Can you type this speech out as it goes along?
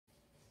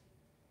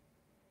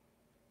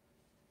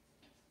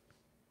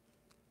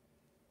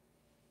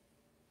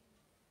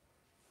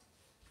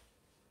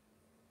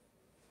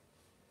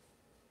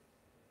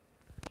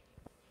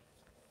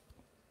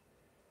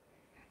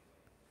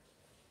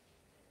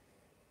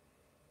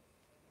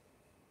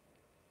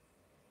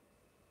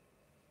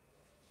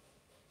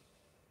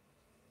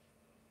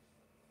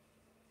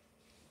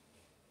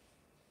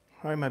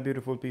Hi my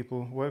beautiful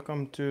people,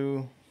 welcome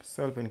to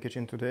Selvin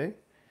Kitchen today.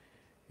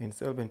 In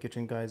Selvin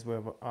Kitchen guys, we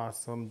have an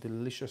awesome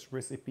delicious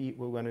recipe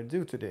we're going to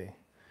do today.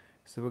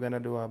 So we're going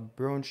to do a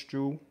brown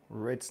stew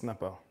red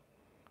snapper.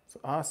 So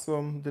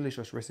awesome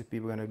delicious recipe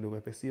we're going to do.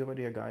 If you see over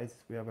there guys,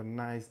 we have a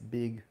nice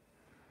big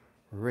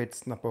red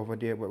snapper over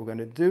there what we're going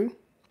to do.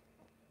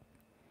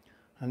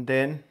 And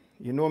then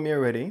you know me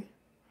already,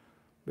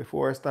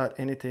 before I start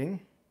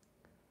anything,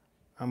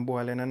 I'm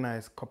boiling a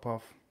nice cup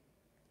of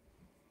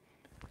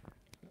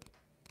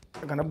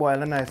I'm gonna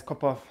boil a nice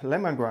cup of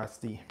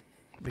lemongrass tea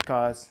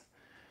because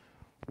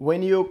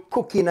when you're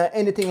cooking or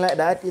anything like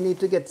that, you need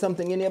to get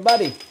something in your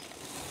body.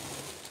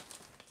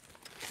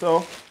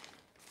 So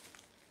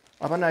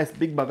I have a nice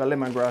big bag of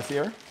lemongrass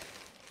here.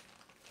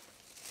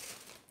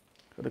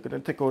 So I'm gonna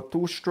take out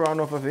 2 straws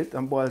off of it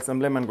and boil some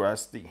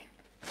lemongrass tea.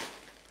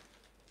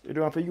 You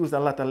don't have to use a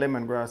lot of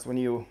lemongrass when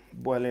you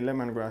boiling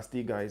lemongrass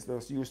tea, guys.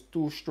 Just use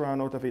 2 straws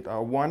out of it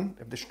or 1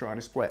 if the straw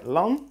is quite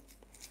long.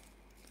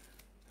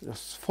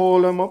 Just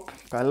fold them up.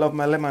 I love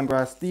my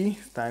lemongrass tea.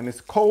 Time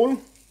is cold.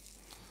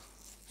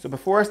 So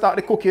before I start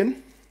the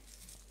cooking,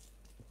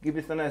 give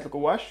it a nice little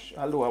wash.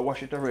 Although I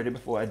wash it already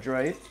before I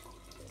dry it.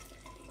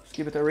 Just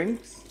give it a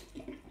rinse.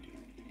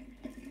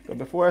 So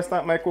before I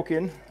start my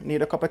cooking, I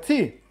need a cup of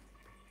tea.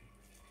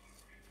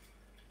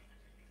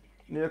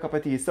 Need a cup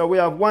of tea. So we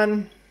have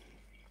one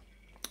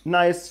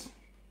nice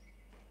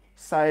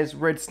size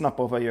red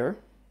snapper over here.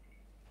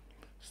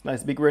 It's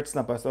nice big red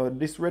snapper. So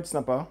this red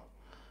snapper,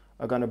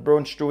 I'm gonna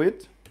brown stew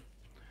it.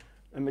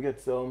 Let me get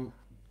some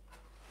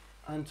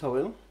hand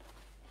towel.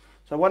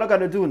 So what I'm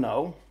gonna do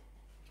now,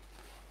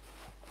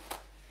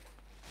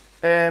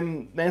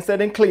 instead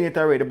of clean it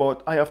already,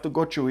 but I have to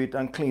go through it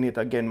and clean it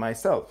again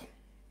myself.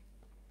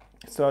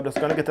 So I'm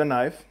just gonna get a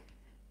knife.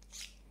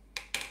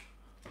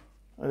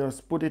 I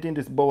just put it in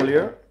this bowl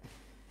here.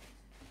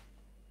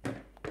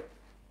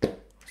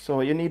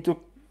 So you need to,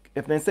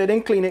 if they say they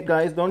clean it,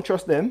 guys, don't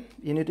trust them.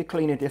 You need to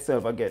clean it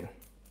yourself again.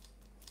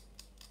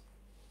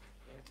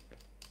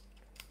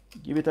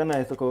 Give it a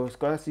nice look,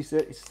 because you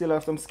said it still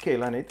have some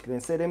scale on it. They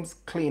say them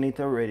clean it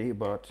already,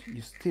 but you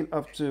still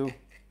have to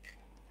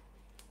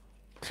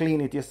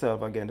clean it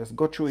yourself again. Just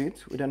go through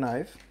it with a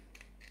knife.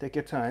 Take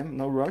your time,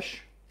 no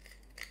rush.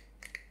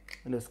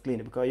 And just clean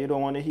it, because you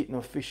don't want to hit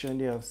no fish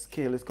and the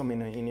scale is coming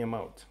in your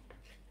mouth.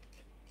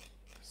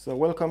 So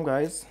welcome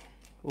guys.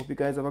 Hope you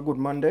guys have a good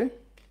Monday.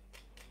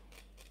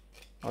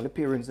 All the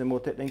parents, they will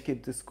take their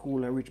kids to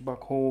school and reach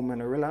back home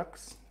and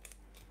relax.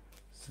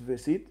 So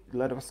see it, a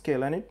lot of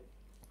scale on it.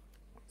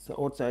 So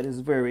outside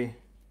is very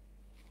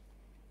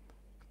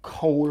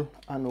cold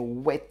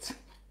and wet.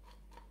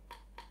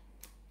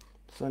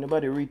 So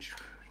anybody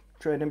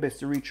try their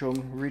best to reach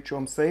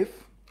home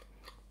safe.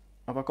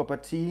 Have a cup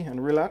of tea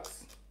and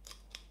relax.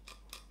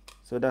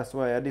 So that's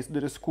why I just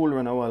did the school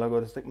run a while ago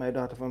to take my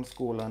daughter from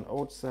school, and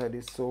outside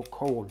is so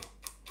cold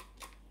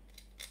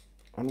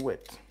and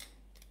wet.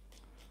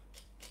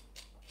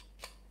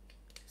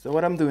 So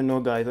what I'm doing now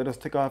guys, I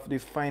just take off the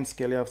fine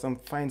scale. You have some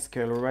fine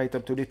scale right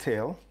up to the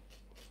tail.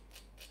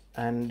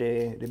 And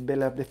the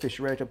belly of the fish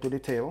right up to the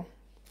tail.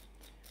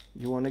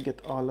 You want to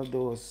get all of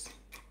those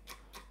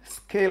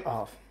scale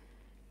off.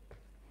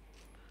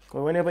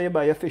 Because whenever you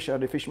buy a fish at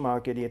the fish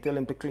market, you tell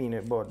them to clean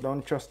it, but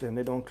don't trust them,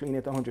 they don't clean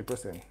it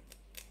 100%.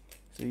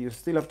 So you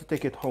still have to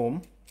take it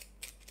home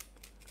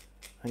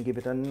and give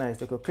it a nice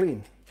little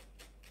clean.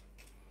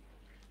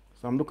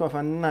 So I'm looking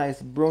for a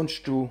nice brown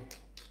stew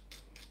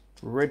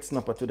red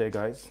snapper today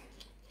guys.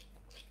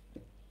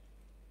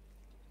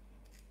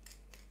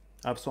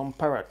 I have some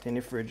parrot in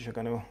the fridge. I'm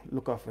gonna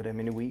look out for them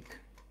in a week.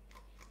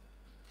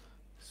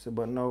 So,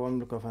 but now I'm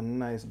looking for a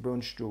nice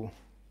brown stew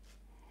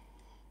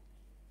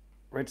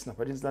red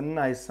snapper. This is a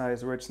nice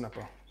size red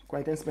snapper. It's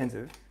quite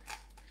expensive.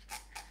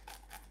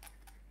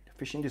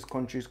 Fish in this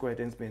country is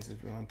quite expensive,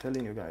 I'm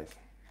telling you guys.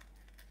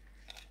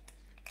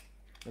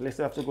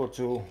 Unless I have to go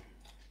to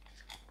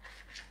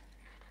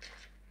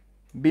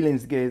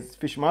Billingsgate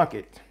Fish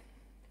Market.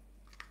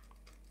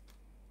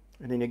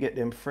 And then you get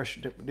them fresh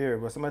there.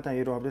 But sometimes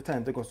you don't have the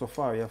time to go so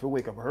far. You have to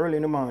wake up early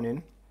in the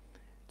morning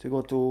to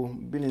go to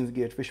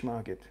Billingsgate Fish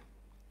Market.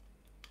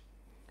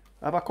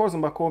 I have a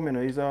cousin back home, you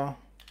know, he's a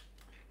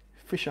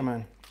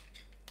fisherman.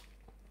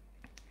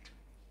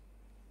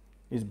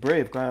 He's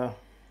brave because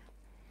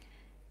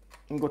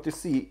he go to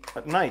sea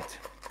at night.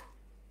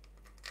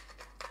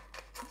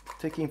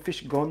 Taking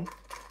fish gun,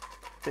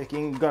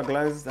 taking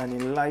goggles and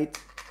in light.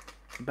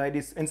 Buy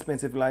this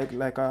expensive light,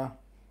 like a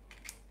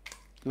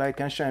light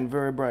can shine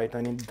very bright,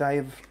 and he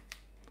dive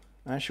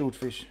and shoot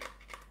fish.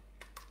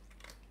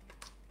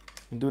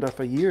 He do that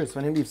for years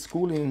when he leaves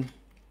school in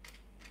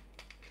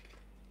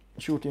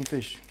shooting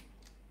fish.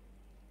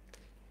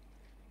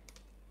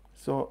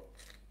 So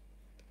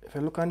if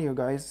you look on here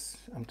guys,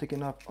 I'm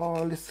taking off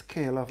all the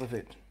scale off of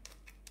it.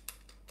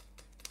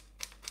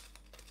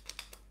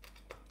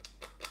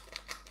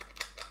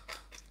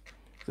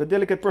 It's a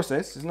delicate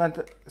process. It's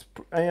not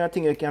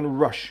anything you can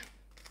rush,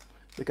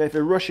 because if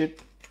you rush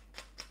it,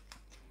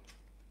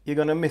 you're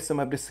gonna miss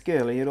some of the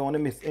scale, and you don't want to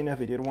miss any of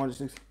it. You don't want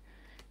to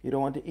You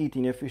don't want to eat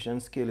in your fish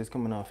and scale is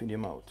coming off in your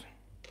mouth.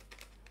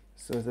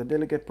 So it's a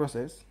delicate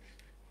process.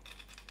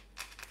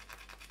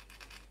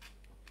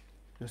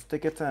 Just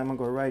take your time and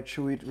go right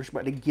through it, reach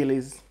back the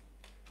gillies.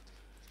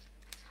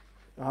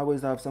 I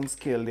always have some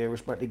scale there,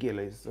 reach back the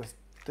gillies. Just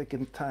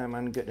taking time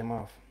and get them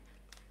off.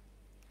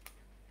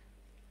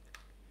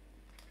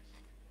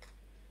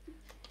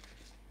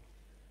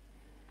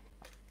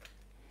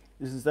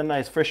 This is a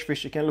nice fresh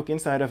fish. You can look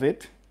inside of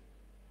it.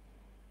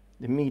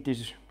 The meat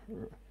is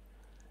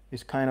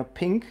kind of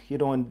pink. You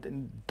don't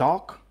want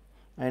dark.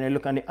 And you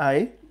look on the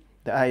eye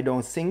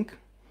don't sink.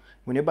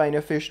 When you're buying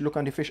a fish, look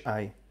on the fish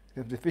eye.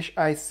 If the fish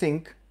eye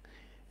sink,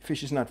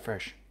 fish is not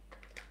fresh.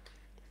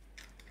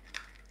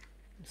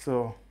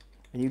 So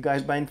when you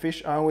guys buying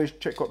fish, always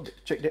check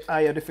the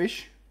eye of the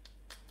fish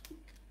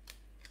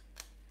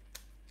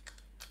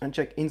and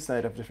check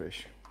inside of the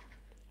fish.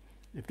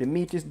 If the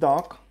meat is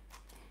dark,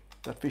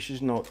 that fish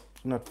is not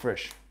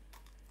fresh.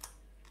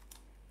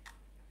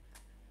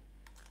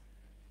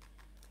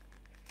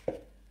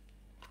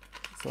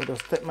 So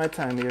just take my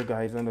time here,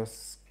 guys, and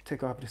just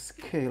take off the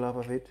scale off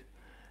of it,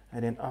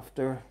 and then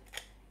after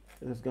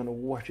I'm just gonna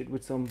wash it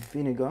with some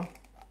vinegar,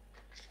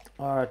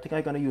 or I think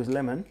I'm gonna use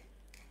lemon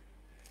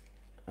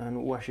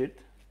and wash it.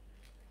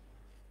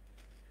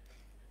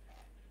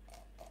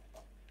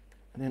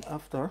 And then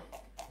after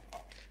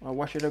I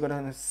wash it, I'm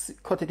gonna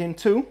cut it in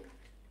two.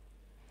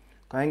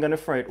 I ain't gonna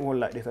fry it all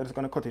like this. I'm just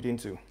gonna cut it in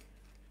two.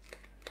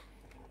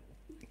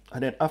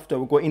 And then after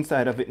we go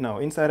inside of it now.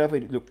 Inside of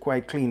it look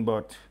quite clean,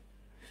 but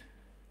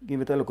give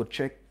it a little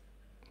check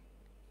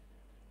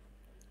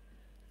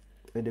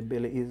where the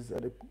belly is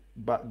at the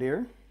back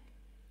there.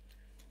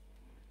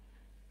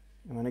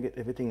 I'm gonna get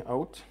everything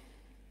out.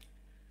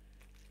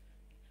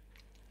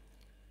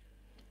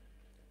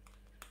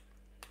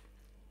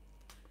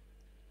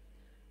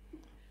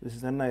 This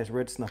is a nice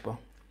red snapper.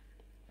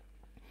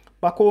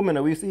 Back home, you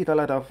know, we used to eat a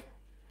lot of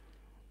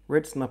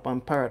red snapper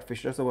and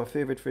parrotfish. That's our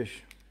favorite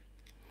fish.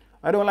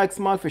 I don't like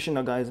small fish, you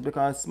know, guys,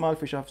 because small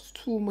fish have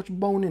too much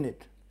bone in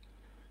it.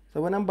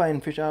 So when I'm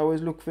buying fish, I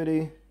always look for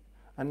a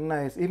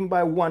nice, even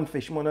buy one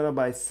fish more than I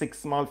buy 6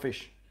 small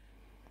fish.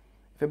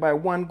 If you buy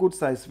one good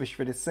size fish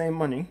for the same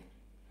money,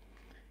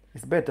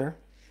 it's better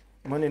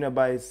money than I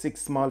buy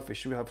 6 small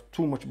fish. We have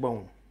too much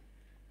bone.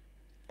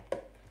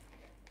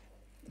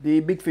 The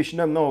big fish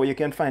them now, you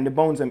can find the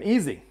bones them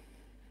easy.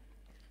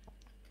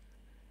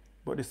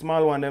 But the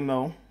small one them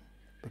now,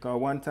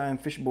 because one time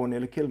fish bone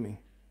nearly killed me.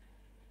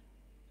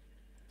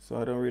 So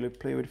I don't really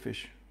play with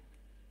fish.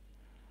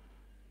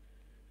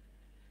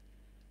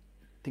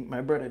 I think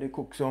my brother, they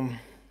cook some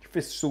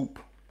fish soup.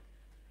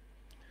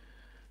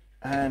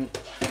 And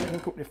when they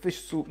cook the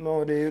fish soup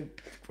now, they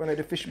one of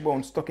the fish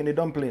bones stuck in the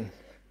dumpling.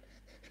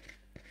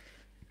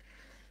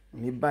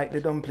 And you bite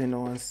the dumpling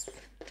now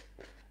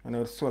and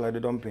I'll swallow the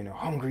dumpling. You're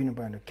hungry, you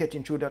know, and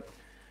catching through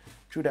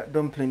that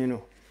dumpling, you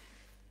know.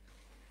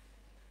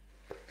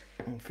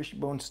 And fish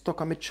bone stuck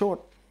on my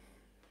throat.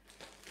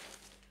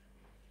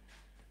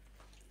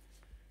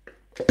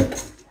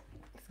 This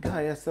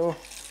guy here, so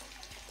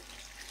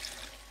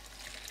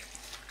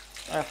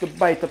I have to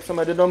bite up some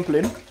of the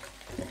dumpling,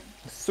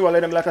 swallow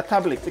them like a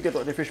tablet to get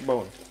out the fish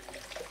bone.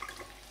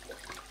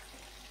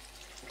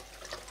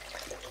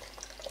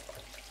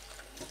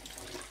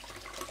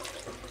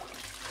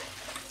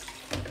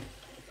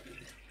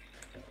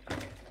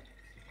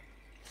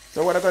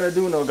 So what I'm gonna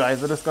do now,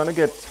 guys, I'm just gonna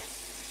get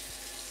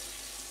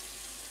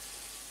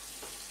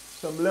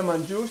some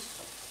lemon juice.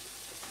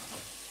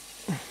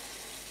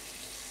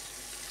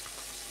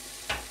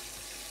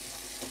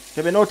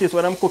 If you notice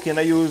when I'm cooking,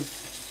 I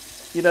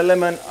use either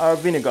lemon or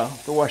vinegar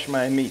to wash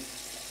my meat.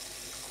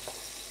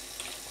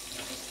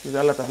 Use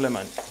a lot of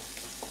lemon.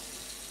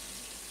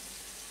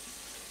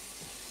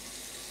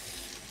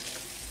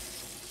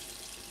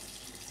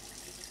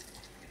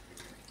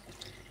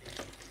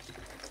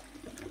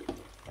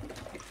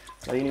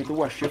 So you need to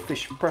wash your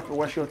fish properly,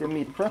 wash out your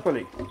meat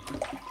properly.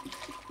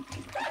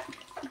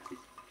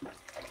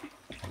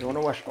 You want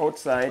to wash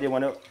outside, you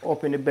want to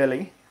open the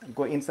belly,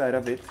 go inside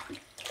of it,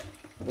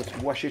 just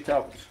wash it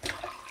out.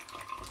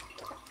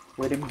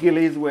 Where the gill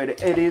is, where the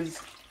head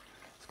is,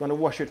 it's going to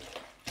wash it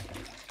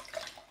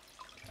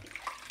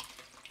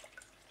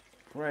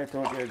right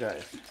out there,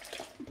 guys.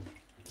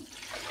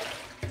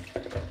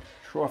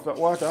 Throw off that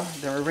water,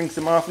 then we rinse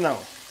them off now.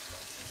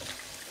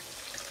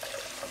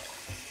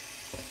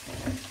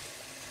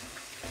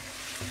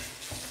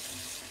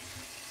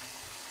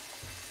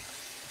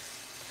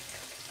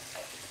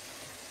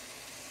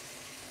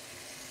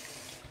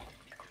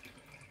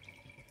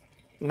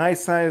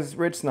 Nice size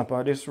red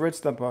snapper. This red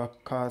snapper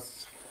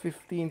costs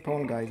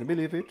 £15, guys. I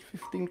believe it,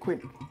 15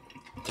 quid.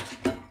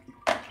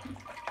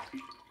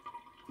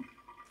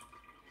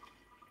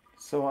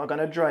 So I'm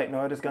gonna dry it now.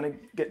 I'm just gonna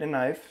get the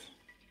knife,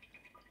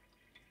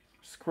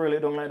 scroll it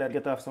down like that,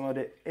 get off some of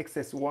the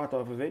excess water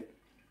off of it.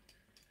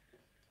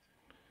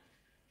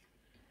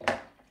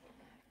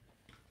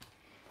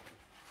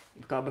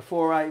 Because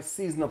before I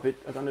season up it,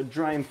 I'm gonna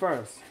dry him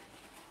first.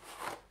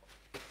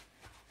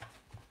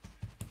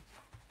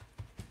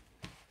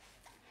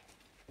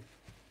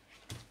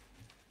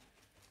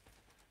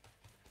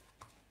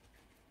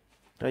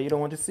 You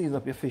don't want to season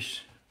up your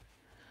fish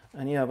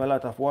and you have a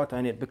lot of water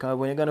in it, because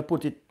when you're going to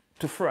put it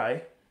to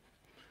fry,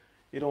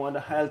 you don't want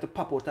the oil to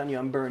pop out on you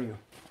and burn you.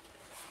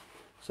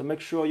 So make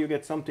sure you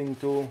get something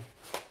to...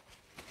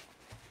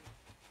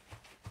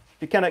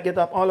 You cannot get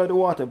off all of the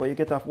water, but you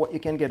get off what you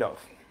can get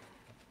off.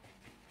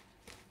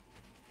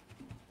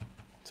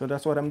 So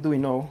that's what I'm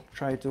doing now.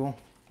 Try to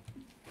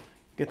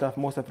get off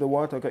most of the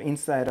water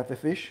inside of the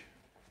fish.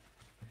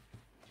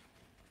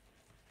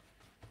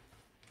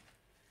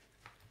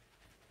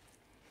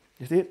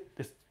 You see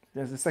it?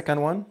 There's the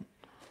second one.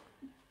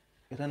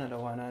 Get another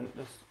one and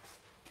just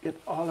get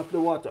all of the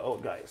water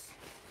out, guys.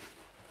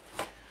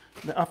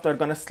 Then after, I'm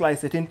gonna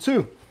slice it in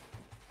two.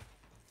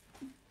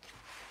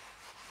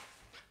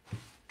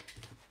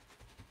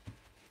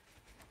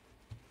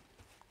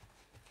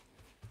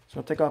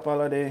 So take off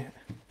all of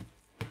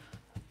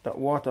that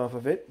water off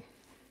of it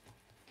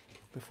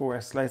before I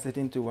slice it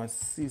into and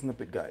season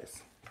up it,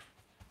 guys.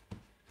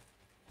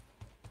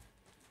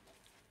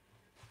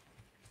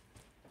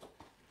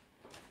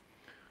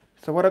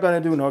 So what I'm gonna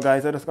do now,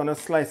 guys, I'm just gonna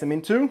slice them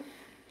in two.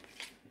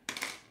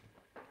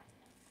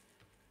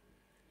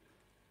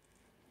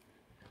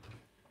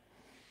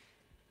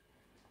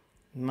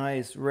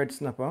 Nice red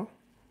snapper.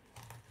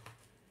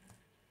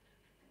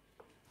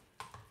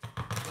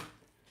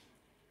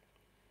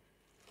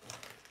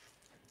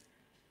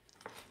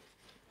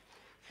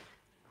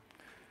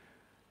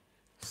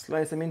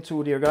 Slice them in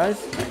two there, guys.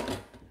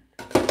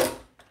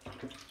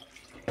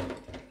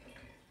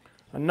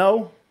 And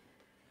now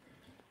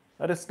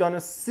I'm just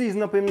gonna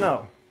season up him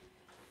now.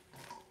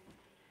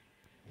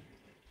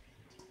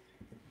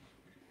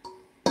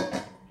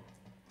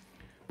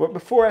 But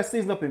before I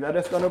season up him, I'm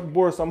just gonna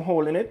bore some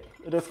hole in it.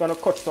 I'm just gonna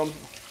cut some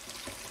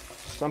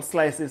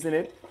slices in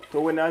it.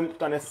 So when I'm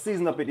gonna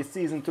season up it, it's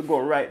seasoned to go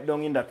right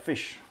down in that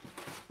fish.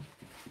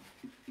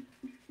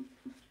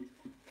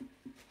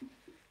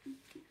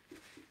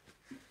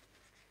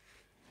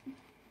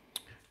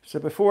 So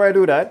before I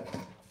do that,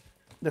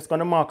 just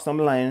gonna mark some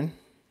line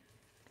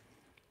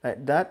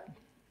like that.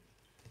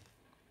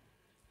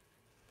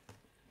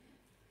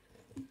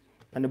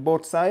 And the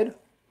both side,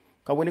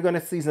 because when you're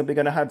gonna season up, you're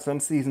gonna add some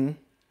season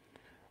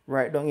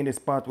right down in this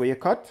part where you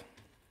cut.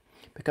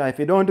 Because if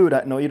you don't do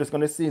that now, you're just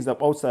gonna season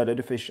up outside of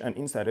the fish and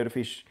inside of the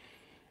fish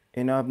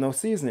and you have no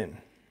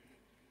seasoning.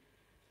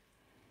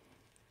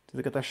 So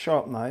you get a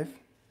sharp knife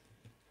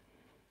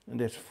and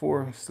there's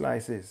 4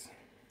 slices,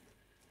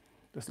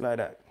 just like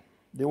that.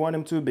 They want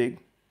them too big.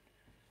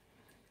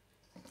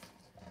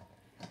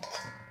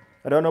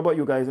 I don't know about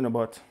you guys,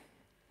 but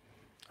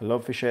I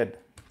love fish head.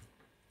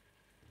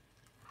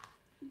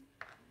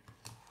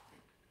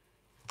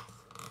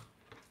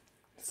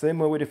 Same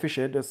way with the fish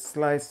head, just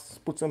slice,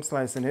 put some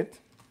slice in it.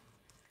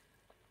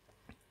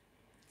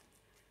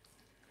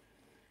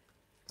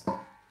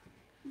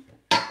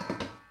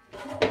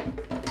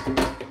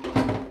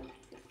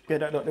 Get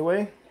that out of the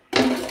way.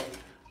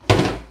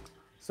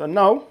 So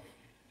now,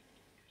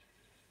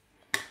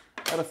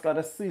 I just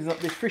gotta season up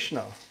the fish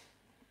now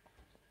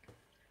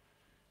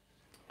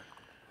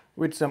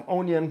with some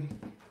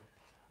onion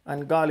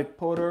and garlic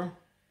powder.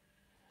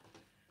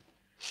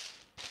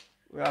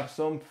 We have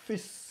some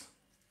fish,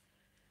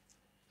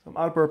 some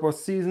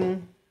all-purpose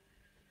season,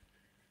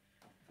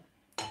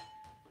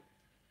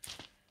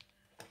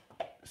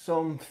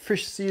 some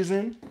fish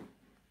season.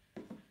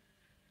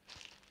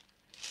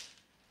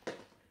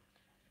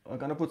 We're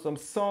gonna put some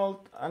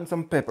salt and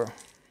some pepper.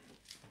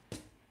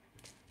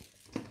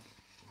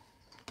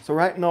 So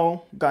right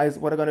now, guys,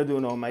 what I'm gonna do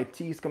now, my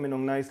tea is coming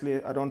on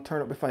nicely. I don't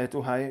turn up the fire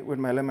too high with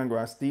my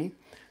lemongrass tea.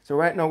 So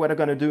right now, what I'm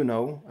gonna do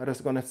now, I'm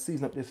just gonna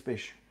season up this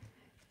fish.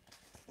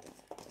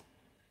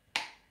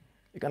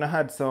 You're gonna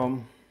add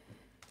some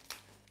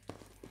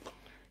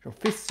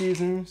fish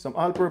season, some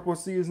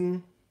all-purpose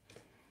season.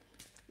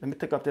 Let me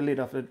take off the lid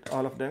of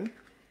all of them,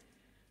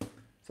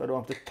 so I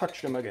don't have to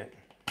touch them again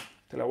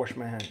till I wash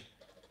my hand.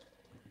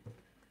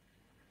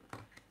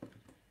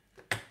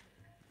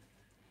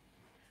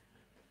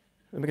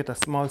 Let me get a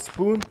small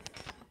spoon.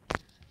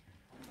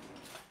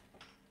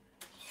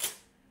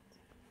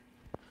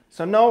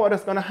 So now I'm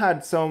just gonna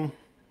add some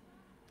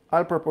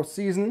all-purpose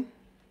season.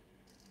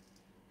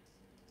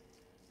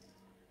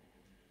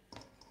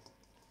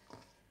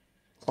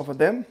 Over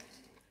them.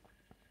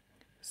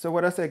 So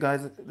what I say,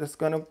 guys, just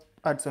gonna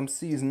add some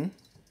season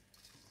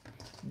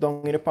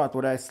down in the part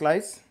where I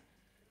slice.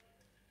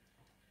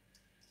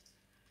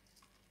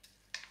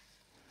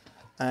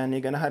 And you're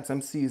gonna add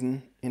some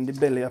season in the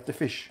belly of the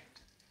fish.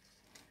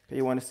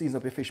 You want to season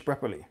up your fish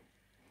properly.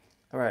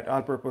 All right,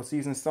 all-purpose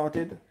season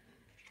started.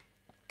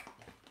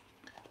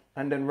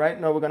 And then right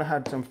now we're gonna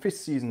add some fish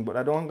season, but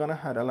I don't gonna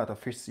add a lot of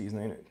fish season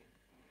in it.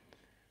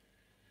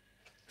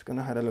 Just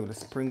gonna add a little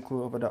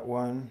sprinkle over that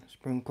one,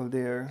 sprinkle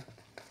there,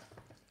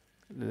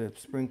 a little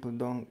sprinkle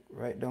down,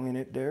 right down in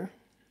it there.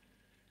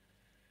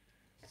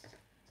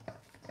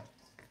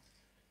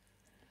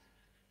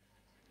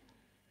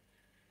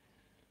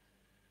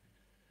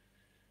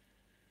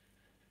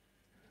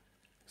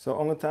 So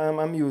only time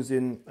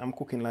I'm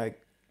cooking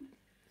like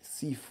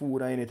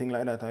seafood or anything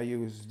like that, I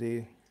use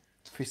the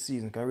fish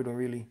season, because we don't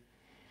really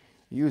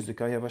use it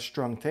because you have a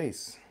strong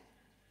taste.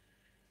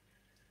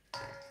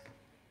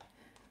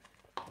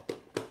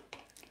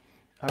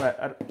 Alright,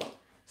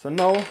 so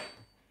now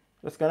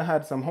just gonna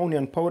add some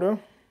onion powder.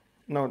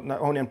 No,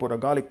 not onion powder,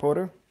 garlic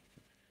powder.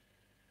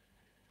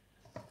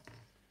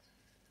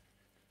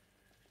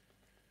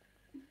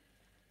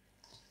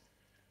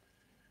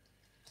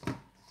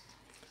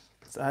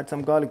 So add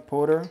some garlic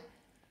powder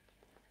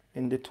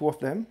in the two of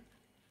them.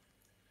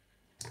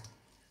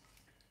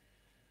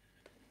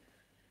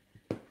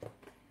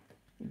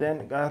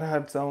 Then gotta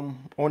add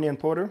some onion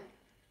powder.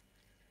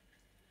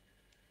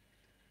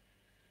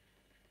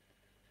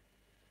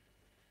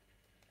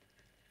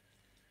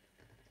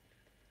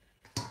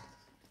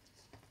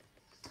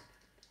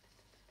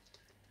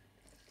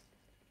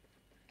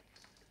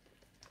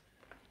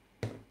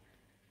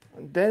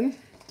 And then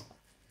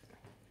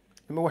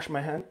let me wash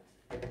my hand.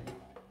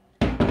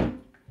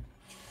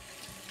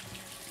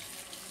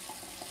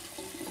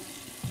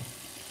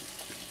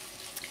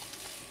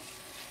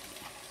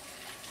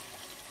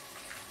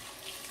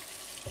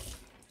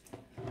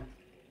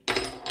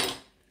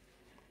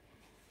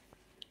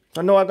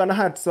 So now I'm gonna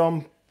add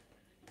some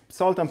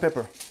salt and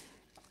pepper.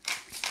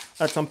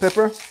 Add some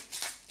pepper.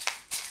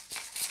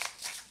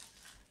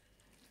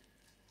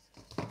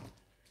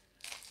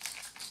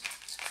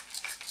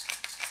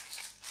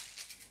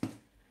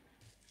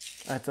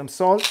 Add some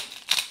salt.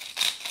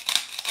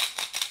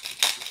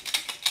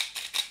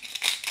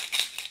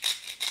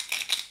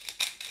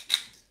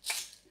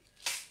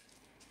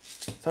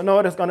 So now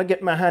I'm just gonna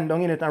get my hand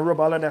down in it and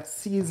rub all of that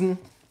season,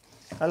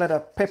 all of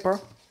that pepper,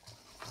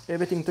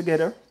 everything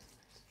together.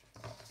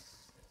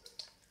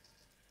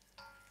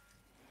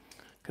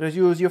 Just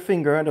use your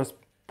finger and just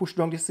push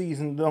down the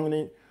season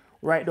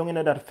right down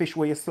into that fish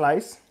where you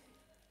slice.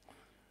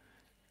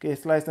 Okay,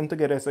 slice them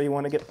together, so you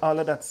want to get all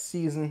of that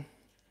season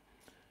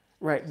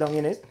right down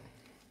in it.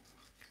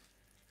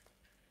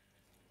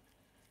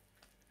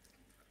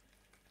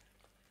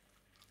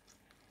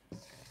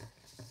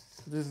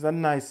 This is a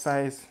nice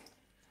size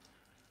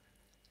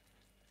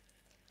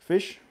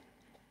fish.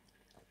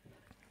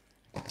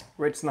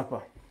 Red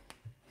snapper.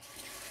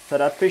 So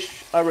that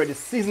fish already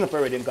seasoned up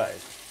already,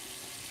 guys.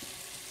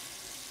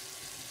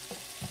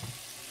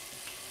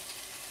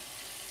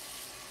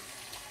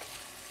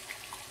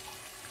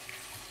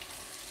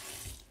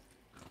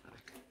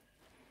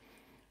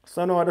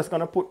 So now I'm just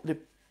gonna put the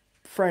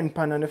frying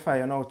pan on the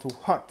fire now to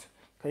hot.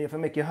 Because you have to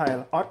make your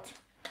oil hot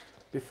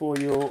before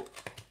you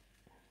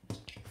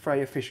fry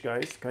your fish,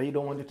 guys. Because you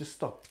don't want it to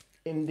stuck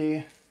in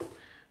the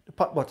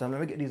pot bottom. Let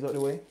me get these out of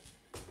the way.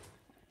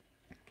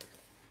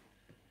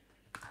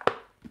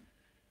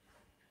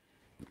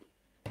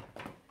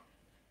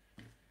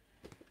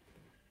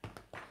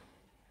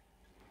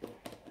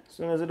 As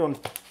soon as you don't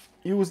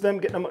use them,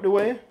 get them out of the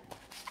way.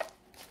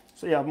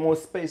 So you have more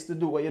space to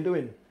do what you're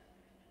doing.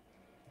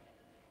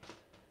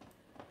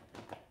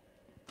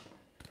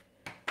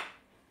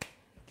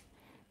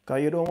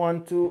 Because you don't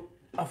want to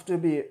have to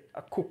be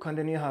a cook and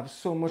then you have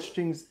so much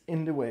things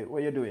in the way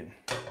what you're doing.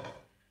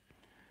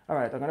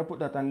 Alright, I'm going to put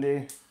that on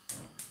the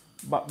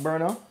back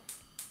burner.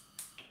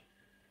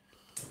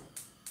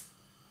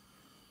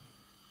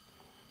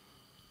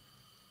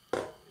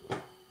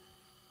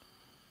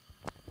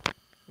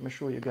 Let me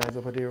show you guys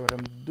over there what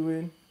I'm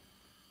doing.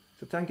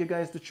 So thank you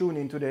guys to tune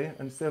in today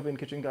and Serving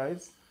Kitchen,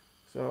 guys.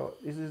 So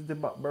this is the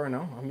back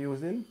burner I'm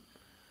using.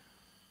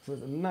 So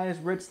it's a nice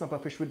red snapper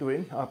fish we're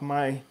doing. I have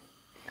my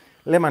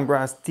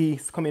lemongrass tea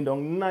is coming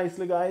down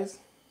nicely, guys.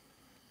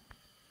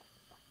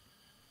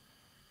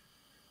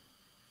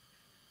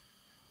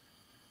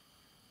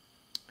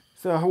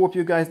 So I hope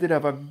you guys did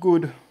have a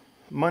good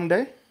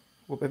Monday.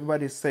 Hope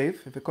everybody's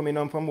safe. If you're coming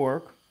home from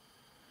work,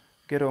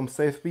 get home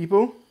safe,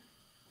 people.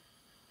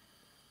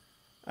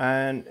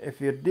 And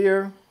if you're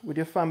there with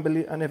your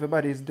family and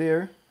everybody's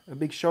there, a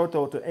big shout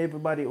out to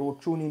everybody who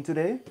tuned in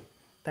today.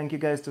 Thank you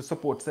guys to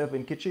support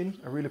Serving Kitchen.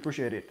 I really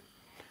appreciate it.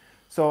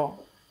 So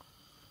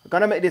I'm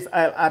gonna make this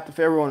I'll add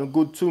for around a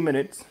good 2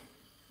 minutes.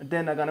 And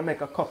then I'm gonna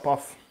make a cup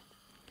of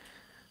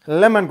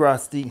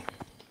lemongrass tea.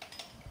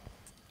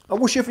 I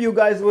wish if you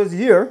guys was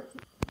here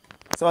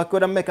so I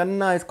could make a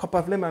nice cup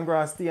of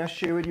lemongrass tea and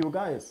share with you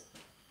guys.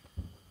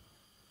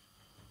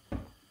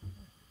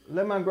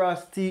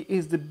 Lemongrass tea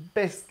is the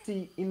best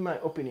tea in my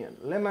opinion.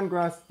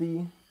 Lemongrass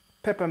tea,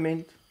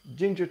 peppermint,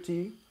 ginger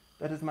tea.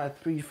 That is my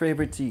 3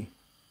 favorite tea.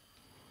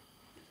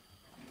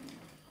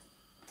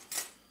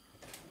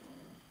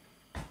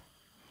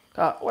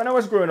 When I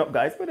was growing up,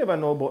 guys, we never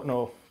know about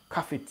no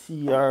coffee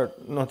tea or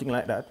nothing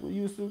like that. We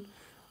used to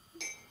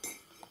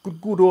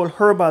good old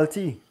herbal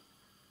tea.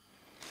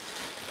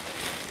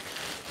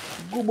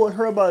 Good old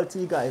herbal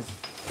tea, guys.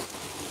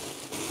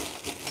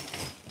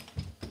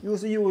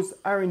 Used to use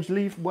orange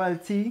leaf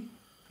boiled tea,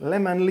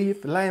 lemon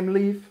leaf, lime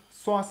leaf,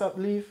 soursop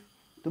leaf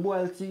to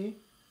boil tea.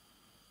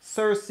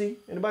 Cersei.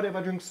 Anybody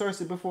ever drink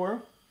Cersei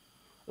before?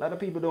 A lot of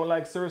people don't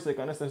like Cersei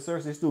because they say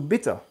Cersei is too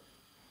bitter.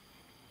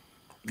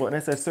 But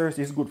they say Cersei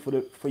is good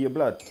for your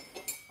blood.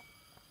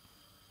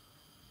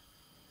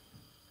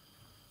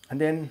 And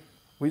then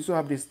we used to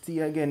have this tea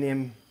again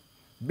named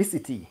Bissy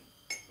tea.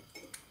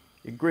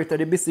 You grate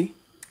the Bissy,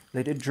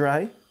 let it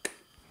dry,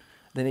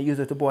 then you use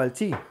it to boil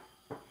tea.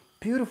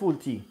 Beautiful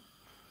tea.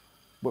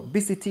 But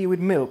Bissy tea with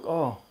milk,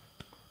 oh,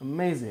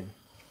 amazing.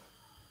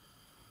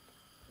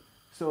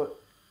 So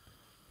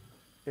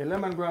the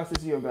lemongrass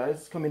is here,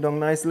 guys, coming down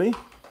nicely.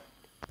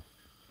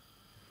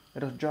 I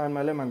just join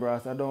my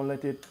lemongrass, I don't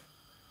let it.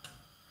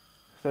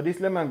 So this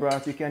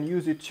lemongrass, you can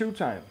use it 2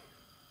 times,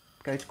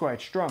 because it's quite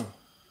strong.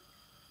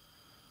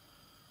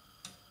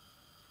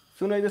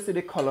 Soon as you see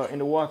the color in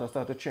the water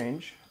start to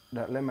change,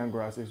 that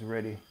lemongrass is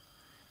ready,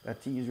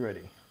 that tea is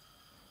ready.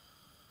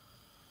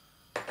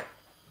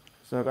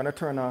 So I'm gonna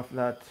turn off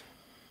that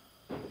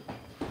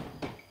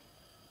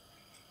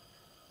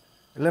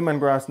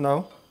lemongrass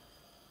now.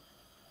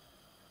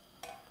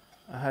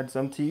 I had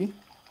some tea.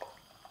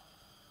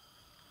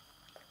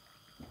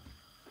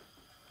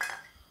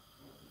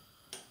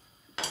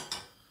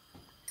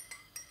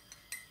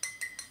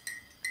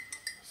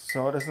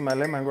 So this is my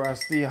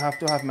lemongrass tea. I have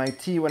to have my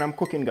tea when I'm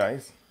cooking,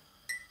 guys.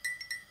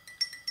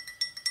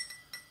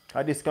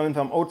 This coming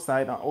from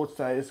outside, and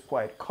outside is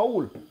quite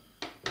cold.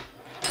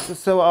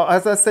 So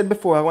as I said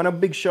before, I want a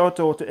big shout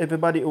out to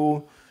everybody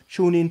who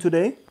tuned in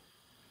today.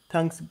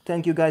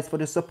 Thank you guys for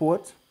the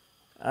support.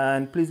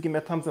 And please give me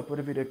a thumbs up for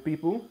the video,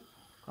 people.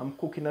 I'm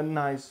cooking a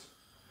nice,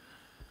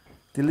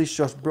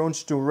 delicious brown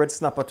stew red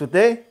snapper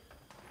today.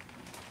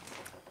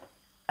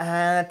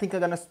 And I think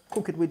I'm gonna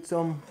cook it with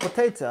some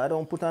potato. I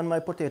don't put on my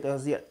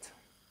potatoes yet.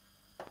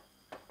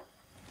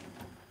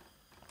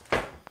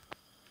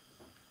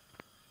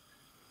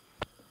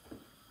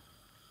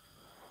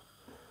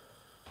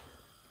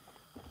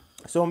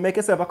 So make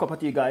yourself a cup of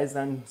tea, guys,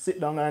 and sit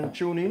down and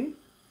tune in.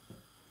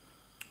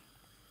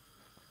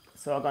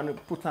 So I'm gonna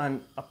put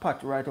on a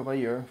pot right over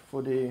here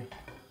for the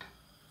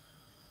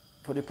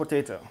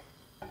potato.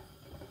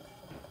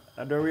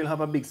 I don't really have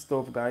a big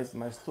stove, guys.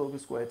 My stove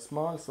is quite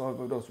small, so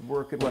I'll just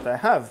work with what I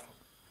have.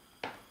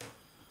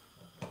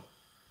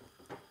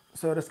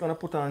 So I'm just gonna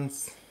put on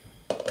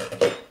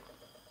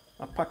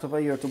a pot over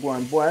here to go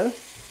and boil.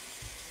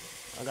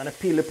 I'm gonna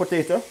peel the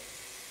potato.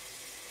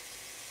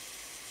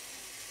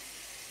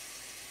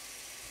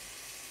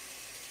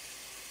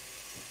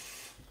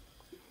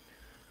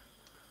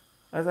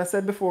 As I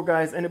said before,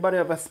 guys, anybody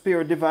have a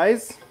spare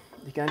device,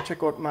 you can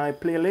check out my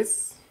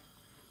playlist.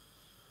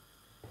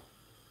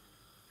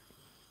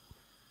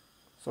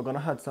 So I'm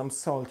gonna add some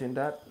salt in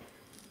that.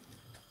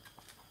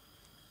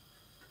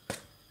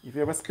 If you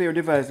have a spare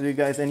device that you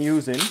guys are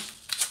using, you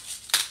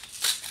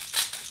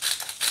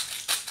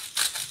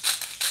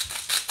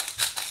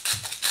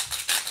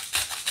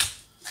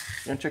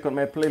can check out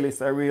my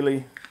playlist. I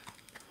really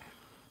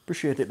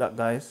appreciate it, that,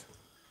 guys.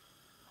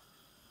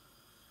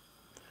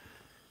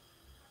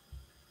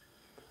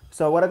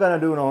 So what I'm gonna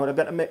do now, I'm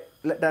gonna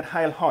let that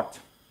hile hot,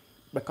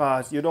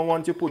 because you don't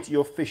want to put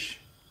your fish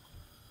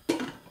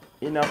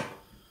in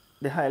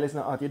the hile is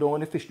not hot. You don't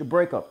want the fish to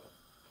break up.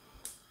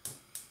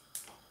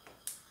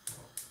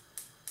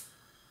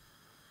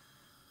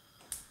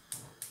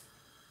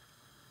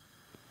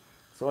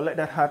 So I'll let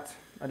that hot,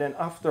 and then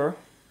after, I'm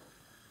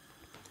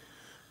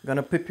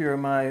gonna prepare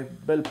my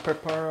bell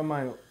pepper,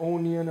 my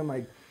onion,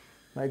 and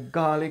my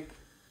garlic.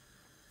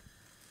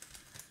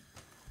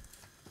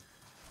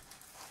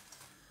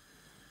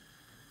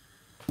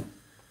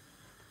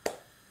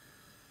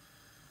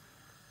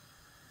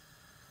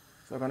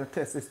 So I'm gonna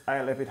test this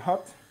oil if it's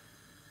hot.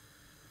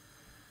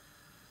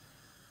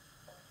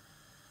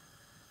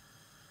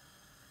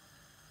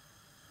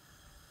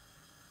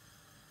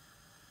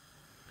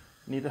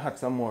 Need to add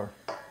some more.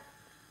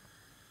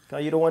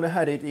 Because you don't want to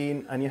add it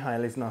in and your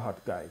oil is not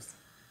hot, guys.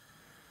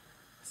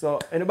 So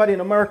anybody in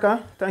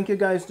America, thank you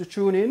guys to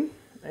tune in.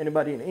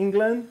 Anybody in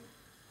England,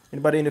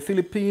 anybody in the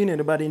Philippines,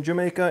 anybody in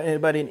Jamaica,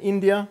 anybody in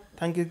India,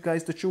 thank you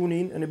guys to tune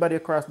in. Anybody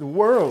across the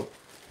world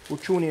who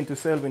tune in to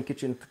Selvin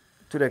Kitchen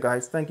today,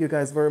 guys. Thank you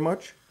guys very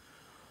much.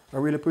 I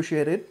really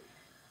appreciate it.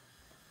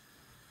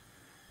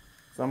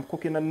 So I'm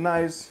cooking a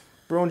nice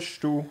brown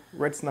stew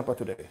red snapper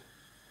today.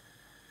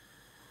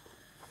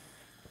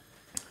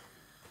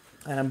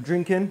 And I'm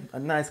drinking a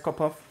nice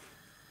cup of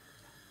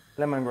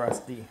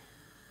lemongrass tea.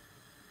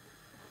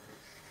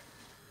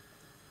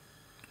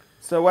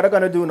 So what I'm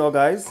gonna do now,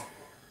 guys,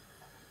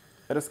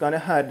 I'm just gonna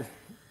add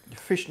the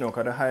fish now,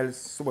 because the oil is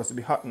supposed to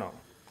be hot now.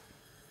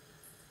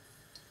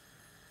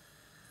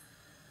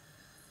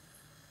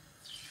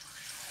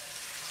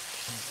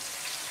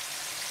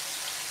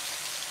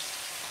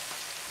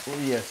 Oh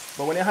yes,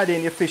 but when you add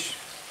in your fish,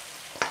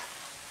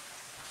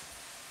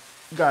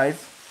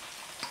 guys,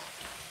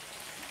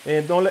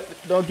 and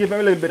don't give them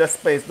a little bit of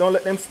space. Don't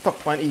let them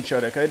stuck on each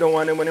other, because I don't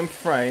want them when I'm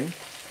frying.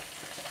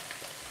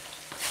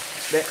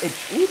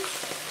 Oops,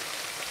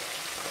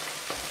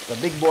 the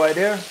big boy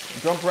there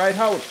jump right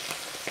out.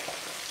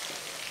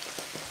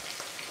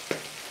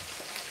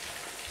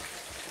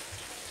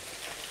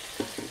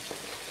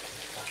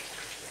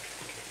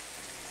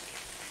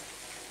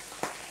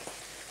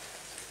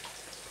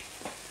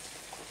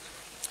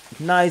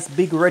 Nice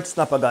big red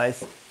snapper,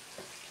 guys.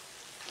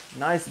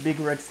 Nice big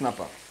red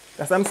snapper.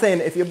 That's what I'm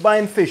saying. If you're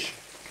buying fish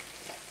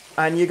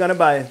and you're gonna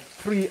buy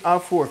 3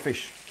 or 4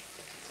 fish,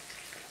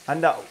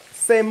 and that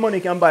same money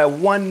can buy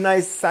one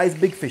nice size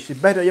big fish, it's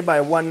better you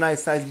buy one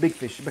nice size big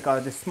fish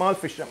because the small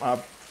fish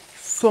have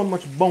so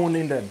much bone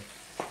in them.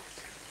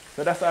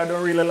 So that's why I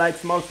don't really like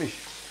small fish.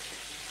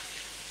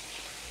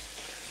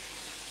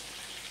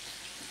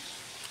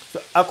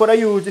 So I could have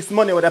used this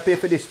money when I pay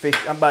for this fish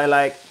and buy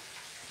like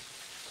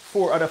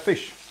 4 other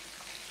fish.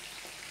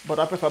 But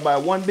I prefer buy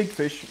one big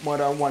fish more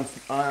than one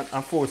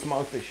and 4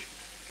 small fish.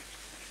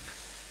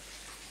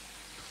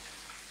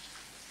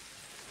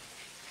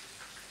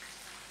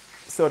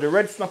 So the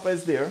red snapper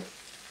is there.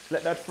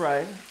 Let that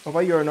fry.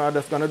 Over here now I'm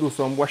just gonna do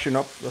some washing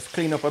up. Just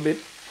clean up a bit.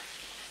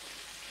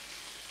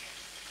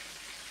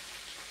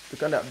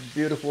 Look at that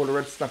beautiful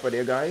red snapper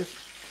there, guys.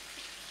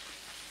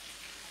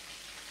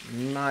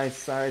 Nice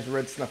size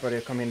red snapper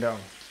there coming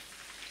down.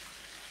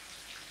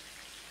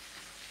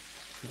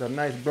 It's a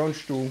nice brown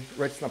stew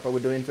red snapper we're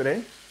doing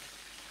today.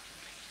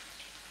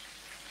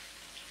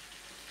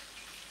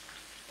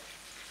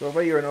 So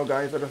over here now,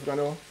 guys, I'm just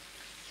gonna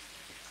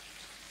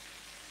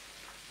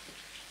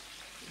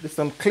do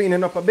some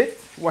cleaning up a bit,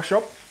 wash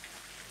up.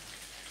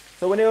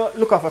 So when you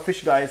look off a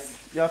fish, guys,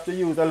 you have to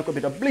use a little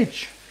bit of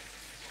bleach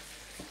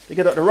to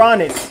get out the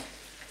rawness.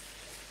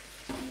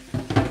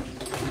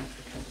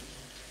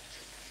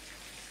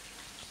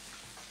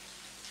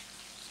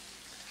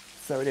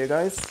 So there,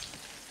 guys,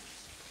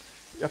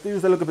 you have to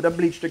use a little bit of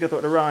bleach to get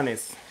out the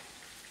rawness.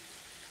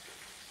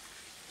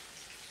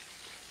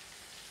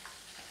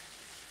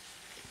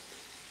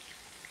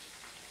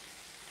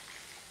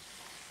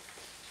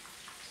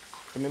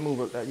 Let me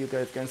move up that you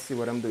guys can see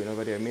what I'm doing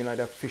over there. I mean, like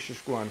that fish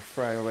is going to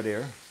fry over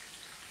there.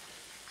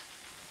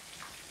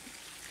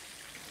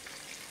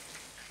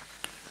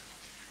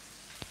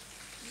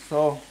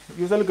 So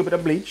use a little bit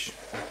of bleach.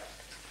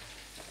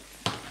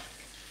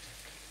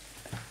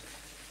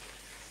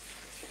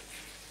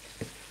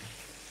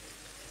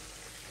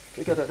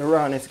 Look at the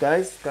rawness,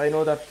 guys. I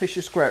know that fish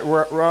is quite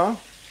raw.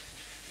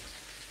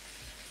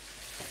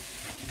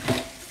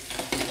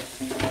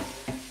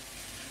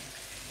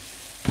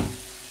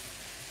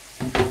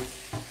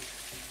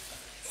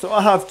 So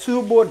I have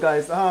 2 boards,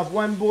 guys. I have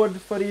one board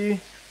for the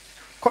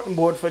cutting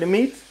board for the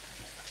meat,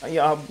 and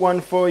you have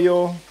one for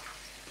your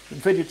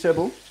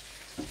vegetable.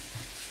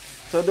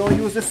 So don't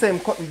use the same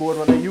cutting board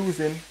when you're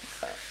using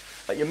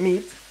your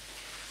meat.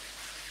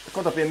 To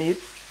cut up your meat,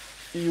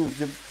 you use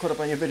the cut up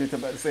on your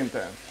vegetable at the same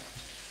time.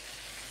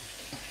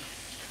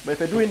 But if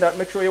you're doing that,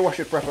 make sure you wash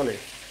it properly.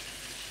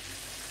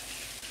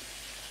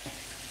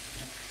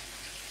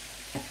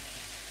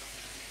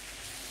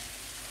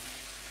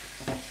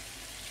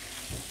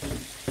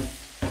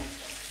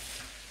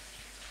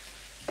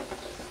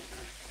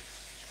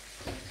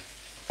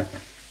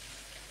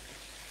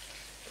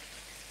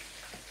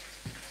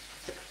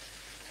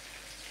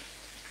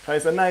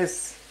 It's a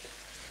nice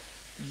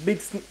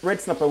big red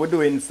snapper we're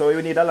doing, so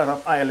you need a lot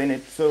of oil in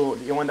it. So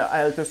you want the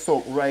oil to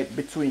soak right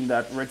between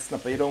that red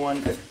snapper. You don't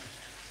want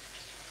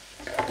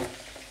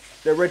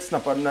the red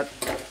snapper not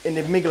in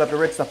the middle of the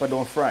red snapper,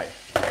 don't fry.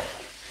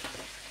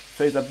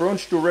 So it's a brown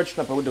stew red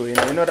snapper we're doing.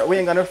 You know that we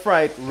ain't gonna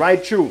fry it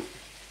right through.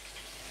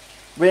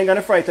 We ain't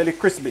gonna fry it till it's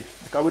crispy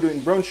because we're doing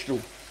brown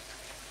stew.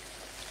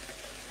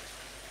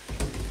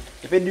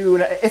 If you do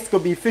an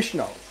escobie fish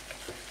now,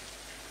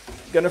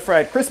 you're gonna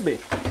fry it crispy.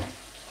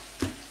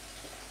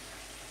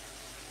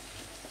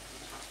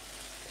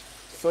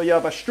 So you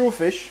have a stew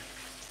fish,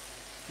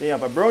 then you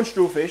have a brown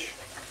stew fish,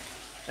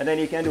 and then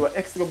you can do an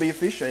extra beef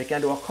fish, or you can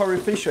do a curry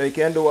fish, or you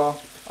can do a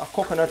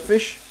coconut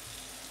fish,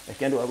 you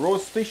can do a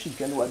roast fish, you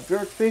can do a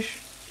jerk fish.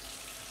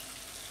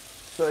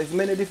 So there's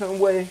many different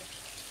ways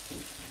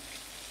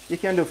you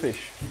can do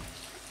fish.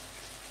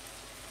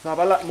 So I have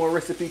a lot more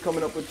recipe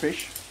coming up with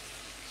fish.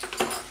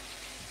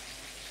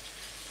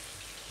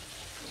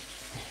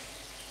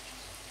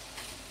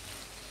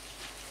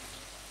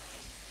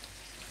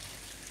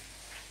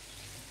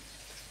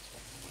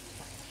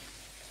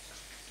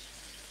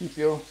 Keep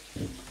your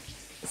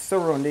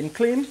surrounding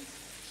clean.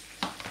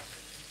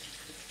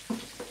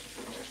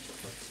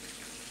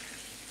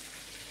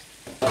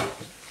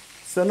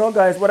 So now,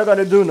 guys, what I'm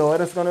gonna do now, I'm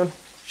just gonna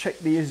check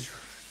these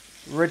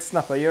red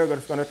snapper here. I'm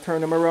just gonna turn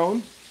them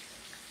around.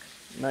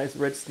 Nice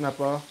red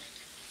snapper.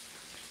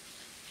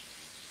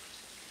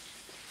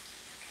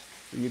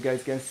 So you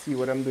guys can see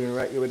what I'm doing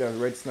right here with that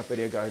red snapper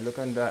there, guys. Look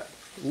at that.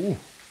 Ooh,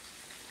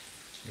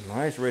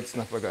 nice red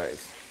snapper,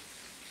 guys.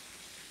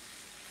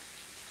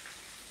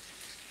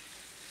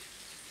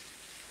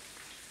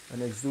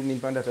 And then zoom in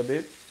on that a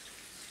bit.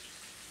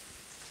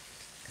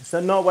 So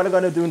now what I'm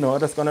gonna do now, I'm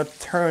just gonna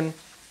turn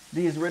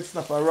these red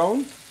snapper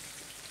around.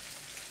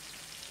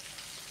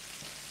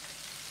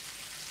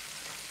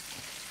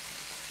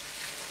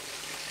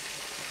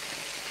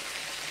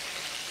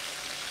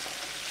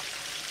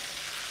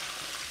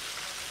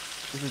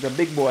 This is a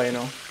big boy, you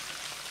know.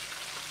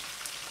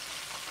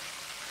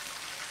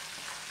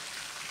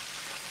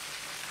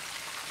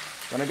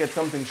 Gonna get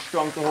something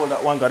strong to hold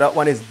that one, because that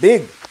one is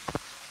big.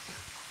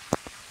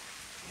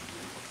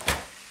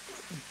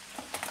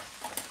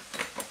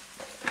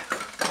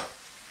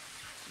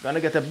 gonna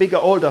get a bigger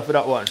holder for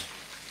that one.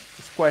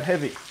 It's quite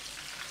heavy.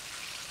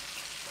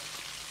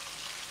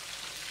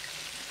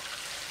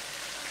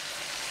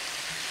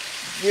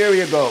 There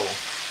you go.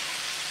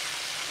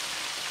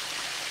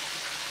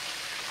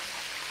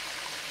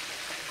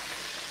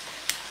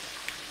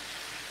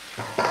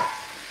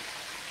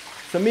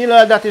 So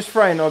meanwhile that is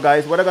frying now,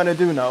 guys, what I'm gonna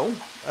do now,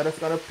 I'm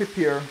just gonna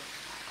prepare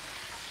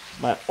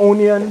my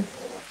onion,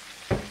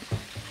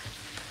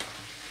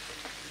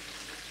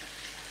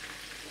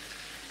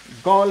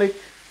 garlic,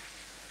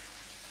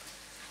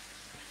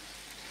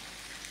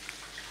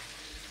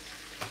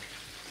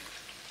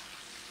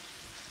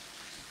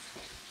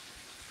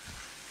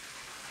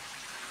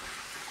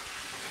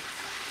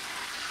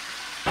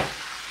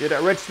 see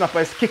that red snapper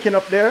is kicking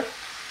up there?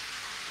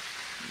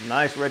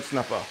 Nice red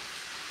snapper.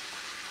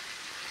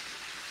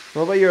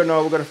 So over here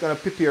now we're just gonna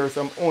prepare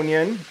some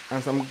onion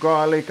and some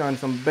garlic and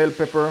some bell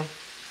pepper,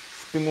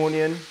 spring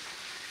onion.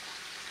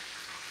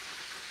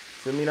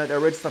 So mean that the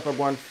red snapper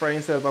go and fry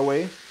himself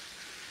away.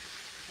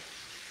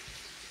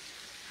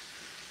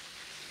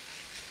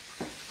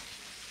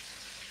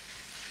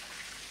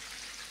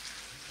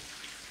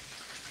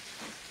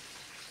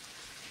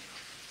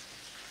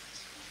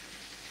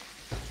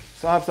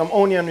 So I have some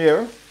onion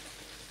here,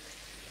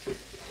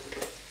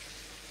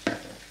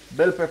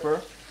 bell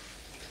pepper.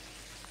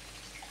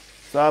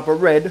 So I have a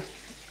red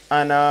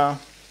and a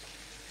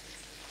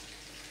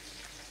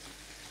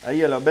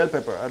yellow bell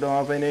pepper. I don't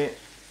have any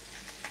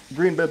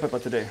green bell pepper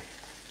today.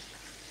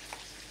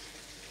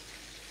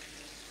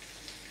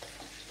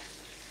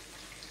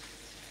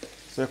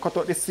 So I cut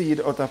out the seed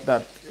out of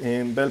that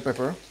bell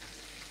pepper.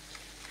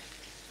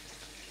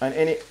 And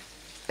any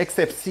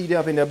excess seed you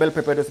have in the bell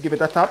pepper, just give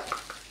it a tap.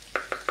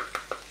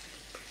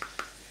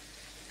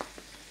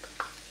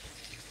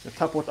 You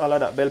tap out all of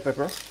that bell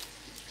pepper.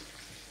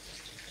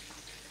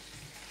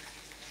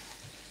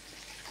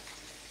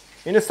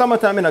 In the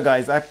summertime, you know,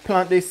 guys, I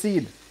plant the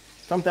seed.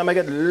 Sometimes I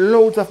get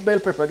loads of bell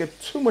pepper. I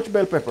get too much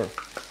bell pepper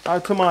or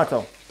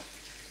tomato.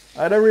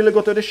 I don't really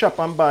go to the shop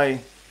and buy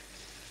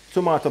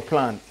tomato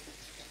plant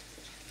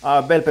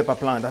or bell pepper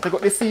plant. I take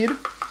out the seed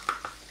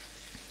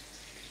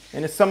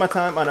in the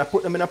summertime and I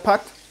put them in a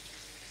pot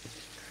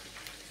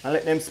and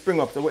let them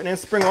spring up. So when they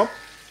spring up,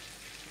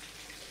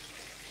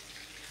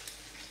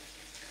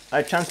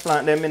 I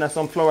transplant them in a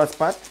sunflower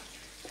spot,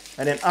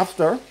 and then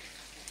after,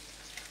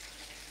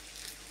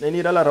 they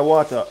need a lot of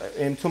water.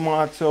 In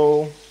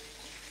tomato,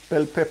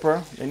 bell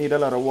pepper, they need a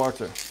lot of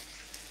water.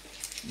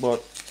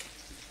 But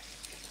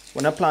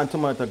when I plant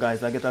tomato,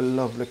 guys, I get a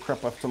lovely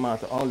crop of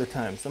tomato all the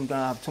time. Sometimes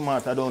I have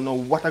tomato, I don't know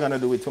what I'm gonna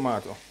do with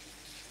tomato.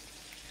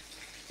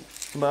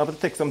 But I have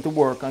to take some to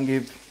work and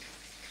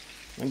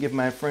give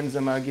my friends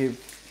them, I give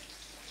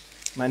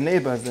my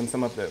neighbors them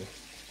some of them.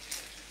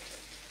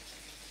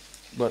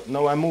 But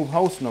now I move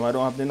house now, I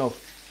don't have enough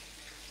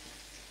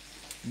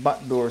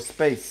back door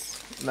space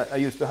like I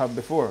used to have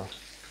before.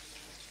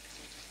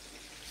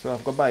 So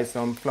I've got to buy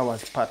some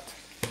flowers pot.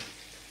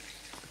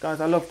 Because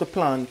I love to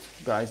plant,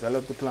 guys, I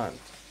love to plant.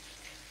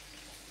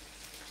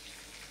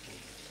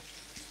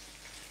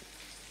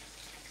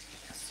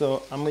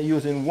 So I'm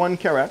using 1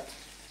 carrot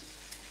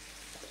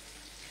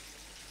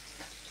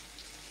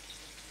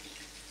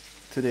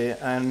today,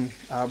 and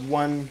I have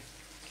 1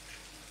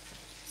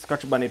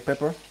 scotch bonnet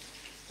pepper.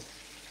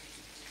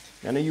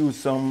 I'm going to use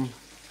some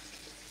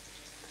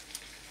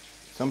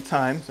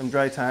thyme, some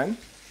dry thyme.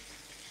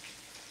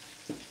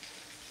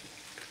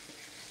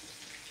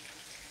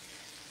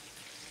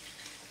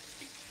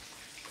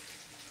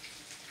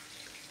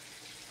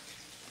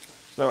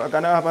 So I'm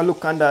going to have a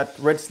look on that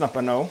red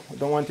snapper now. I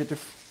don't want it to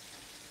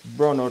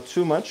brown out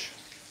too much.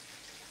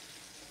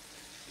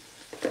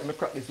 Let me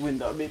crack this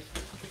window a bit.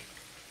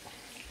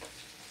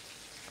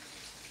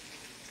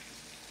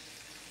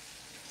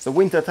 So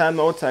winter time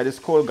outside is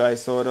cold,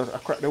 guys, so I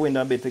crack the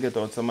window a bit to get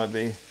out some of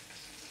the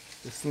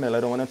smell. I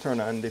don't want to turn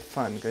on the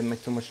fan because it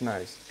makes too much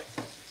noise.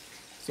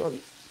 So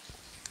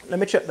let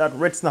me check that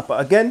red snapper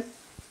again.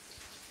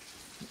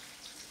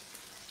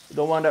 You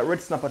don't want that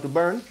red snapper to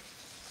burn.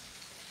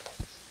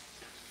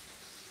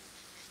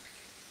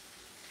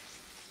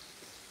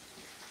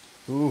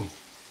 Ooh,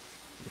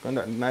 look at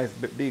that nice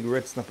big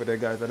red snapper there,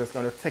 guys. I'm just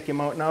going to take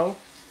him out now.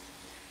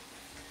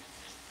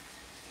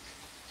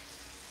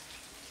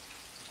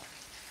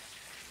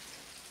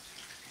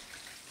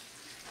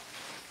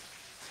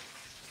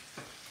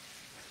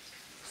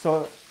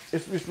 So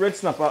this red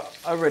snapper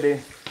already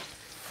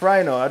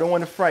fried now. I don't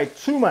want to fry it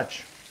too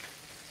much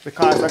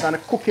because I'm going to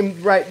cook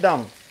him right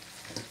down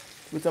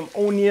with some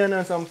onion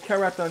and some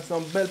carrot and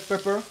some bell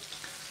pepper,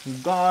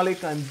 some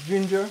garlic and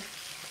ginger.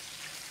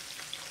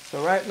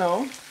 So right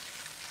now,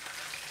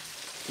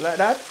 like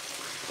that,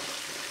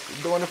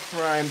 you don't want to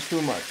fry him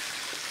too much.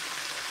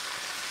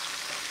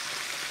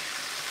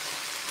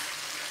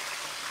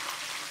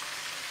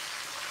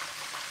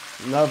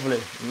 Lovely,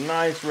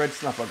 nice red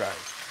snapper, guys.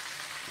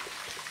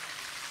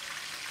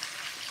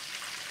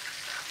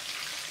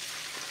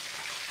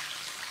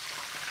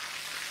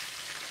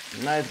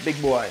 Nice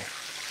big boy.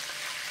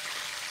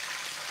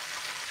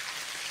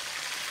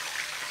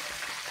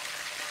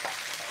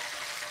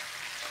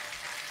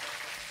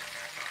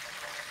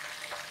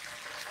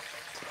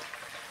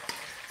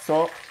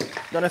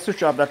 Gonna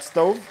switch off that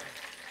stove.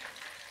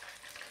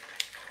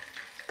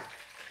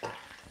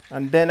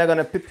 And then I'm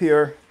gonna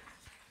prepare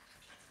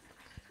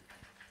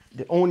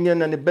the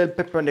onion and the bell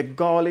pepper and the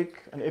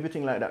garlic and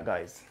everything like that,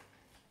 guys.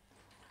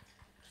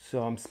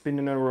 So I'm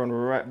spinning around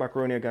right back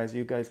around here, guys.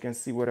 You guys can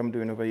see what I'm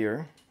doing over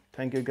here.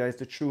 Thank you guys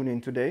to tune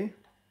in today.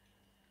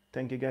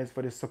 Thank you guys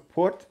for the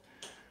support,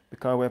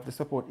 because we have to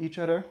support each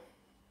other.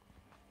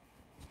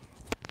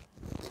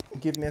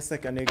 Give me a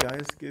second here,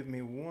 guys. Give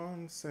me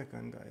 1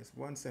 second, guys.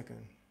 1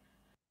 second.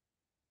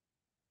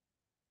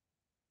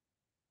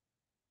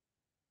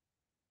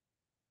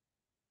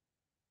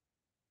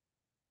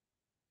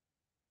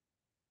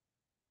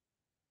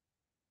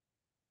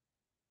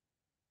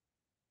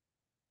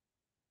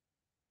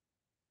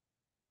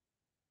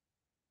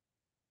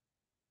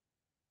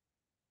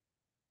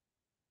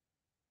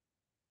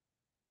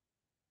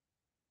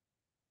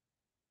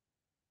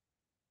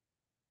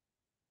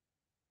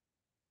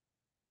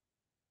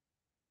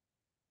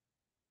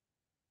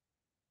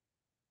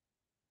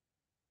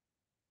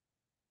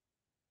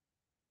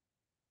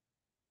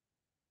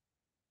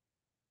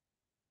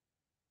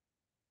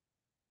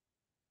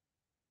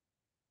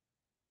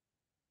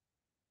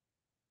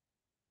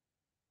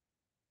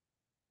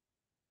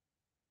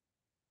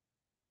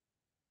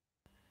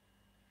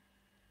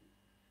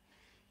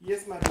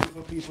 Yes, my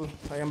beautiful people,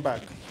 I am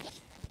back.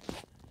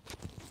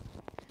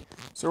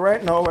 So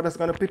right now we're just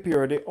gonna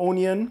prepare the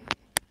onion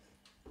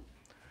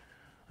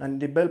and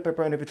the bell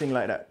pepper and everything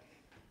like that.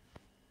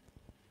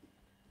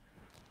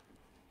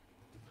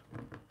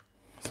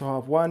 So I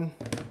have one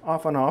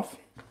half and half,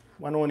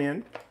 one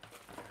onion,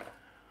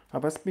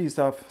 have a piece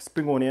of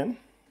spring onion,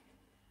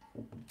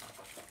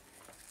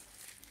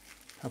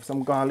 have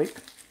some garlic,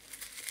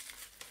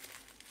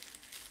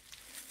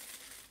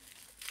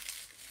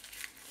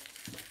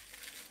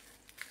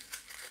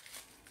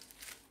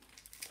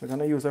 we're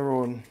gonna use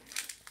around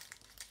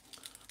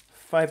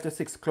 5 to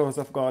 6 cloves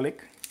of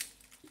garlic.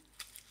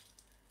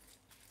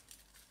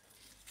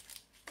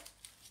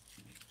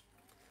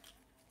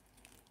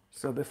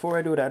 So before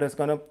I do that, I'm just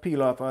gonna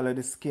peel off all of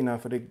the skin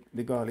off of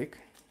the garlic.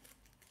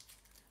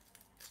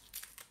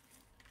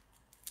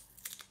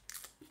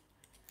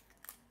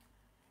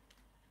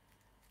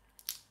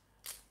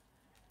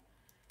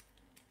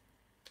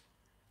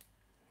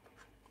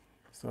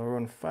 So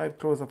around 5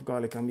 cloves of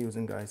garlic I'm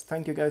using, guys.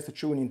 Thank you guys for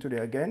tuning in today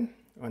again.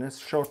 I want to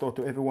shout out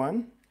to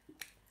everyone.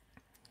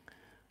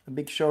 A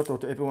big shout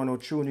out to everyone who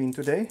tuned in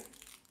today.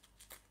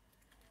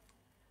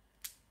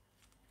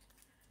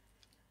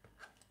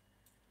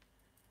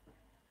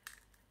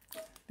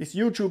 This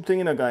YouTube thing,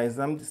 you know, guys,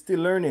 I'm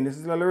still learning. This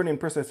is a learning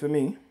process for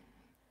me.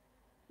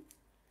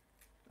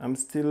 I'm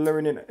still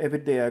learning every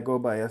day I go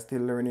by. I'm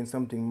still learning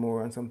something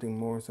more and something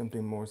more,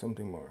 something more,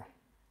 something more.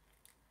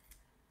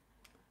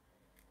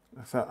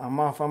 So I'm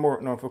off from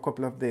work now for a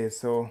couple of days,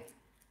 so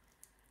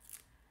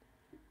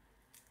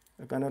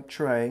I'm gonna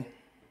try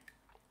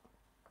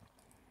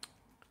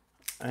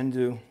and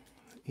do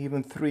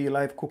even 3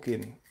 live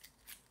cooking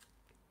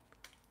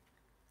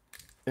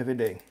every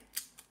day,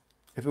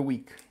 every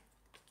week.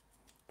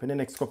 For the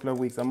next couple of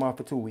weeks, I'm off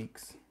for 2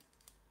 weeks.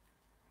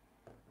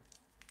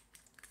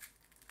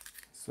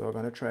 So I'm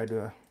gonna try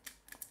to,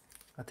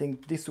 I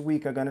think this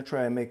week I'm gonna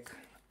try and make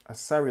a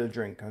sorrel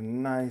drink, a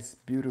nice,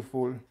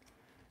 beautiful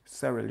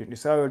sorrel drink. The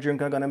sorrel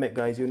drink I'm gonna make,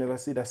 guys, you never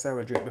see that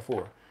sorrel drink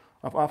before.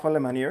 I have half a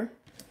lemon here.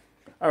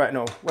 All right,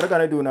 now, what I'm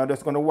gonna do now,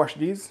 just gonna wash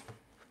these.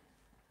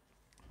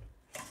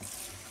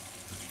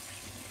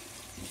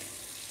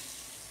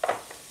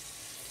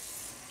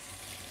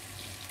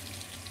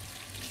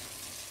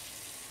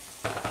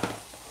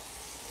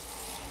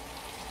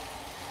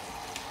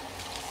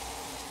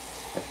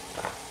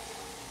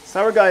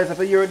 Sorry guys, if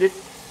you hear it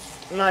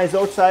nice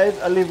outside,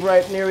 I live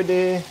right near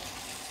the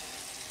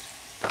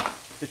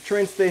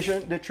train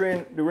station,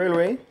 the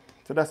railway.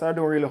 So that's why I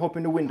don't really hop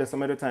in the window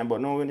some of the time. But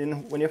now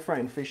when you're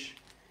frying fish,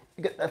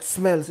 you get that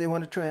smell, so you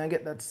want to try and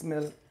get that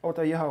smell out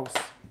of your house.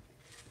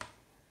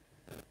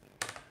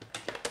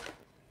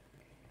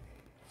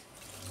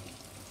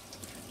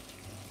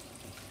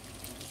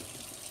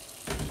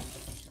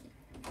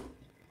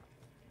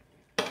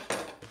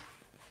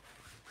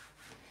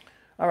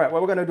 All right,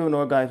 what we're gonna do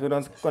now, guys, we're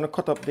just gonna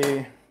cut up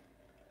the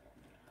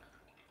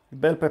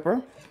bell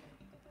pepper.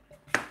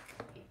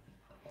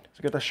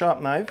 So get a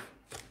sharp knife.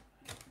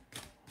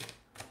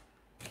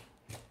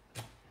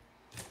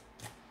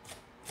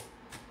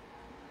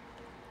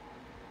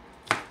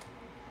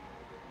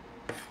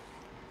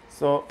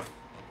 So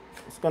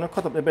it's gonna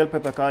cut up the bell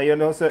pepper, because you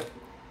know, so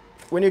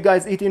when you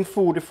guys eating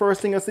food, the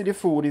first thing you see the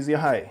food is your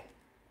eye.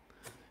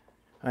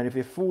 And if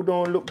your food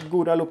don't look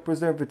good, I look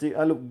preservative,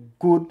 I look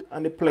good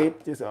on the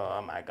plate, you say,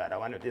 oh my God, I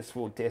want this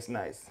food taste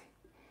nice.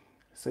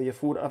 So your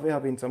food have to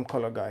have in some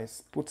color,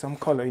 guys. Put some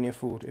color in your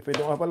food. If you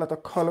don't have a lot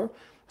of color,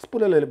 just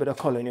put a little bit of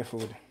color in your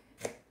food.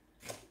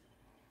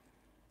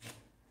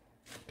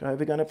 Because if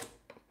you're gonna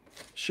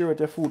share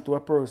your food to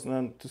a person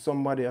and to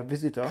somebody, a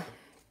visitor,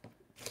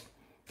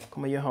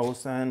 come to your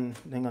house and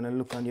they're gonna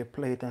look on your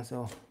plate and say,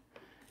 oh,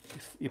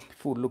 if your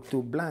food look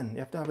too bland, you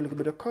have to have a little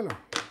bit of color.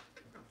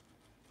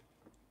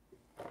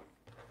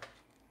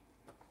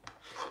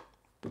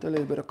 Put a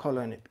little bit of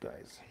color in it,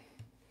 guys.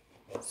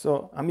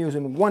 So I'm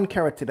using 1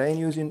 carrot today. I'm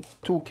using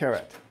 2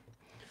 carrot.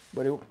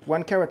 But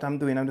 1 carrot I'm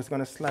just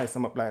gonna slice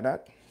them up like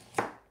that.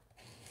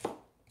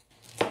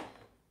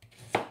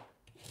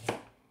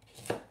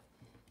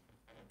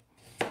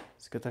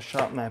 Let's get a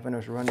sharp knife and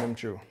just run them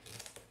through.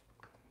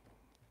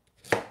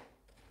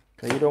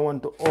 Because you don't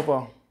want to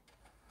overpower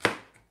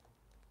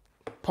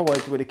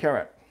it with the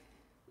carrot.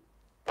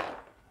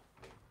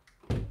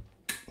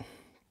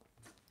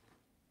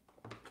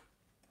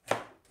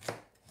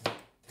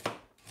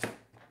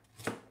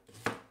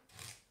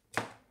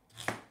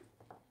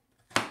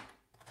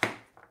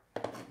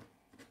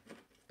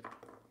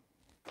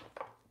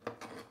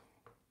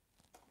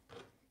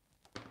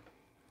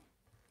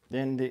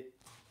 Then the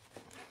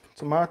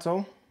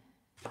tomato,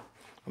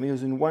 I'm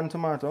using 1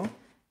 tomato.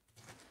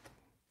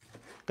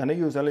 Gonna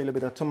use a little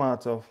bit of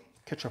tomato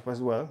ketchup as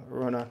well,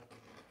 around a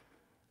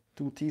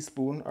 2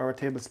 teaspoons or a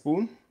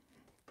tablespoon.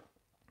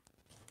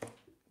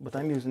 But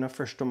I'm using a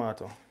fresh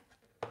tomato.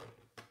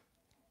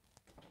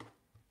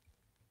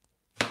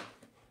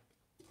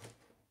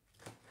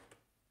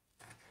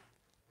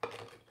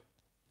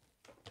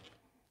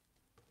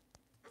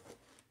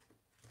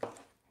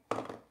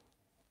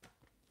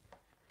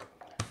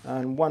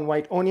 And 1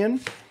 white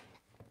onion.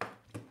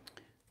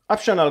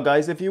 Optional,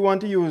 guys, if you want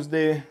to use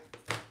the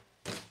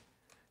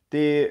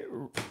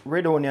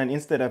red onion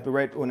instead of the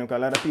red onion, because a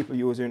lot of people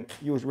use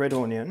red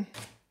onion.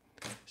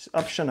 It's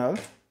optional.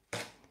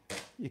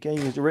 You can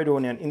use the red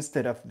onion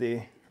instead of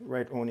the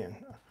red onion.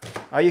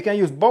 Or you can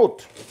use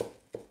both.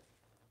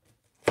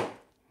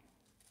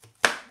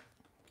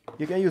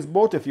 You can use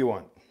both if you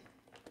want.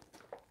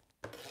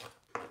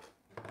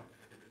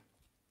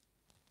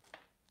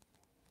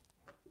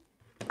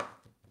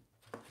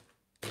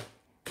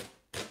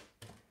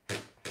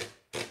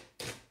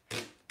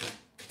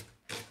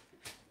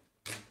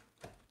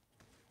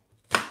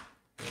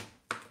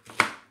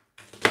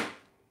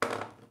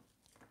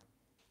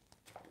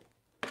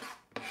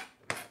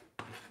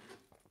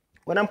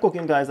 When I'm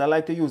cooking, guys, I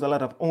like to use a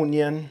lot of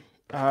onion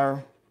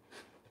or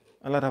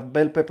a lot of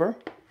bell pepper.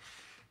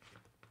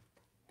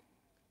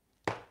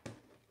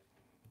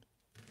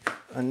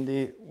 And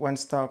the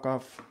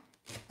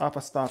half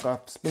a stalk of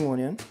spring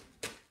onion.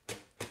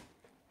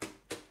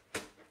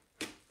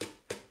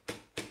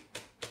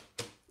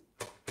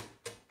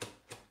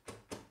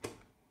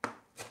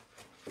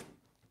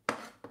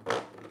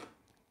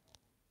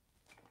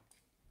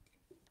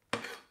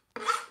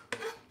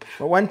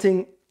 But one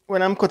thing,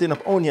 when I'm cutting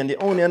up onion, the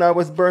onion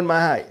always burn my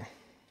eye.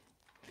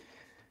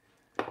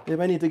 Maybe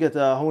I need to get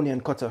an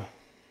onion cutter.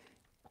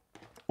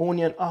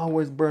 Onion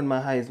always burn my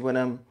eyes when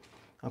I'm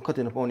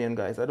cutting up onion,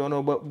 guys. I don't know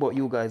about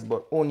you guys,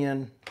 but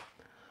onion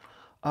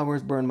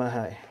always burn my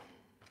eye.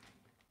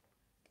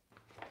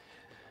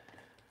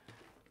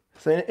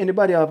 So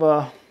anybody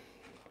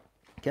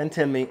can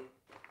tell me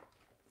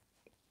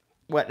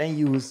what they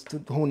use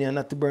to onion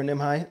not to burn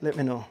them eye? Let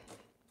me know.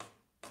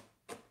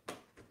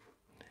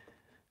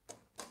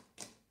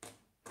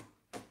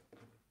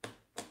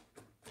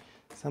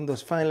 So I'm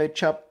just finally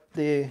chop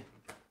the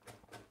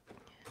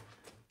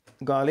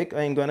garlic.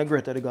 I ain't gonna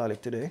grate the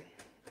garlic today.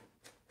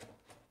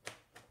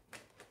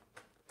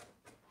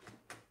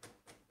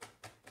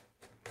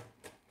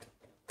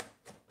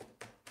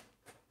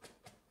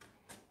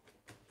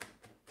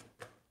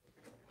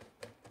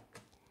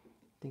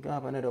 I think I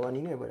have another one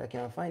in here, but I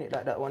can't find it.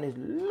 That one is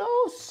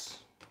loose.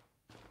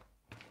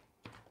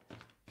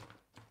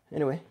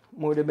 Anyway,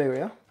 more the berry,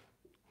 yeah?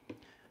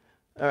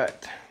 All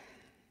right.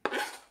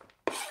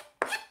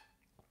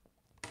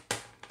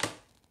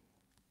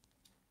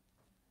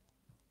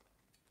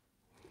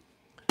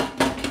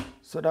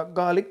 So that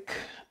garlic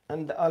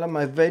and all of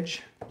my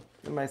veg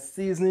and my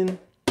seasoning.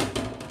 I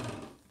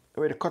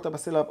already cut up, I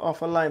still have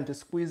half a lime to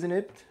squeeze in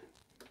it.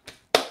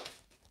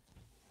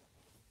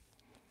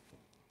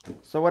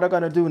 So what I'm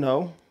gonna do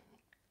now,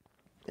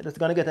 I'm just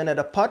gonna get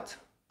another pot.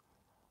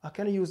 I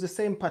can use the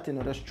same pot, you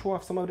know, just throw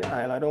off some of the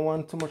oil. I don't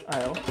want too much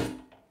oil.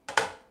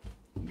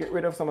 Get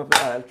rid of some of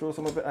the oil, throw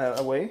some of the oil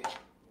away.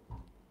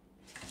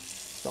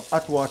 Some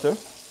hot water.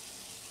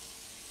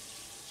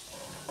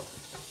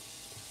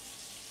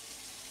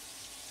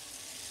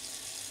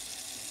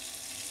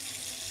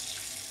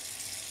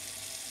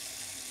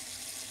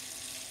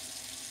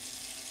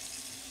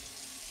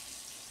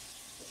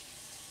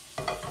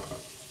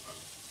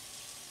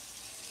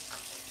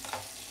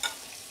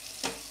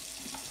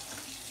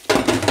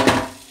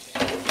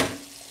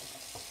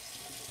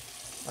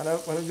 And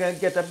I'm gonna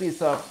get a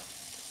piece of,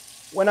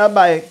 when I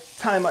buy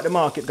thyme at the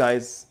market,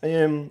 guys,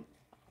 I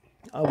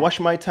wash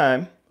my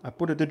thyme, I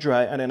put it to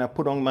dry, and then I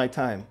put on my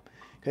thyme.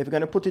 Okay, if you're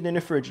gonna put it in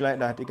the fridge like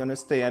that, it's gonna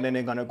stay and then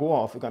it's gonna go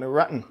off, it's gonna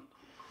rotten.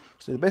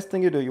 So the best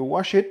thing you do, you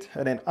wash it,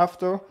 and then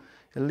after,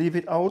 you leave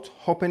it out,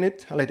 open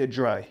it, and let it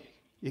dry.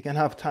 You can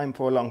have thyme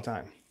for a long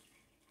time.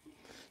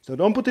 So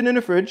don't put it in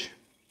the fridge.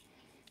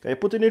 Okay,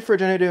 put it in the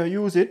fridge and then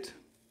you use it,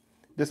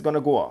 this is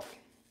gonna go off.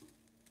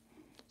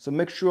 So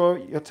make sure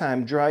your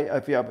thyme dry.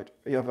 If you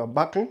have a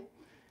bottle,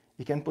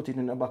 you can put it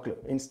in a bottle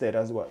instead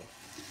as well.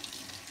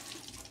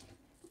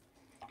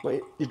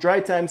 But the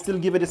dry time still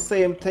give it the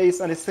same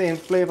taste and the same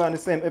flavor and the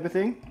same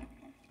everything.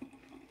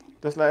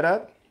 Just like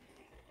that.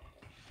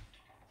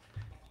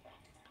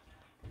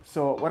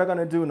 So what I'm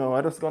gonna do now,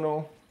 I'm just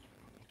gonna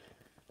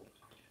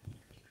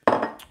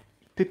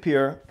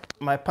prepare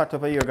my pot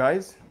over here,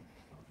 guys.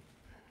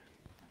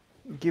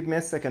 Give me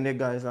a second here,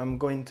 guys. I'm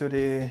going to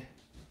the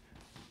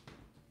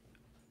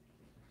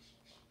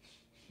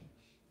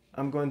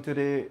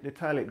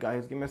toilet,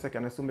 guys. Give me a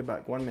second. I'll soon be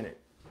back. 1 minute.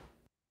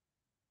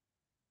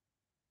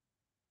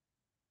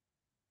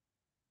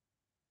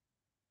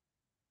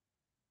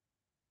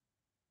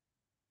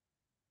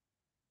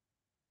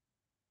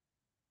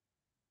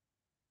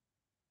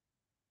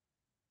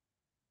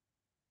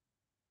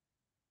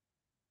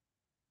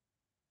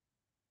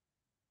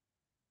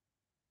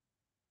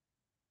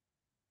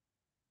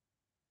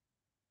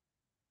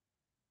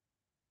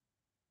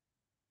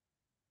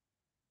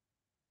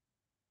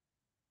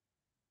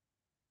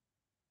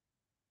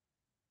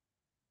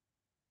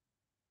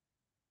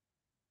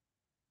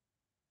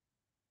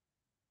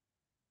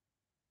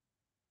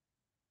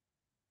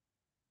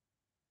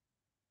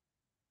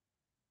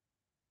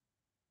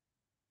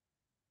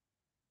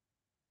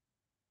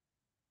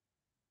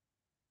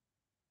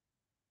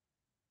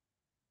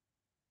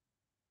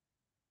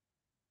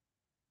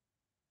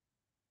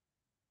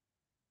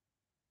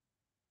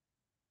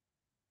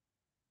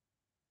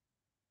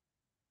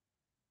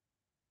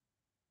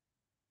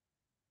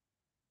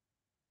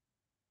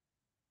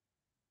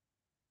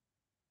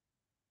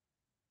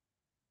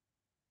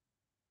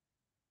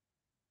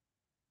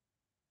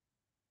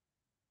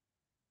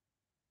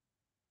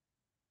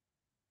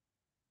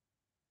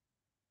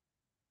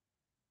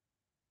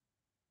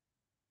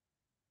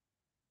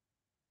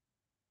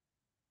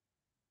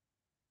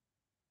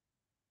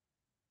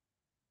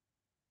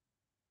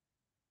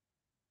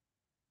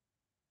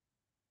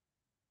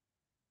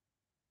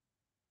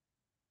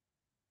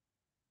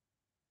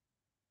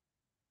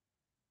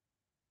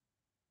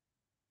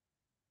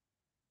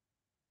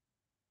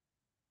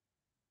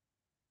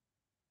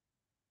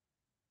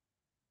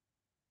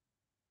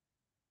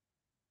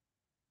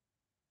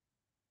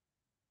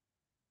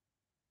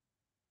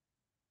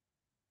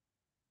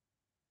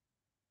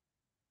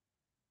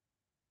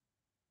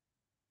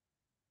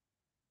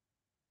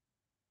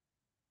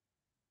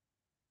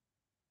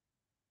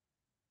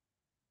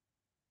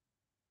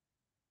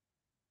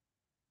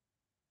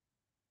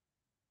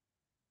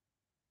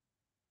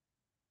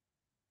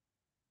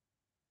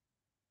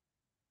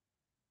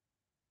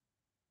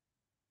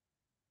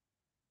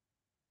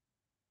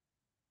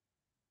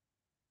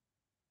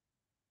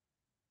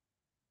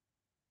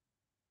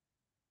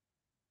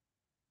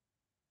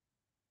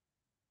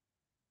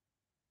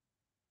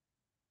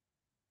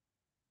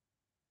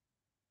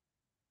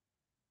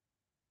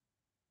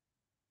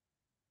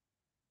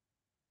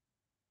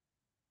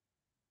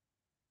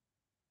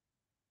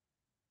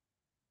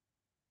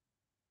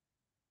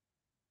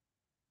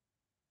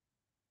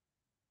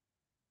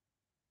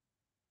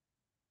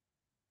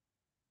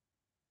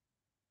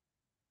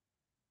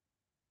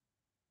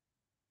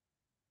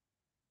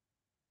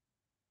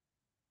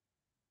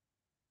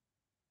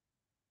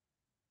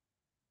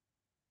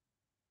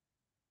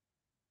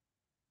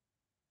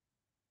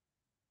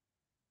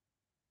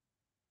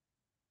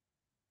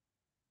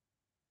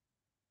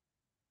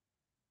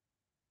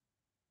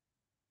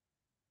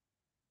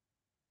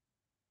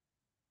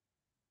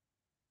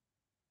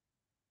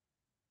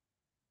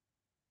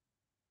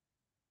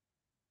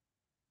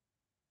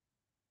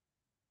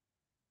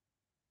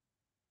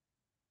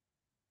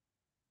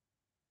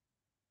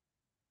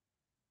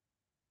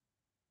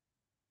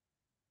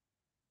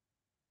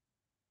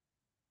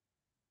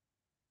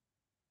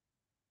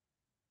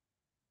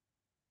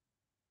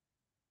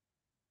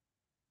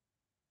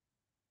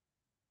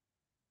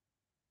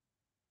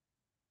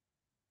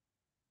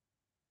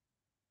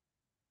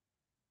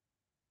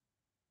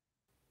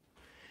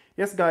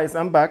 Yes, guys,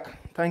 I'm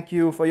back. Thank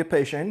you for your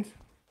patience.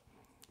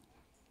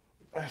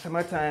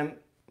 Summertime,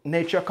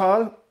 nature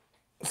call.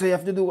 So you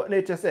have to do what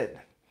nature said.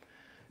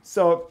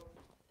 So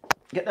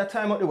get that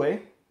time out the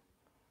way.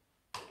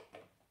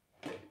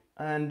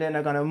 And then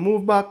I'm gonna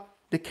move back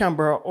the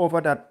camera over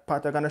that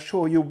part. I'm gonna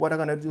show you what I'm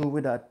gonna do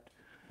with that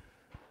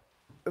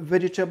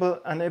vegetable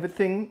and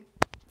everything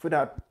for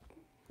that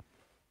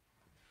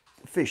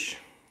fish.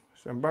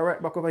 So I'm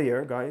right back over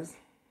here, guys.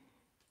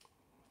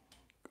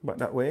 Back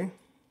that way.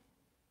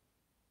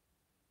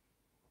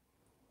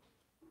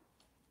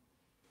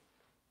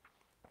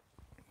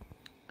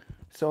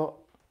 So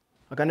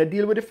I'm gonna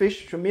deal with the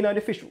fish. So me now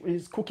the fish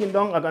is cooking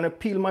down. I'm gonna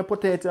peel my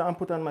potato and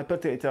put on my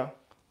potato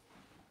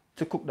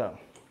to cook down.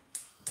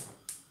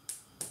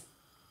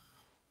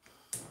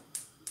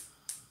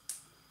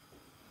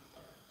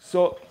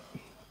 So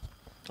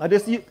I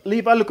just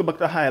leave a little bit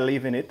of oil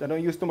leaving it. I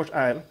don't use too much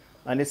oil.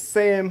 And the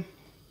same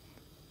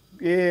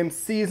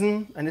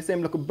season and the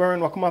same little burn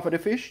will come off of the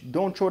fish.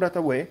 Don't throw that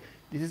away.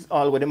 This is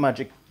all with the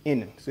magic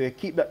in. So you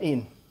keep that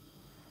in.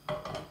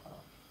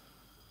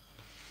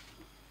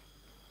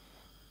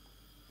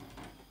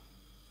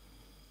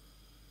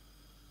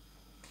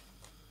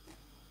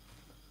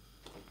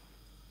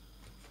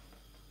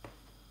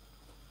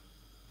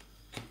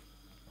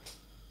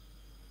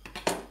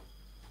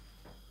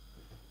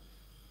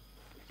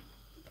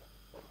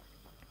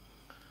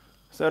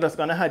 So just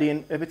gonna add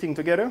in everything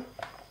together.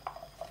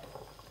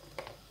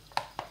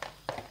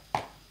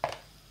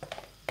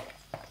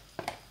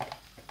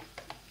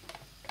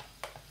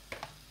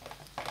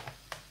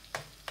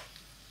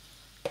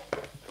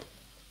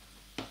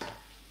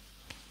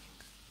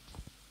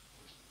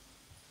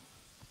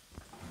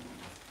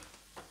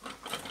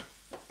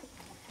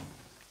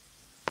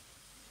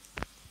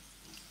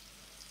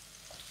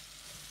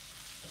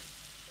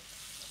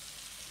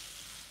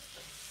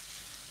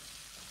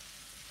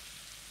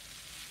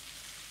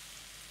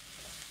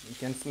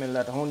 You can smell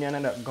that onion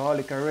and that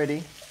garlic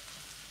already.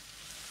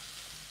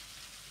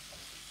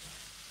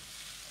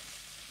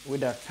 With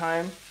that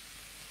thyme.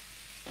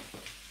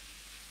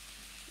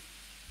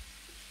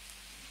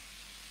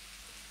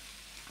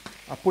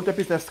 I put a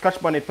piece of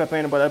scotch bonnet pepper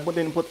in, but I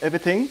didn't put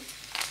everything.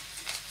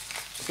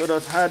 So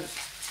just add a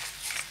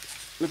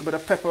little bit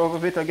of pepper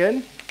over it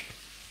again.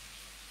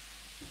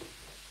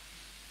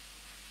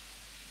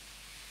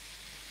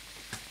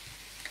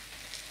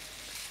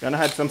 Gonna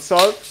add some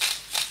salt.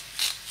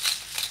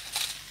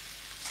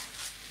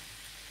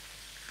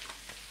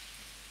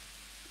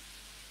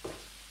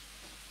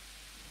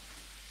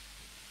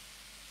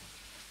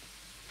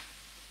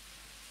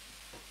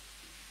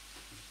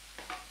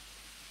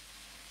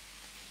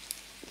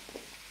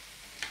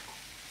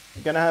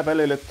 Gonna have a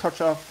little touch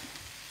of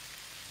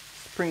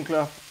sprinkle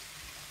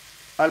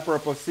of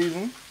all-purpose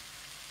season.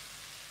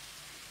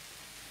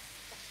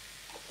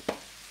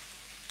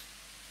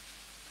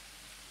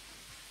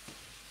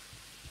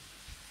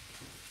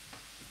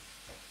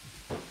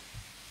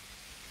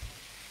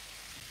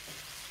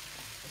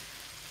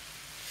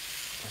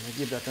 And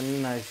give that a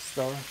nice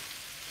stir.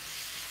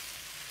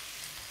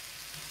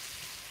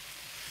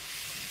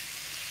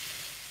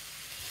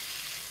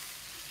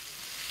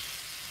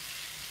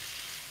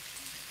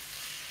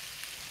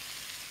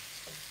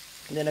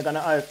 And then I'm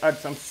gonna add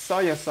some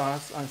soy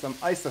sauce and some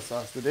oyster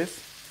sauce to this.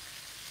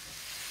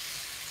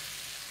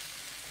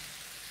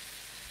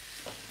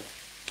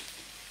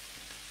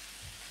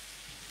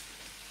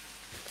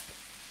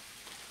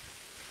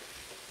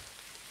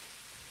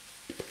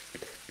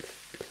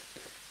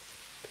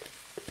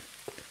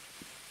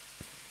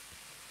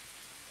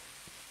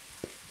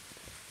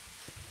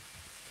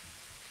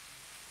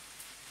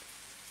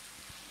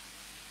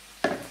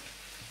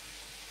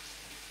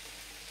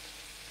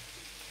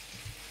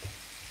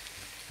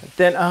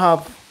 Then I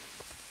have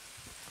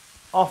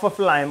half of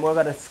lime. We're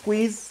gonna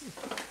squeeze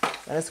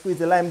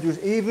the lime juice.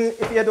 Even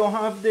if you don't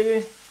have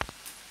the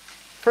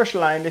fresh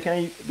lime, you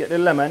can get the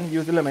lemon,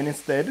 use the lemon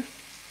instead.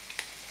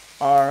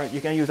 Or you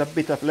can use a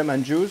bit of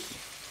lemon juice.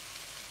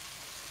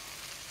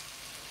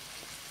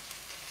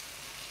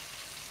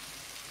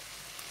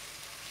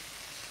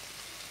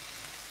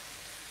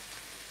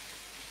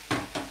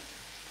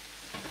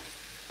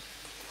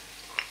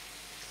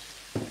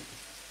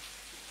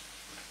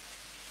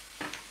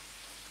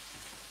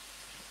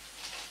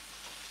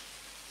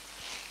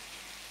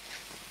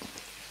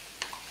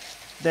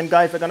 Then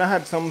guys, I'm gonna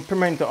add some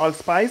pimento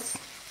allspice,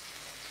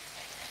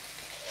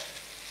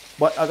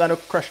 but I'm gonna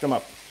crush them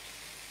up.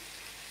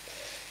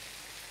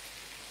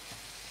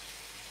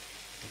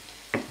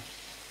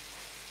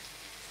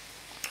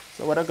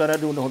 So what I'm gonna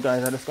do now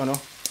guys, I'm just gonna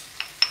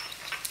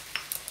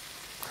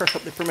crush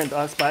up the pimento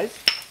allspice.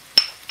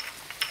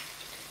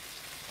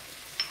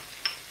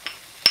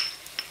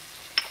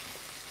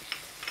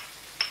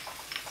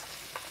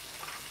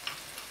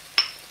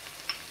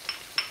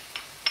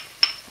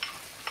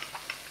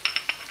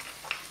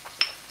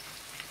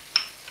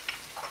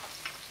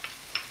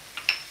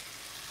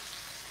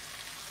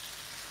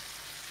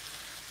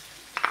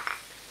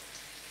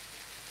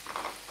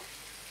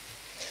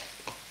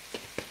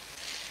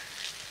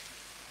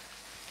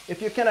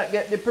 If you cannot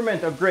get the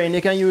pimento grain,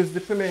 you can use the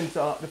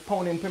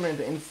pounding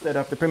pimento instead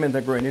of the pimento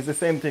grain. It's the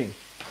same thing.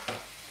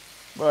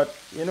 But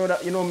you know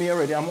that, you know me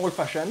already, I'm old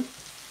fashioned.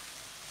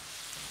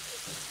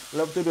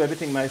 Love to do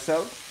everything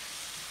myself.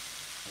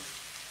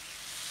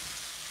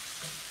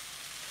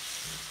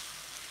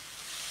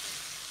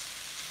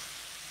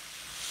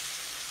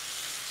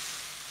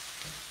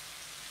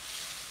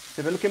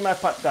 So if you look at my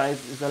pot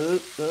guys,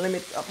 there's a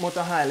limit amount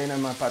of oil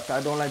in my pot.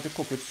 I don't like to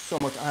cook with so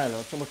much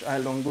oil. So much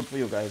oil don't good for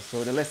you guys.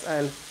 So the less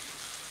oil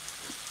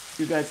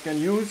you guys can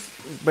use,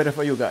 it's better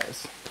for you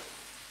guys.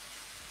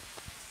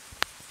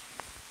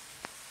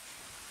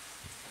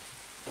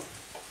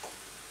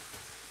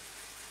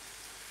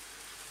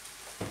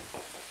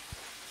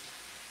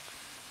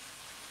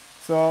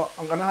 So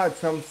I'm gonna add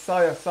some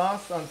soy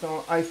sauce and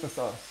some oyster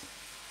sauce.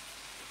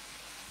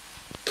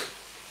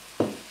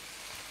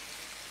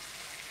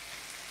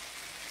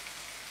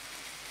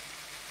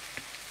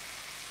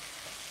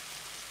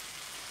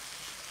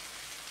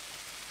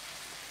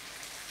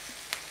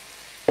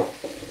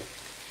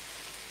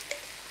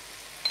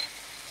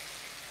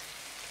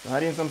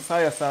 Add in some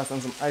soy sauce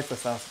and some oyster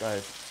sauce,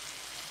 guys.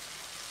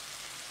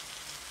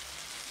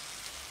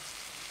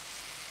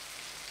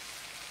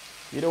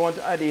 You don't want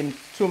to add in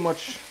too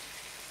much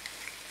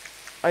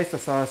oyster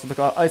sauce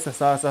because oyster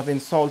sauce have been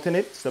salt in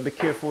it, so be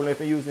careful if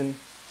you're using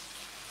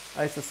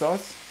oyster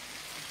sauce.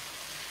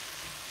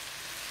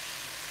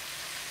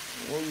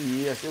 Oh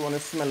yes, you want to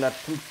smell that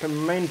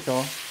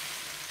pimento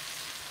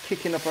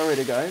kicking up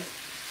already, guys.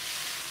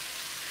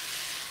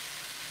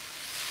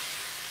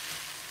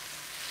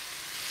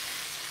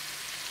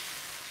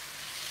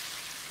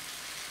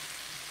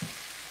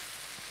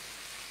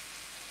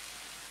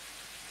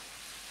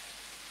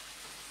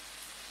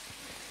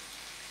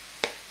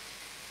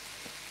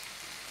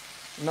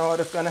 Now I'm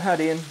just gonna add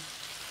in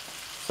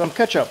some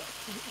ketchup.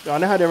 I'm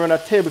gonna add in around a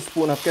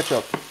tablespoon of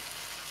ketchup.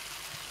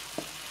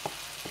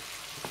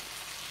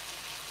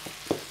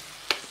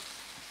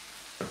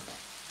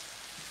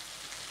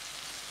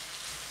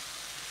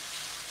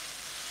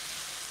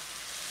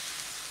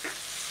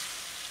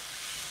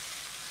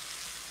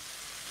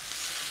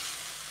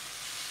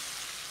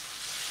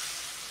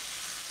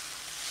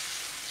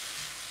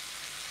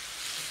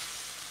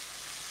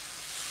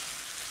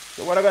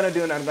 So what I'm gonna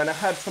do now, I'm gonna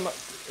add some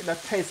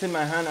that taste in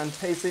my hand and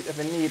taste it if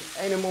I need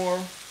any more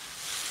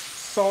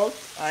salt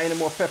or any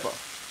more pepper. I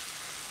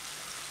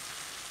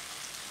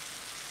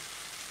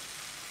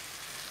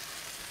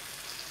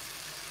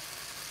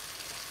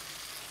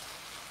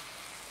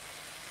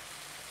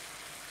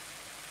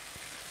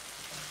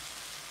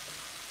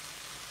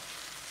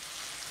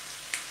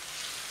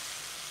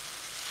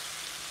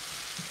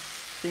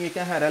think you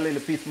can add a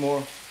little piece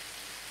more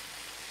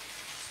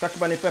scotch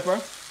bonnet pepper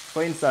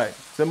for inside.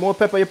 So the more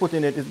pepper you put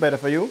in it is better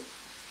for you.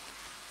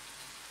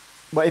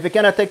 But if you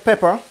cannot take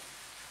pepper,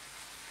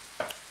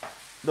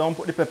 don't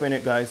put the pepper in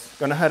it, guys.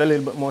 Gonna add a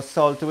little bit more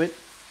salt to it.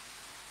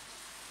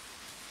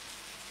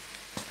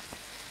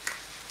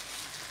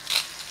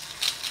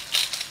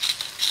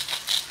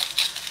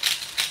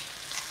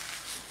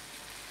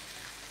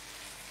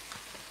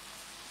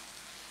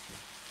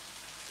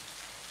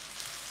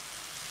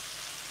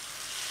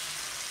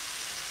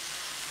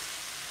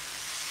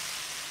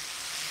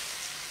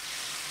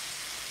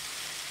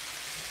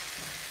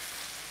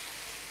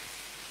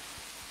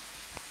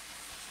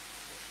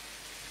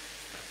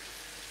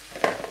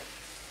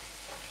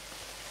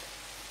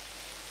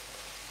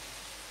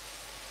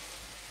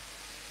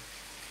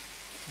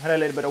 Add a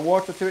little bit of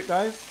water to it,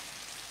 guys.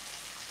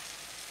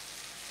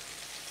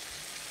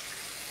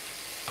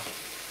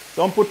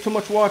 Don't put too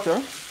much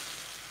water.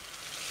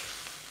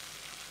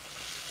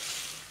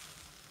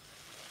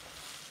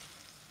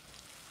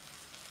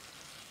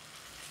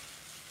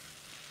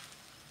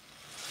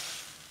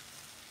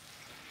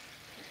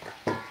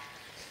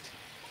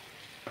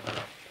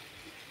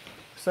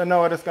 So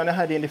now I'm just gonna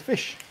add in the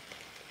fish.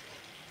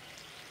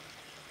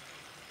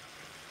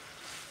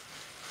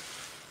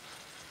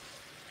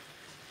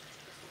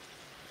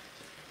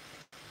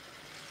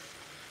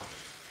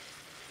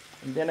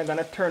 And then I'm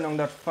gonna turn on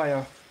that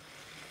fire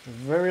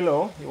very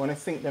low. You wanna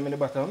sink them in the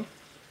bottom.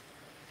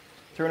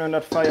 Turn on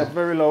that fire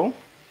very low.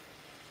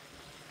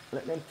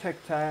 Let them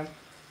take time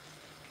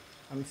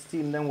and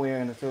steam them way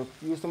in. So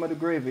use some of the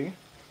gravy,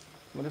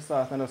 some of the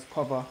sauce, and just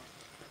cover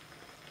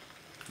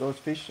those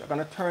fish. I'm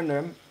gonna turn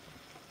them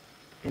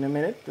in a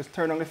minute. Just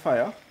turn on the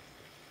fire.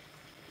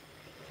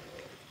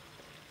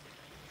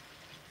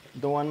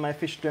 Don't want my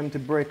fish them to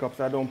break up,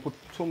 so I don't put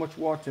too much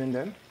water in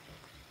them.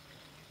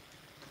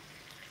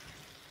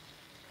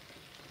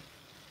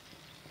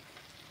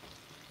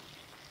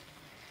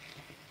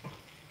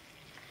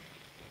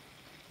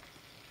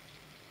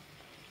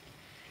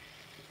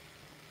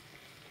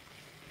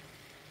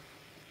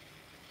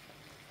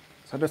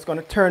 So I'm just going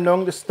to turn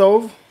down the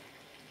stove.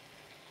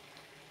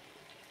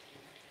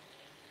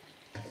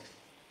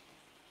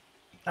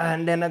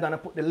 And then I'm going to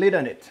put the lid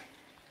on it.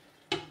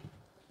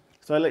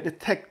 So I let it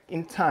take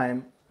in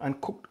time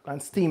and cook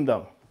and steam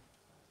down.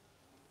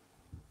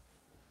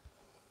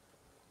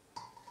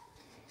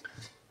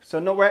 So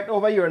now right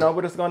over here now,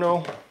 we're just going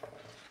to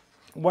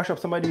wash up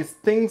some of these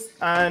things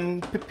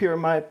and prepare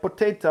my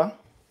potato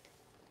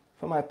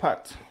for my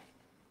pot.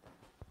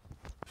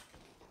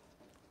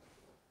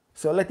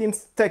 So let him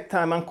take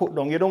time and cook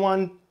down. You don't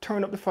want to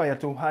turn up the fire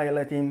too high,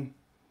 let him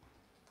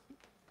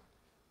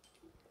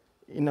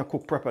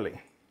cook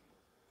properly.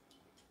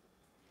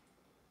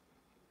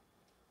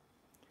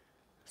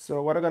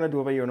 So what I'm gonna do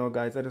over here now,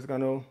 guys, I'm just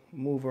gonna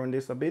move on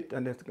this a bit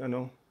and just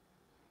gonna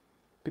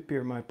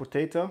prepare my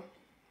potato.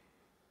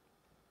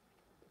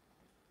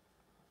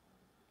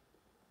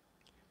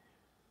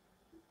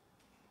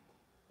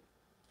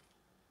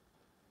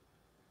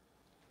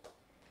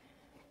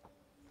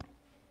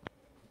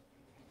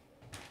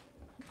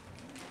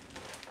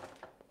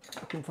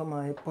 Looking for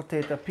my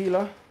potato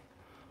peeler,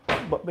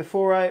 but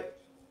before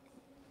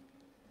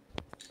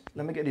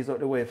let me get these out of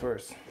the way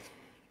first.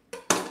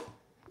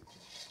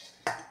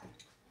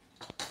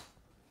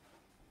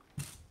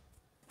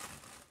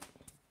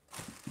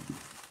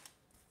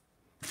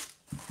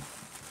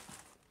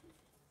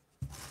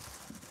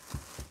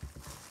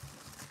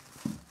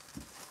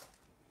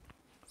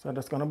 So I'm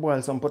just gonna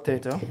boil some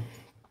potato.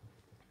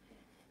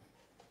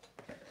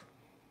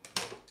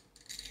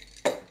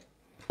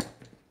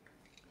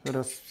 So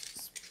just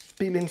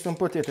peeling some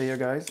potato here,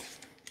 guys.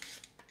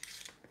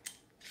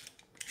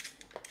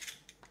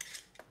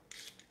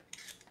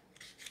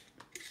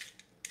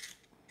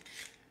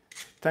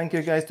 Thank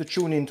you guys to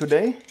tune in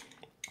today.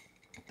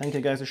 Thank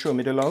you guys for showing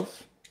me the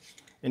love.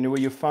 Anywhere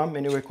you from,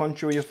 anywhere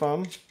country where you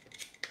from.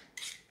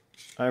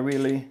 I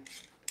really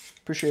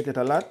appreciate it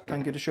a lot.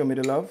 Thank you to show me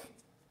the love.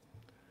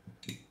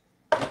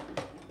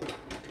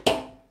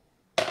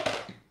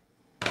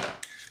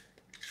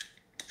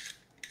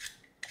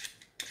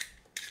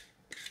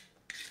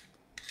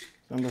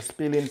 So I'm just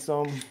peeling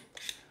some.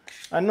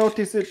 I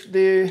noticed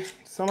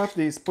some of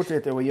these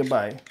potatoes where you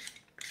buy,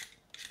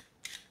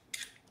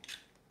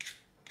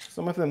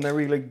 some of them are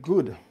really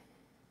good.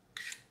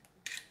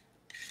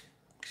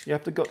 You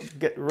have to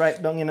get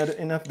right down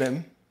in of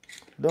them.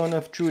 Don't know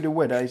if through the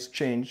weather it's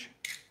changed.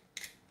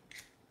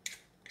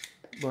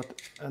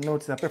 But I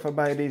noticed I prefer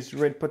buy these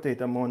red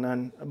potato more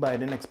than buy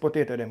the next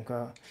potato them,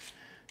 because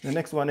the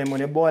next one them when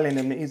you're boiling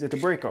them they're easy to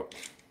break up.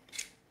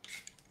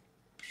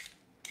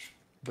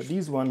 But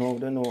these ones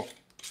they're not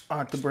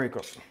hard to break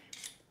up.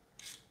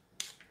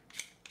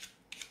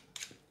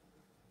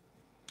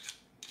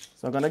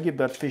 So I'm gonna give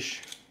that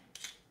fish,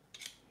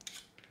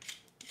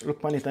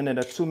 look on it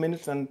another 2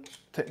 minutes and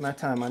take my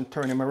time and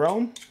turn him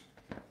around.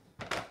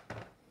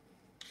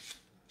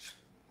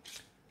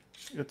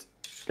 Get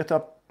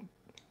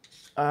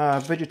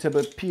a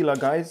vegetable peeler,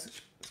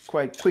 guys. It's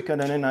quite quicker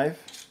than a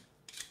knife.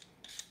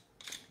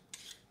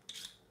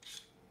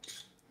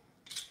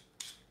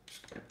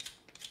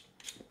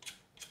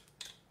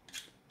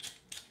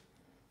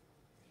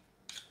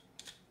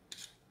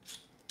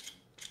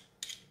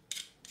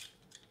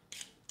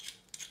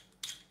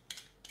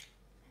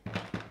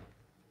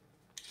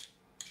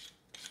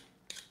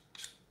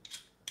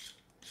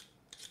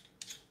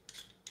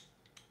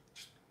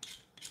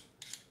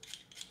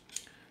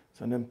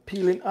 So I'm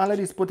peeling all of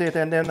these potatoes,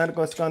 and then I'm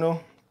just gonna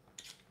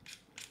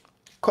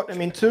cut them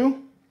in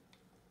two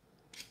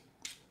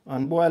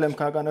and boil them,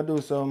 because I'm gonna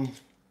do some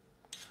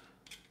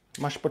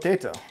mashed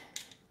potato.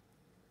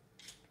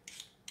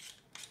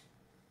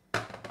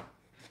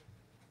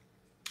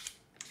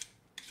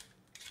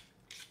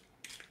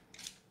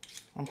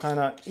 I'm kind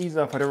of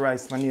easy for the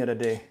rice from the other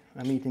day.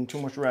 I'm eating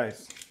too much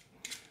rice.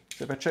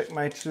 So if I check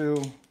my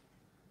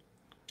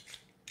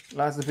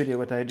last video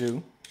what I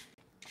do,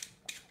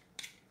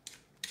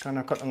 kind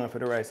of cut down for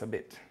the rice a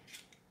bit.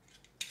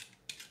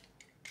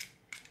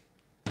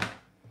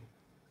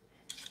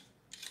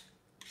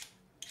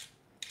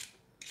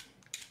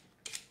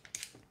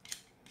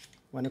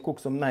 Want to cook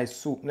some nice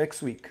soup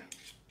next week.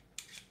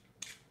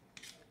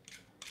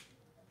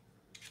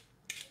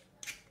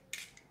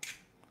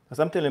 As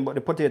I'm telling you about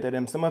the potato,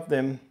 them, some of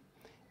them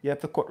you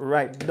have to cut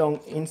right down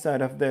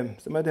inside of them.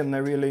 Some of them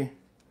are really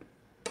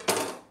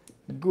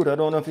good. I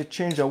don't know if it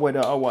changed the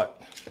weather or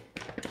what.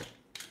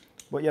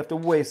 But you have to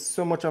waste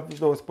so much of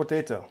those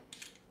potatoes.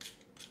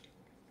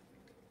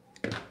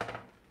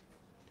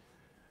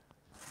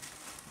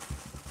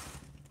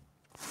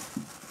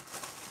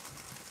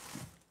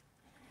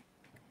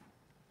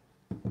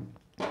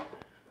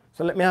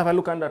 So let me have a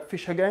look on that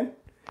fish again.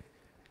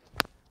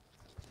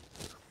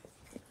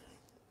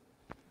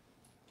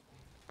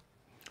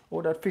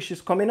 Oh, that fish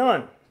is coming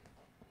on.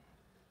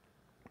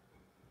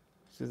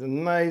 This is a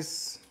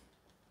nice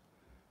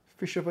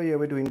fish over here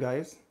we're doing,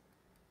 guys.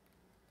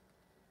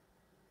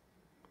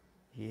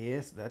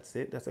 Yes, that's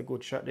it. That's a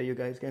good shot there. You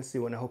guys can see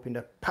when I hop in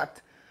the pot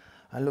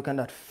and look at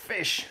that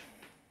fish.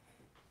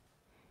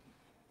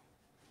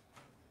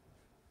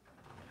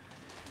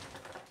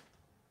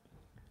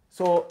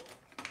 So,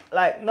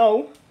 like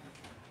now,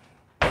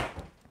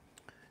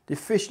 the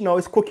fish now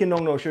is cooking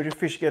down now, so the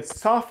fish gets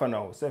softer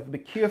now. So be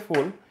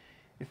careful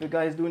if you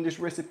guys doing this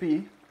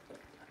recipe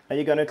and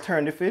you're gonna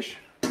turn the fish.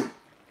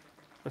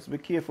 Just be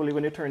careful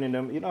when you're turning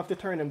them. You don't have to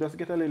turn them, just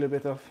get a little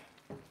bit of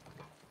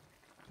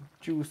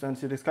juice and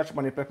see the scotch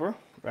bonnet pepper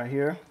right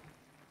here.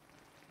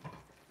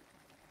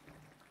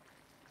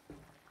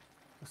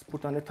 Just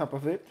put on the top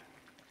of it.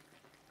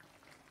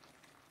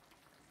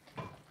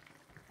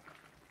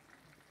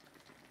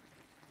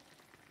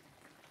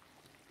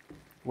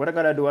 What I'm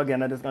gonna do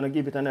again, I'm just gonna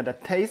give it another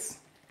taste.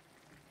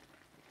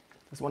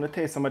 Just want to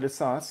taste some of the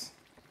sauce.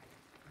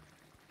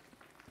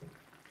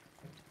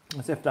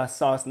 As if that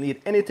sauce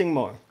need anything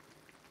more.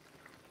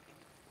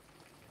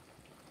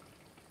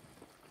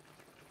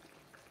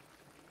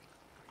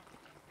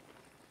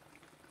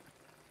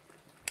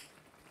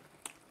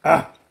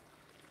 Ah!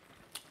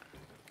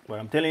 Well,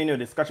 I'm telling you,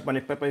 the scotch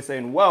bonnet pepper is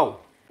saying, wow.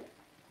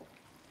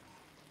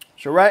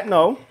 So right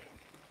now,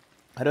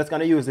 I'm just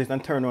gonna use this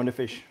and turn on the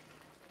fish.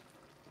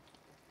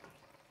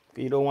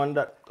 You don't want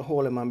that to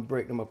hold them and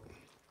break them up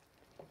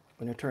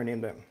when you're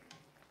turning them.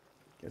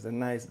 There's a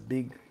nice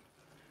big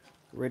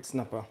red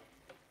snapper.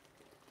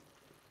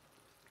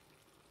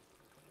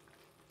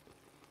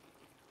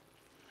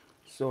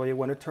 So you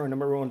want to turn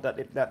them around,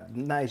 that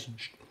nice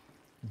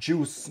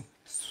juice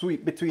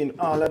sweet between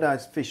all of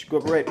that fish, go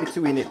right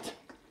between it.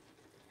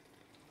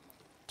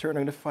 Turn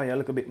on the fire a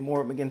little bit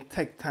more, again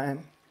take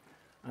time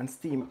and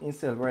steam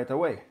itself right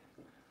away.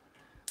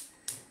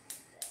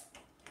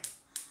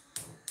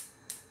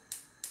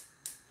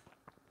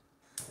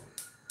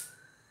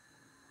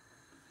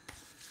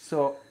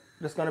 So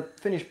just gonna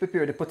finish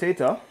prepare the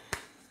potato.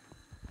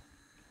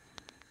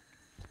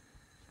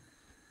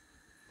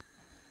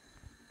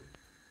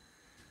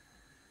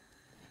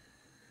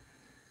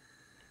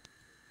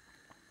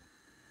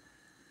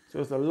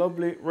 a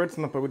lovely red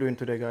snapper we're doing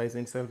today, guys,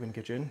 in Selvin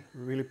Kitchen.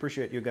 Really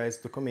appreciate you guys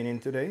to coming in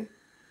today.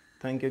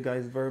 Thank you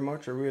guys very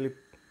much. I really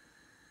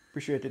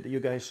appreciate it that you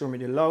guys show me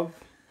the love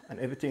and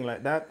everything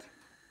like that.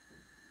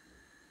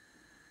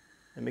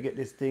 Let me get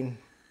this thing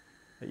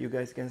that you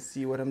guys can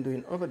see what I'm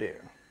doing over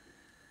there.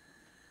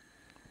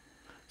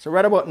 So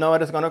right about now, I'm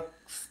just gonna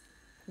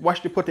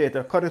wash the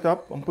potato, cut it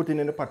up, and put it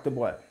in the pot to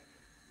boil.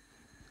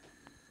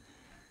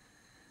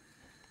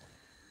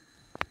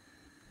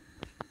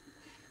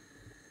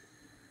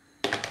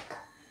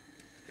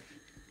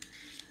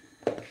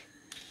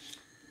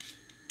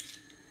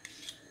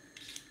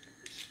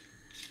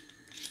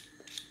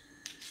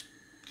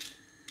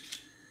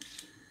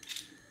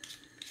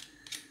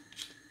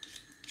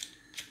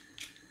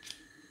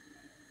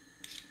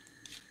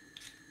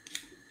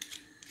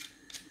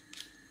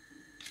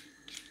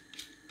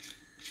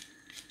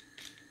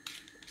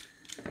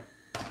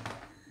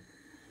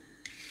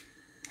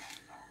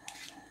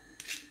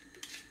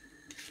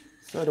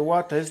 So the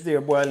water is there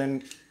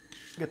boiling,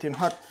 getting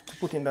hot to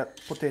put in that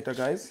potato,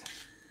 guys.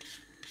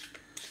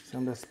 So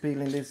I'm just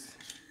peeling this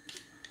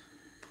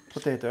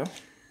potato.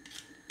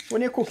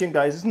 When you're cooking,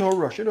 guys, there's no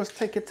rush. You just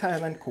take your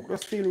time and cook.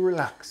 Just feel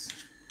relaxed.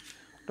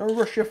 Don't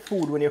rush your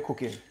food when you're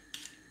cooking.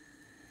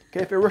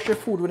 Okay, if you rush your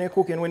food when you're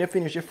cooking, when you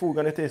finish your food, it's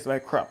gonna taste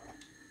like crap.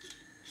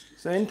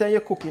 So anytime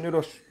you're cooking, you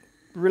just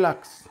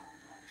relax.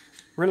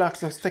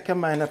 Relax, just take your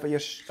mind off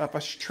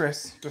of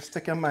stress. Just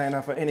take your mind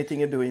off of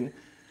anything you're doing.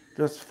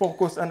 Just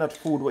focus on that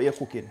food what you're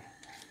cooking.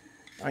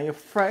 And you're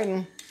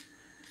frightened.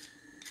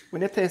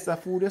 When you taste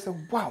that food, you say,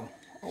 wow,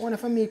 I wonder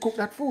if me cook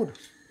that food.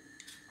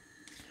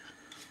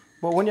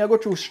 But when you go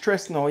through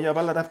stress now, you have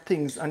a lot of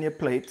things on your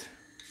plate,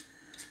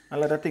 a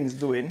lot of things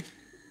doing.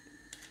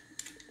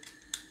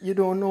 You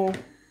don't know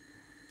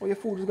how your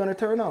food is going to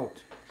turn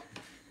out.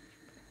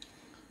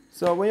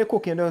 So when you're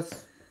cooking,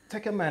 just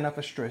take your mind off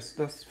of stress.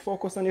 Just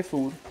focus on your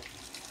food,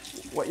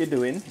 what you're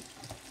doing.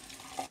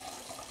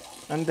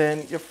 And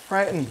then you're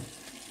frightened.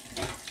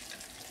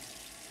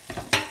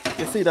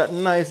 You see that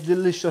nice,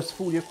 delicious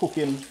food you're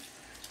cooking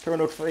turn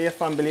out for your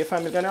family. Your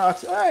family gonna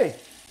ask, hey,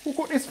 who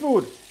cooked this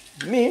food?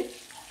 Me?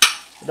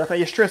 That are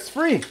you stress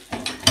free.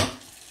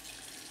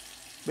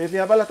 But if you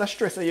have a lot of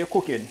stress and you're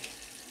cooking,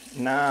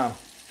 nah.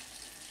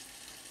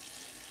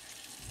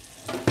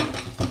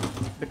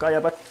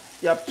 Because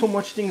you have too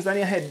much things on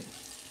your head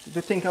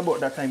to think about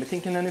that time. You're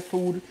thinking on the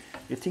food,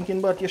 you're thinking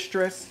about your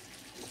stress.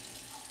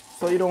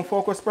 So you don't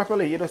focus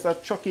properly, you just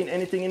start chucking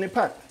anything in the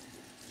pot.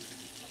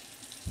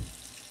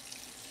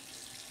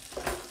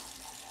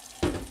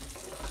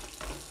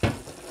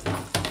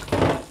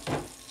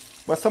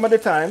 But some of the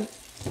time,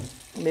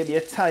 maybe you're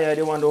tired,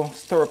 you want to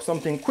stir up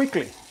something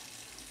quickly.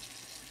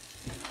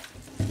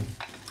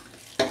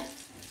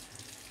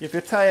 If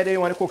you're tired and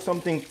you want to cook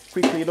something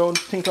quickly, you don't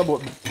think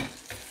about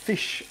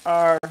fish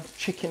or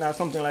chicken or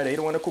something like that. You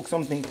don't want to cook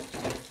something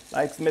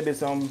like maybe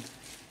some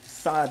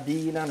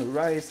sardine and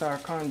rice or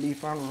corned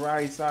beef and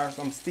rice or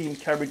some steamed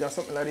cabbage or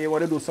something like that. You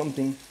want to do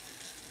something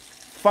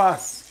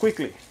fast,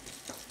 quickly.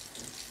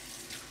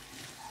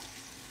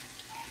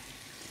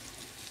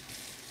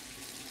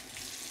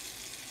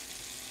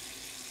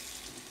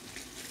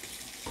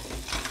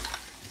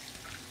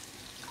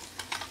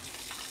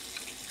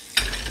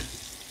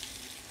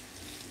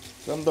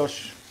 So I'm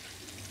just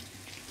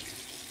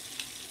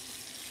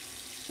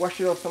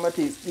washing up some of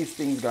these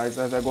things, guys,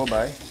 as I go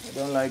by. I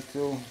don't like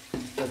to,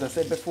 as I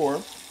said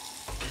before,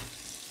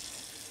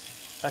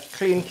 a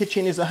clean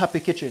kitchen is a happy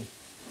kitchen.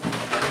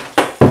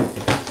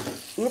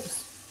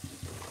 Oops.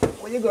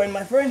 Where you going,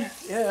 my friend?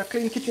 Yeah, a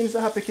clean kitchen is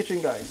a happy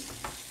kitchen, guys.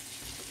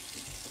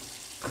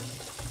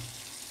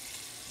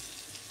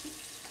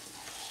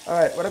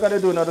 Alright, what I gotta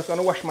do now, just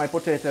gonna wash my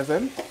potatoes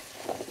in.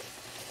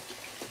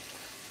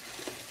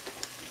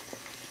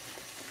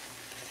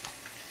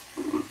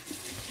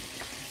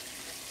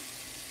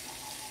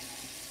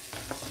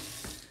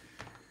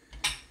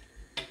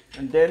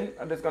 And then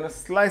I'm just gonna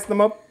slice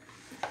them up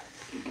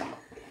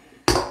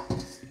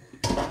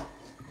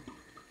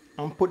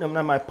and put them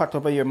in my pot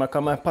over here.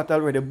 Because my pot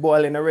already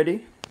boiling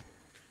already.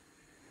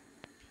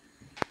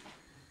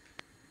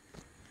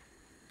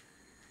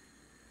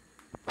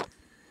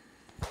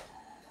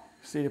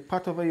 See the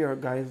pot over here,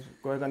 guys.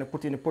 We're gonna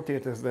put in the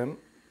potatoes then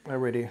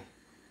already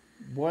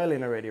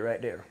boiling already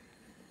right there.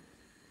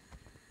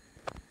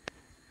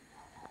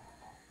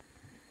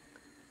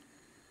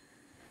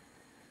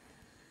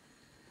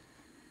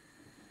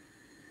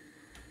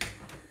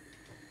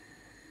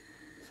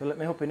 So let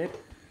me open it.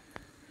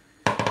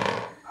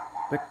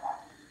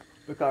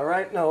 Because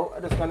right now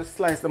I'm just gonna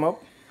slice them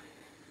up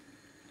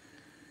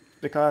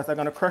because I'm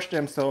gonna crush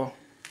them, so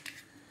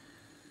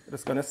I'm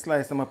just gonna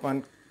slice them up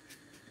and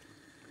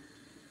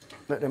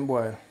let them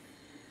boil.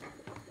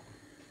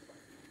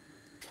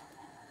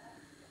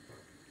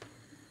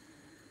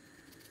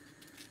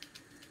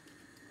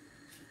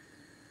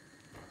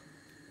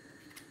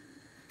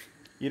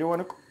 You don't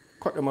want to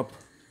cut them up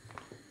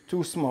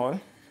too small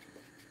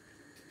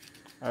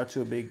or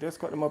too big. Just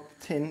cut them up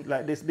thin,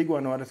 like this big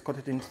one, or just cut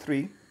it in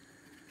 3.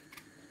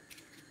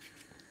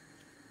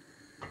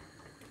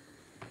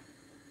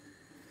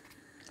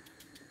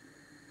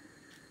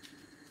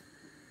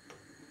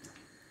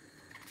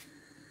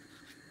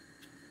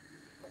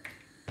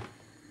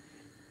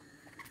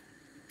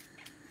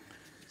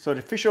 So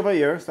the fish over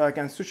here, so I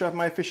can switch off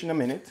my fish in a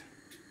minute.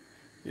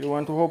 You don't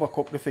want to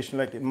overcook the fish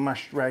like it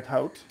mashed right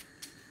out.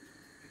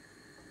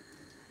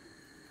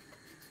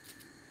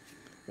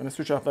 I'm gonna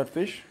switch off that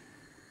fish.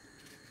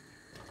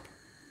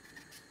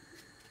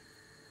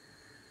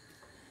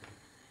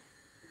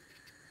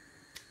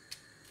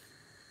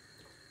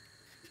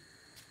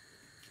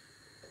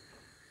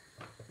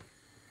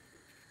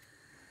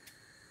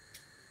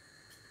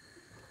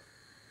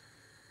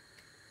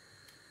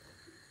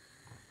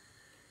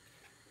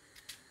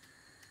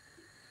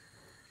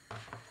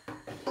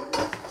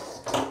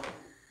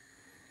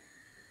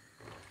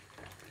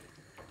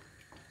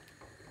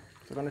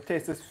 So I'm gonna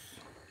taste this,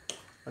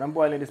 when I'm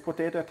boiling this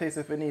potato, I taste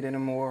if I need any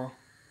more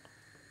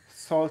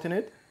salt in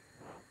it.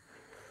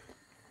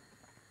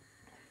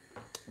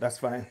 That's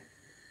fine.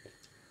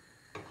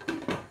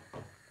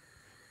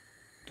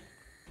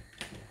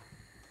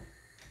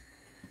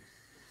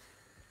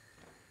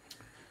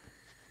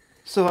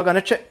 So I'm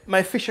gonna check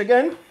my fish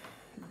again.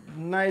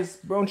 Nice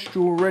brown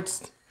stew red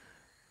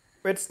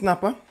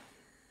snapper.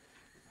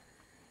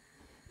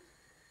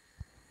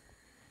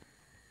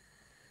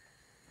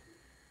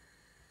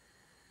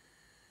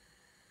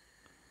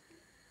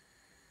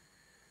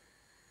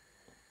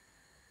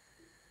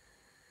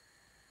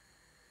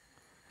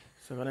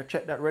 So I'm gonna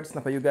check that red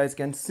snapper. You guys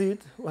can see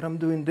it, what I'm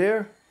doing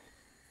there.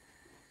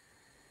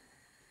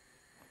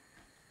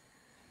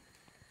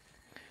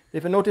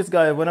 If you notice,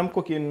 guys, when I'm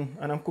cooking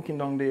and I'm cooking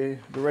down the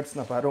red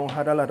snapper, I don't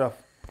add a lot of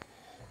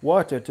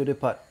water to the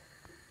pot.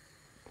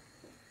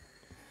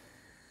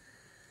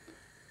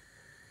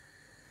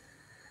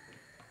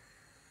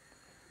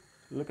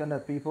 Look at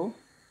that, people.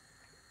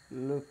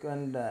 Look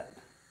at that.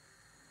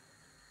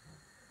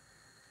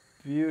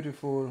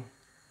 Beautiful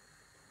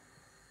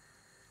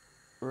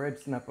red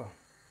snapper,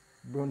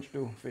 brown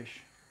stew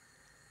fish.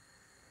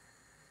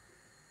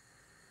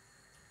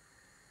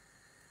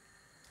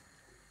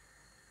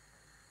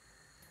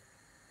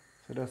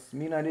 So just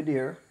me and the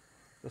deer,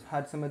 just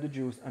add some of the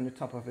juice on the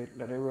top of it,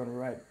 let it run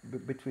right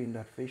between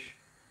that fish.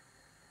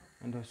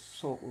 And just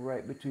soak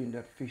right between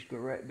that fish, go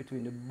right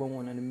between the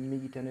bone and the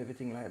meat and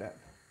everything like that.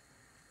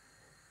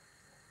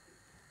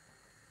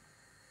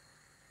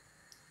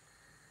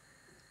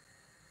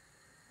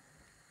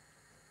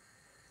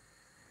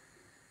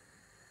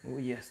 Oh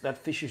yes, that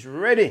fish is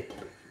ready.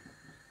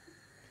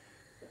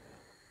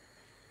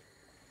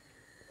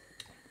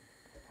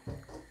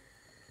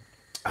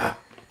 I'm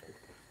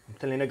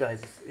telling you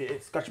guys,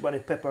 it's Scotch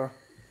bonnet pepper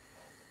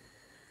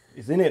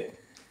is in it.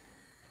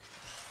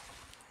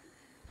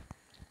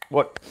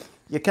 But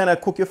you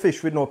cannot cook your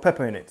fish with no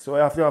pepper in it, so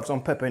you have to have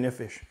some pepper in your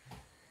fish.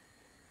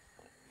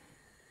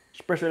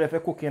 Especially if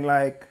you're cooking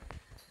like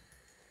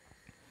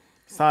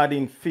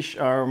sardine fish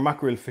or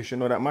mackerel fish. You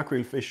know that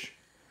mackerel fish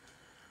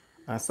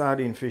and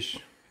sardine fish,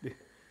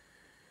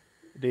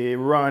 the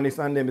rawness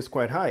on them is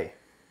quite high.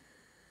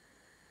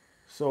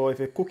 So if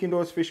you're cooking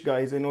those fish,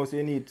 guys, you know, so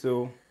you need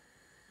to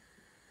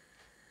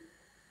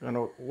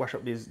wash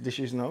up these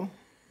dishes now.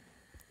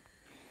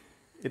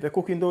 If you're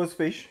cooking those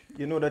fish,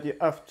 you know that you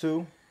have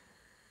to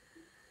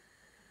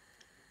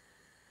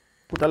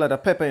put a lot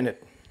of pepper in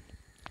it.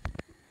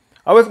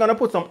 I was gonna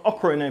put some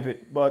okra in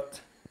it,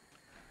 but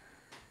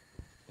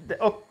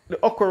the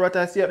okra that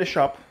I see at the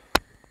shop,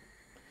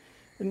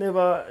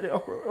 the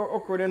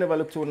okra they never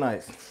look too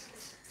nice.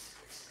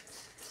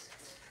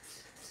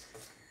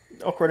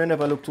 The okra they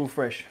never look too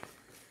fresh.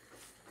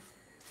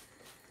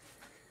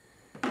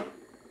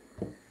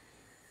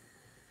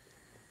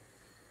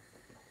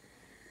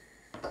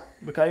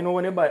 Because you know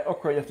when you buy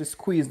okra, you have to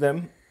squeeze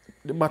them,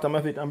 the bottom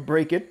of it, and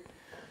break it.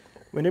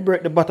 When you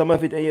break the bottom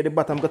of it and hear the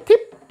bottom go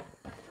tip,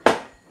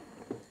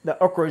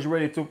 the okra is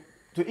ready to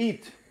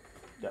eat.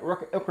 The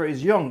okra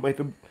is young, but if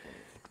you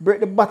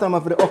break the bottom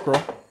of the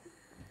okra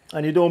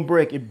and you don't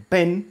break it,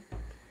 bend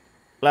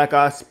like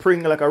a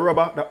spring, like a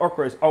rubber, the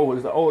okra is old,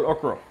 it's the old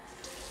okra.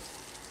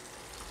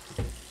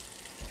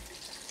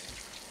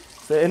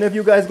 So any of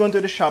you guys going to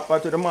the shop or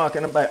to the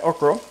market and buy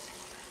okra,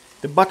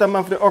 the bottom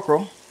of the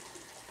okra,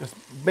 just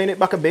bend it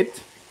back a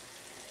bit,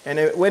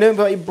 and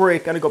whenever it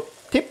break and it go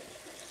tip,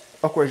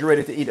 okra is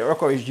ready to eat. The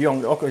okra is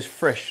young, the okra is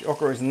fresh, the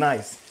okra is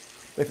nice.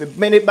 But if you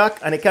bend it back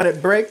and it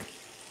cannot break,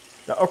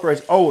 the okra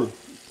is old.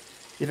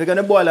 If you're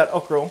gonna boil that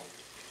okra,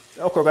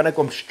 the okra gonna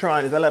come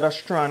strong. There's a lot of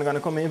strand gonna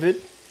come in with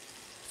it.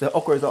 So the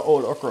okra is an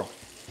old okra.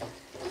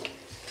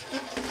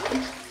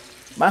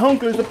 My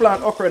uncle used to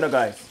plant okra, you know,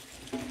 guys.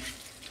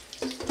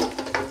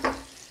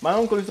 My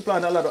uncle used to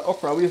plant a lot of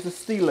okra. We used to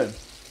steal them.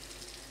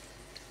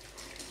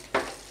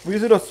 We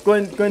used to just go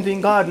into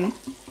the garden,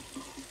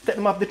 take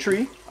them off the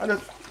tree, and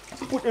just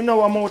put them in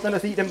our mouth and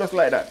just eat them just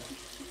like that.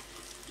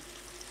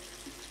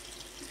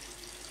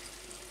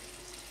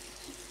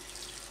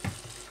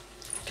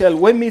 Tell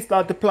when me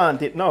start to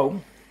plant it now,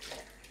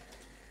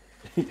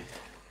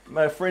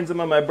 my friends and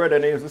my brother,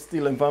 they used to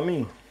steal them from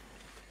me.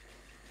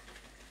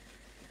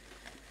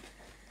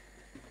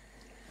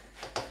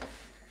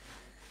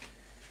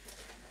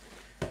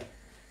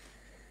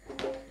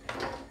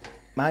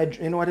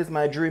 You know what is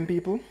my dream,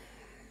 people?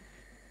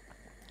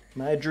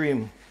 My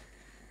dream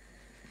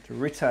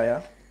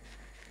retire,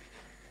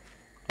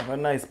 have a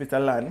nice bit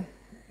of land,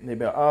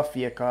 maybe a half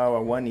acre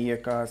or 1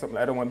 acre, something.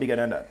 I don't want bigger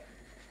than that.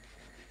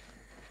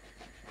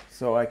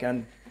 So I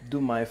can do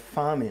my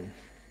farming.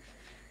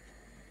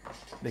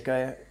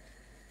 Because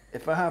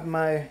if I have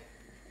my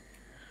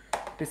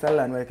piece of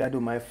land where I can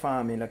do my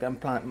farming, I can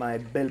plant my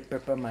bell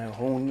pepper, my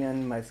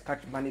onion, my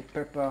scotch bonnet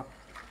pepper,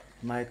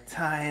 my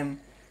thyme,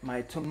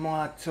 my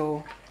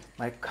tomato,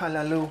 my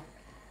callaloo,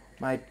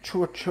 my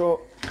chocho,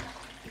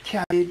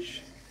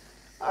 cabbage.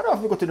 I don't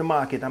have to go to the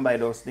market and buy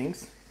those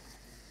things.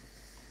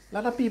 A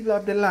lot of people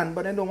have the land,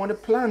 but they don't want to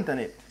plant on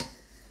it.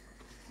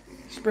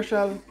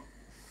 Special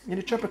in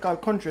the tropical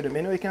country, you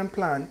know, you can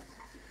plant.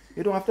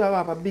 You don't have to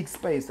have a big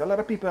space. A lot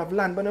of people have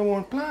land, but they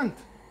won't plant.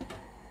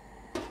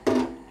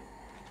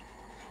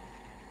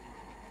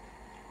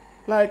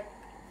 Like,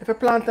 if you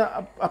plant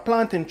a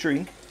planting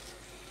tree,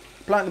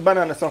 plant the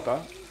banana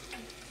sucker,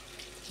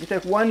 it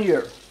takes 1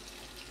 year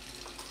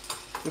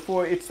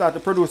before it starts to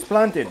produce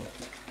planting.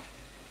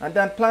 And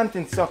then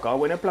planting sucker,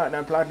 when you plant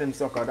that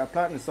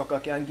planting sucker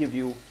can give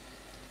you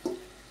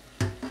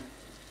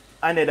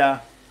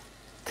another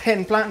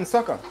 10 planting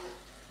sucker.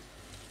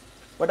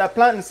 But that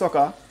planting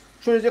sucker,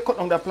 as soon as you cut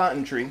down that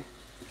planting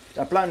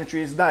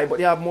tree is die, but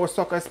you have more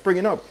sucker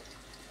springing up.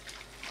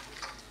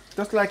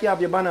 Just like you have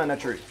your banana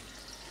tree.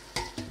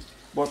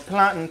 But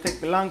planting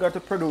takes longer to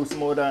produce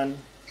more than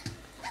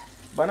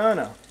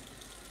banana.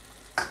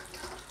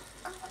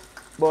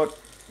 But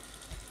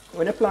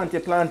when you plant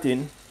your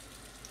planting,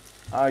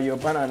 or your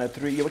banana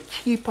tree, you will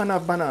keep on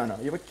have banana.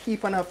 You will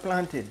keep on have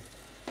planting.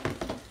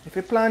 If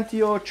you plant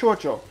your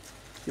chocho,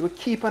 you will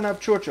keep on have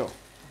chocho.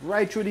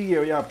 Right through the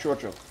year you have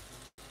chocho.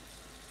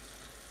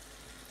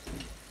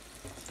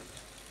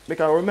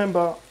 Because I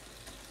remember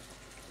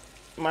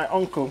my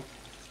uncle,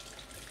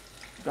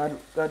 God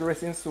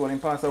rest his soul,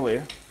 and passed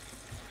away.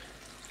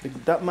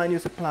 That man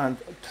used to plant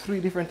 3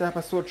 different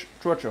types of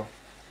chocho.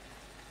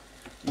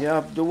 You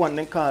have the one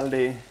they call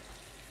the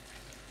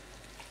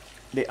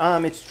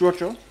army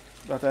chocho.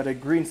 That are the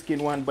green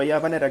skin one, but you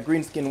have another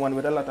green skin one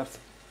with a lot of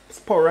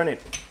spore on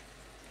it.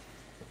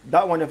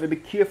 That one you have to be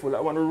careful.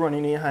 That one will run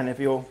in your hand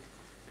if you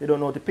don't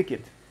know how to pick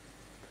it.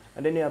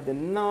 And then you have the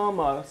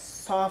normal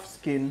soft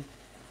skin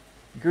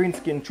green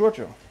skin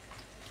chocho.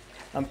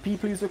 And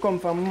people used to come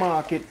from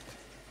market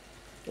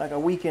like a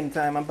weekend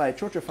time and buy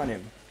chocho from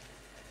him.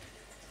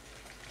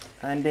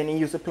 And then he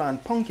used to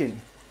plant pumpkin.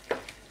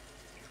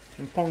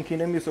 And pumpkin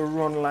them used to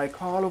run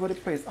like all over the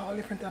place, all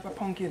different type of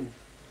pumpkin.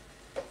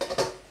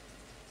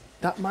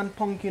 That man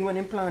pumpkin, when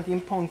you plant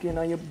him pumpkin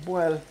and you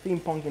boil him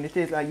pumpkin, it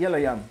tastes like yellow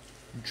yam.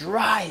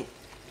 Dry.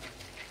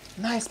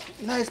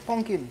 Nice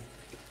pumpkin.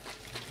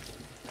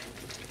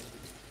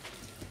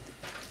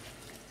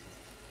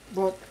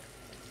 But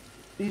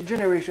this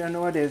generation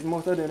nowadays,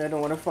 most of them they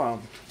don't want to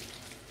farm.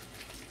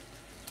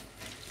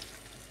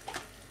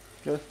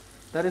 Just,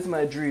 that is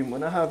my dream.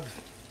 When I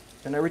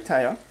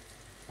retire,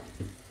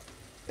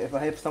 if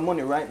I have some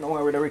money right now,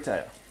 I will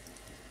retire.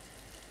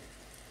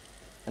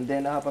 And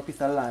then I have a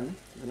piece of land,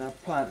 and I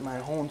plant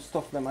my own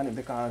stuff on it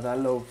because I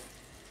love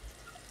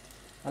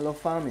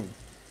farming.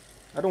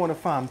 I don't want to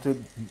farm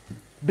to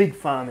big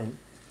farming.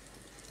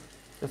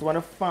 Just want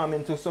to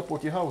farming to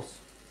support your house.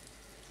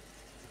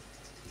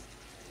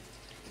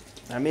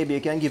 And maybe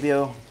you can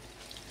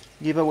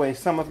give away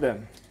some of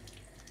them.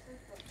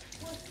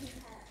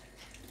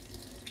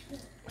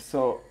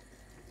 So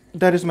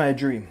that is my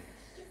dream.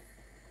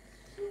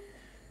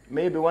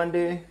 Maybe one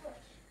day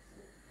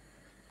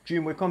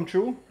dream will come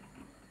true.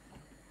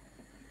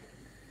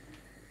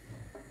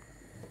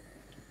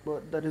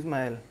 But that is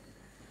my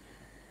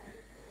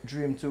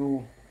dream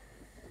too.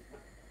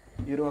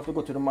 You don't have to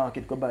go to the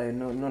market to buy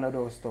none of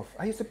those stuff.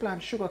 I used to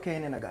plant sugar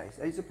cane, guys.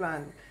 I used to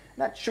plant,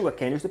 not sugar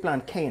cane, I used to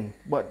plant cane,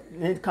 but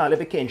they call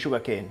every cane sugar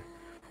cane.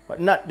 But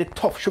not the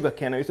tough sugar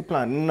cane. I used to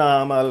plant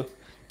normal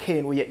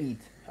cane where you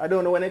eat. I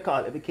don't know when they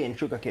call every cane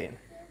sugar cane.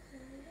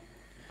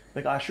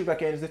 Because sugar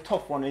cane is the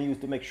tough one they use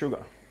to make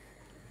sugar.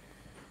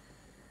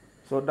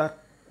 So that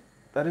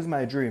is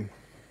my dream.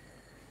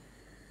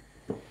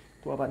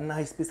 To have a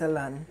nice piece of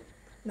land,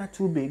 not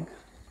too big,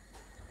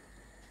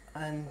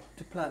 and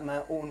to plant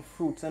my own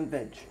fruits and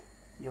veg,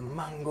 your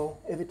mango,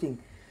 everything.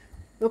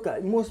 Look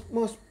at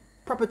most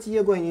property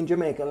you're going in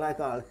Jamaica,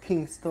 like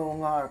Kingston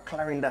or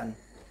Clarendon.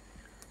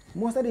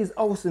 Most of these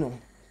houses, you know,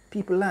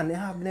 people land, they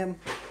have them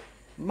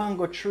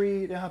mango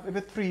tree, they have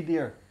every tree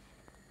there.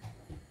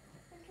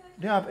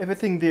 They have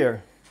everything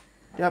there.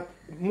 They have,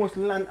 most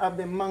land have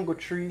the mango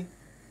tree,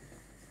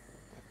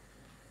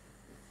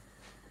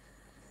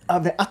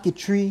 have the ackee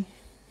tree.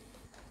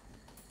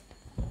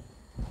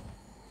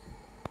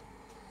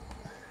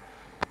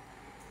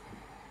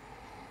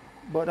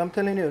 But I'm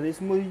telling you, this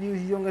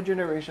younger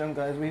generation,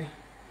 guys,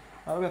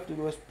 all we have to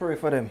do is pray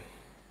for them.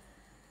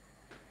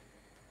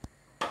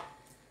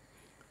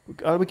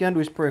 All we can do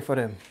is pray for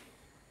them.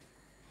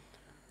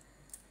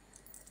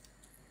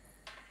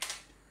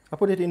 I'll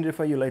put it in there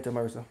for you later,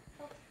 Marissa.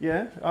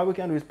 Yeah, all we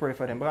can do is pray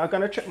for them. But I'm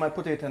going to check my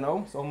potato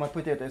now. So my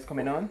potato is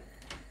coming on.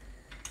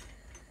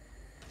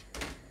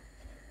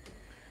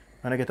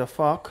 And I get a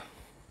fork.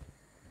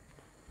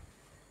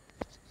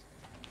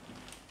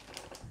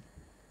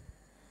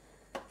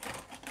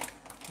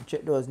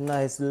 Check those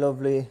nice,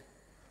 lovely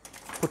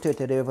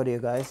potato there over there,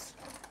 guys.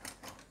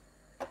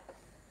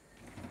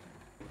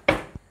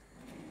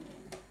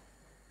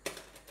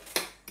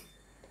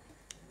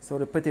 So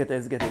the potato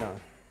is getting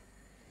on.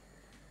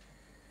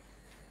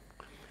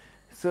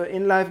 So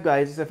in life,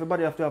 guys,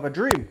 everybody have to have a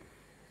dream.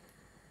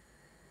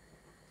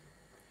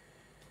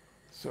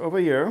 So over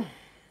here,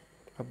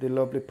 have the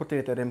lovely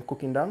potato them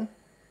cooking down.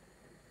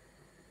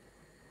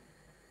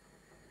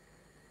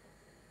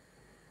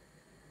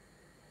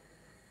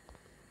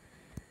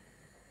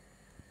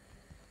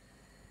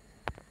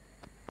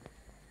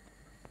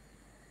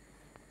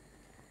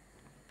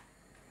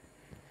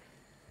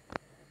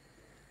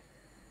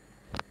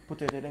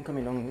 Potato then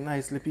coming on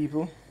nicely,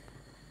 people.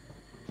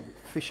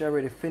 Fish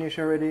already finished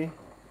already.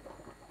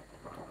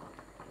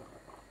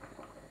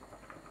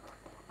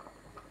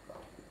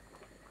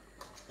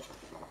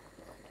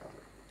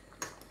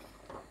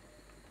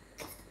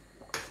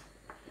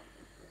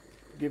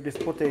 Give this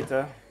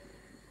potato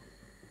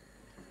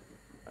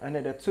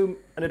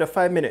another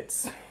 5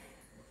 minutes.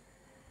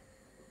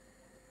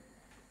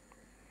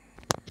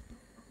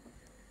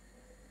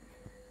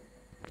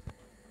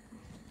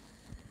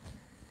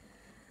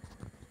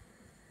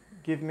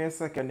 Give me a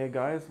second here,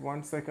 guys.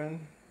 1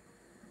 second.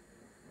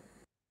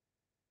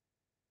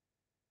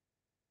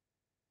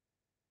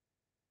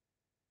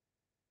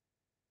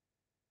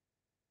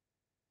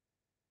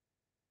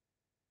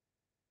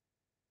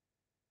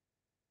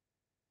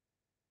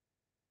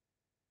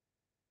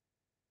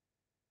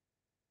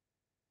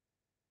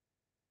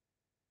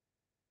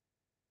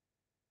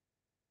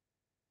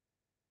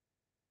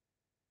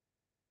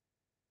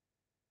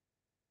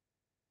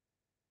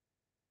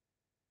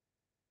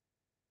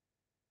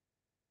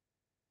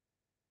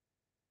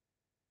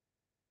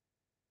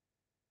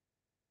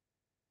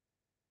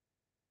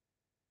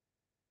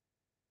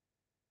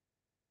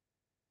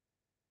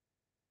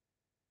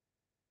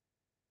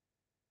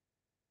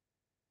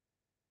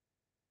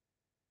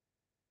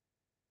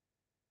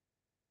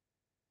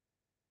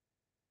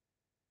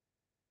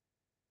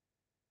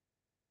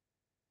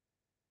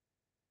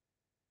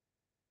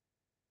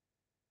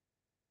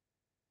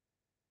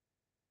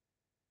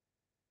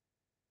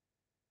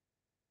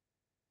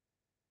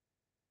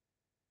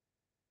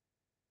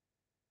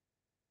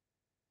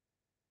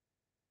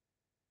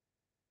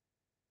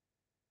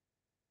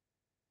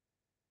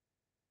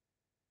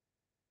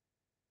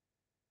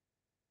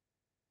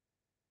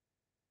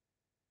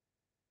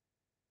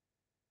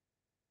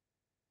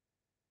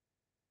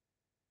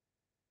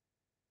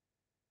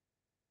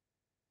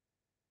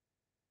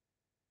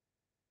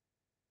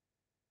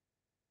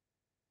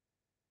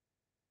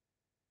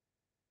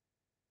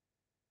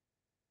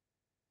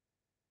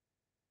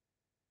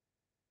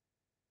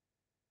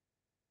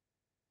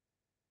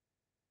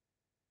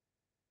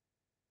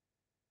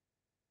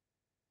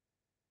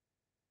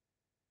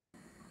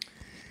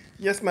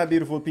 Yes, my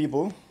beautiful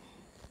people.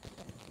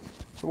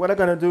 So what I'm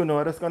gonna do now,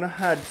 I'm just gonna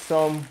add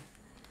some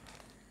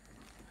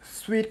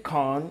sweet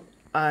corn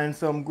and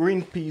some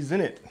green peas in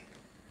it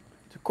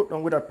to cook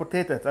them with that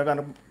potato. So I'm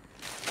gonna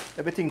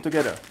everything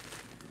together.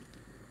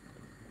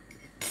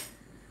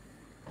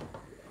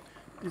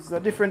 This is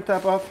a different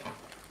type of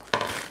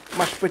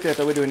mashed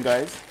potato we're doing,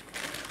 guys.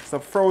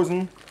 Some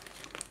frozen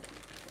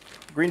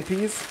green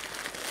peas.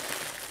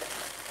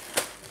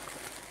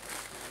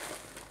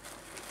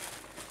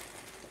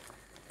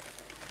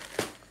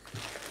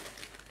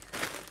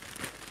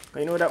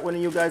 You know that when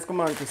you guys come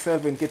on to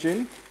Selvin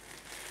Kitchen,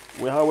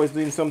 we're always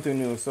doing something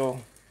new. So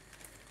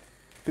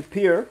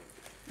prepare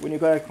when you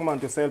guys come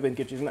on to Selvin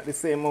Kitchen. It's not the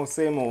same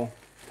old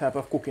type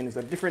of cooking. It's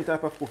a different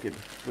type of cooking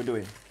we're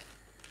doing.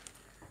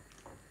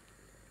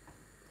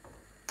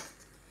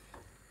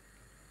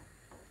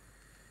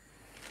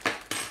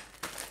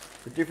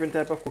 It's a different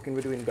type of cooking we're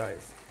doing,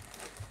 guys.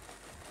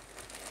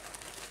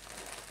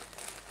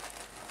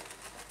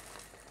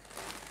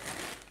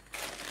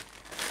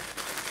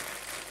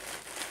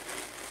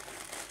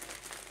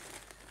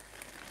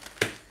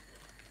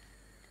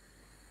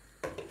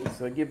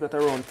 So give that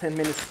around 10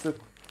 minutes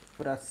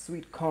for that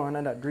sweet corn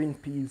and that green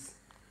peas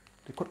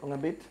to cook on a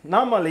bit.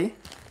 Normally,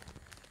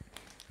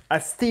 I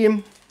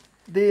steam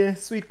the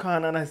sweet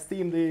corn and I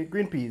steam the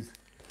green peas.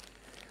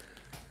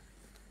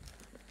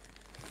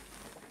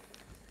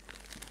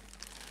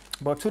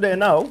 But today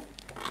now,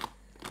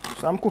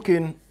 so I'm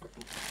cooking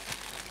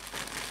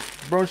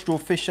brunch to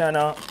fish and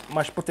a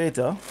mashed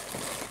potato.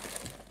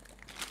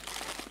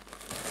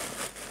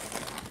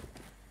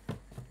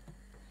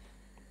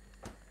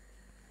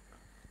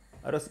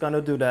 I'm just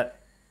gonna do that.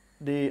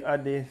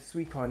 Add the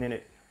sweet corn in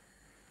it.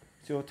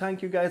 So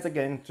thank you guys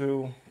again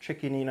to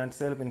checking in on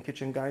Selvin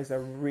Kitchen, guys. I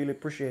really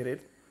appreciate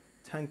it.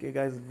 Thank you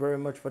guys very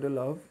much for the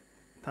love.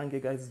 Thank you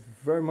guys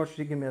very much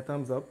for giving me a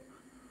thumbs up.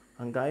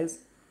 And guys,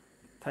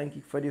 thank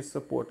you for the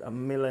support a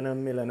million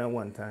and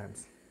one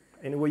times.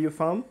 Anywhere you're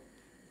from,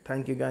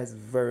 thank you guys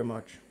very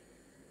much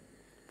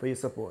for your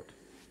support.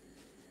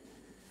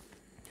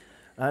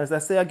 As I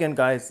say again,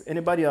 guys,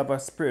 anybody have a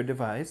spare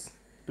device,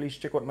 please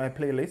check out my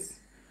playlist.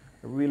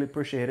 I really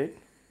appreciate it.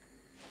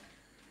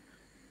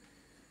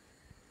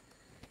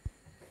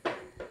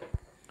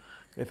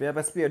 If you have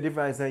a spare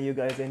device and you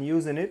guys ain't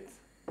using it,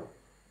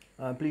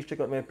 please check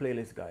out my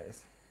playlist,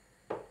 guys.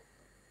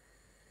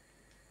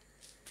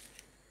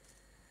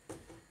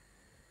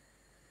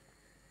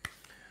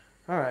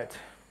 All right.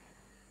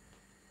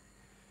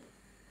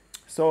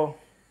 So,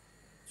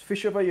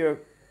 fish over here,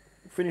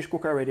 finished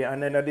cook already,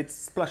 and then I did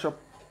splash up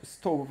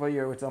stove over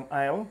here with some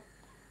oil.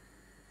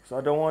 So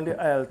I don't want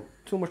the oil,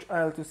 too much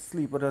oil to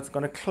sleep, but that's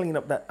gonna clean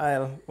up that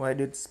oil where I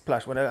did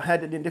splash. When I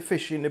had it in the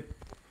fish in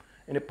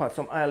the pot,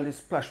 some oil did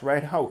splash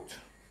right out.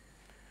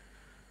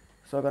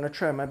 So I'm gonna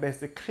try my best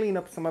to clean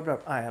up some of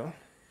that oil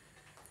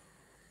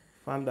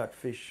from that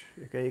fish.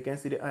 Okay, you can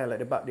see the oil at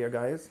the back there,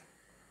 guys.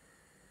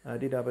 I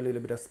did have a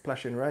little bit of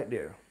splashing right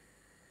there.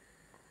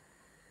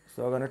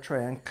 So I'm gonna try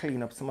and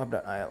clean up some of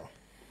that oil.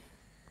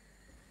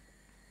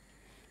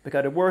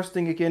 Because the worst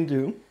thing you can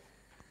do,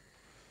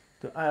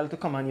 the oil to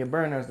come on your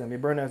burners, then your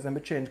burners then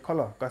change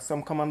color, because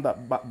some come on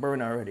that back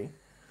burner already.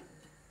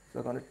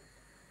 So I'm gonna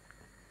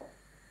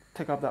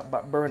take off that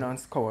back burner and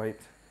scour it.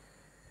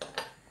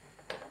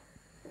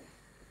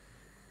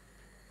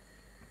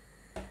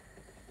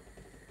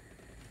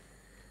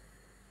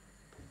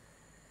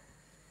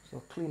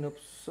 So clean up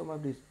some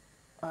of this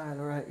oil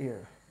right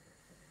here.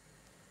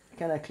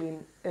 Can I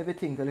clean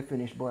everything till it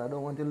finish, but I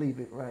don't want to leave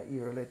it right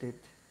here. Let it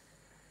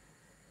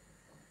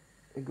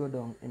go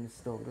down in the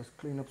stove. Just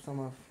clean up some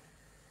of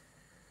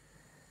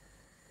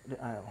the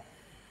oil.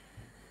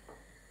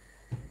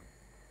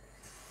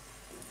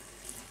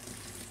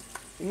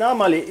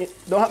 Normally,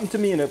 it don't happen to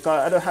me, you know,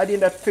 because I had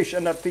in that fish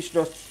and that fish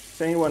just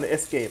saying you want to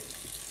escape.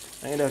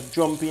 And you just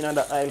jump in and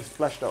the oil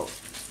splashed out.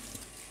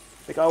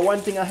 Because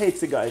one thing I hate,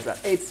 see guys, I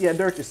hate see a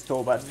dirty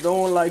stove. I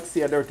don't like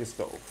see a dirty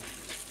stove.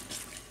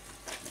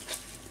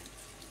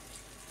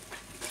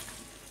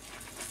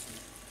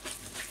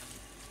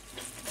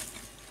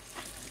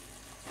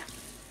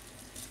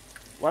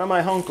 One of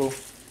my uncle,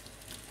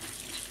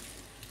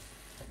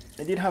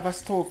 he did have a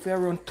stove for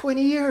around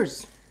 20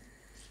 years.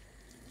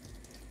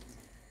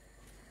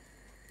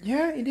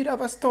 Yeah, he did have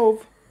a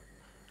stove.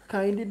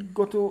 Cause he did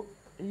go to,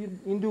 he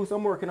do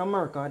some work in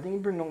America. I think he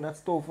bring down that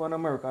stove from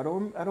America. I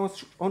don't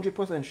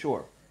 100%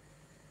 sure.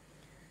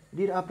 He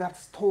did have that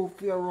stove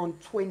for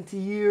around 20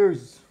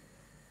 years.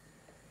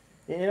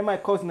 And any of my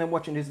cousins them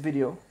watching this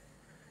video,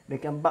 they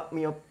can back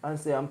me up and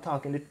say I'm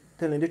telling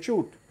the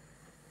truth.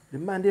 The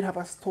man did have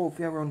a stove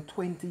for around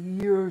 20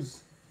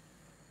 years.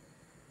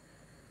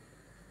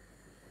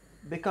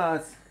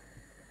 Because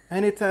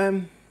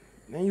anytime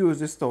they use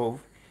the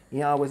stove,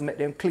 you always make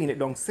them clean it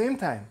down same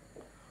time.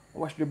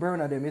 Wash the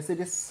burner them. You see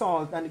the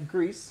salt and the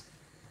grease.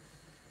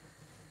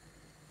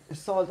 The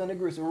salt and the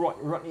grease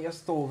rot in your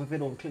stove if you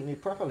don't clean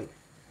it properly.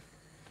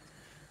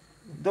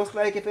 Just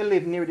like if you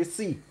live near the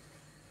sea.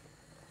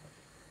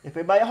 If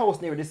you buy a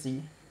house near the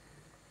sea,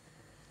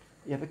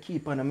 you have to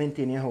keep on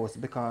maintaining your house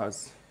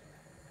because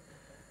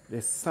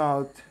the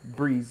salt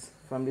breeze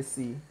from the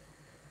sea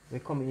will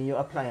come in your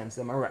appliance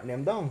and rot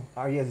them down.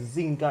 Or your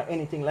zinc or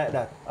anything like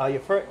that. Or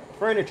your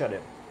furniture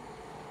them.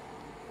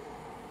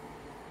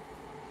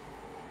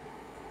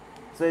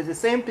 So it's the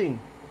same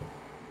thing.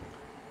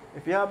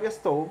 If you have your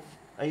stove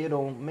and you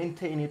don't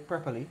maintain it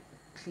properly,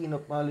 clean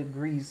up all the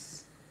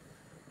grease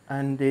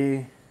and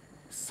the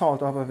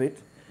salt off of it,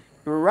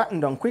 it will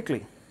rotten down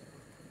quickly.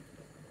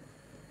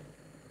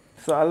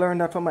 So I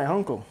learned that from my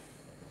uncle.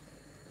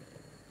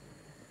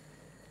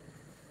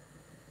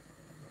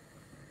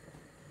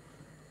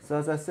 So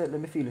as I said, let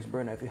me feel this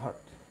burner if it's hot.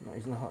 No,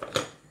 it's not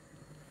hot.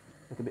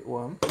 It's a bit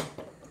warm.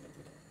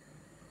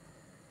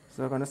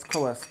 So I'm going to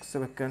scour so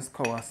we can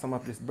scour some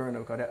of this burner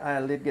because the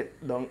oil did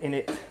get down in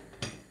it.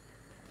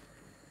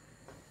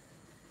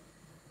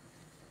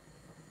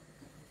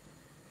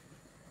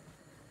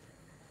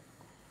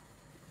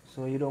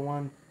 So you don't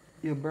want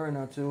your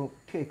burner to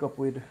cake up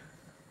with,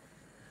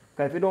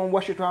 because if you don't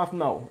wash it off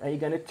now and you're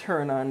going to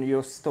turn on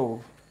your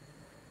stove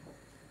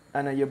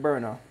and then your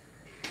burner,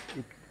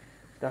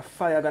 the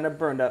fire going to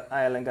burn that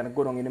oil and going to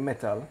go down in the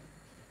metal.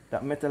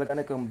 That metal is going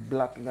to come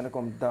black, it's going to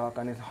come dark,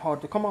 and it's hard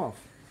to come off.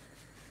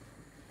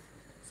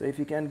 So if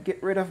you can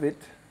get rid of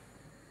it,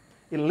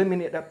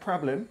 eliminate that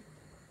problem.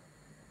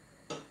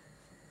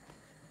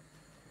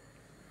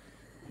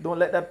 Don't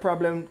let that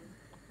problem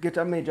get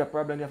a major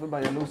problem. You have to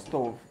buy a new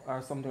stove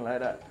or something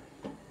like that.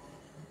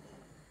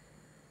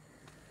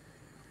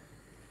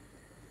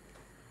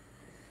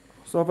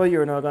 So over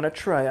here now I'm going to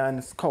try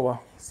and scour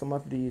some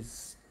of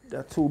these.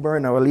 The two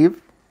burner I will leave.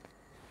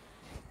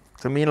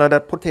 So me like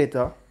that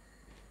potato.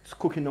 It's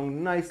cooking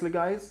down nicely,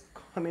 guys.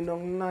 Coming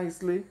down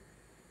nicely.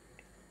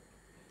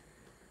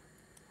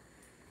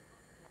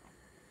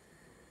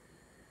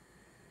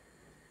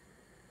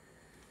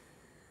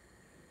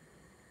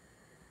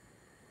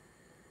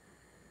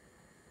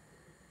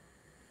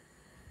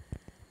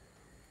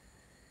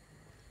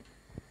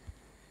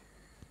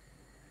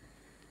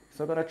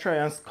 So I'm gonna try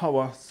and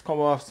scour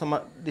off some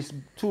of this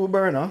two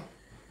burner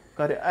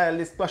because the oil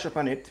is splash up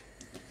on it.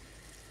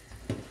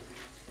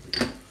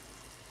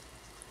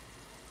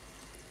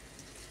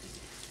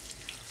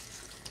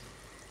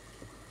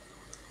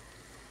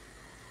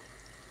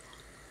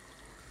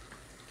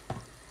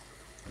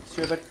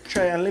 So you have to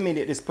try and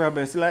eliminate this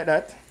problem. See like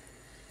that?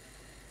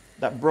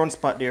 That brown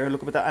spot there,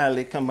 look at the oil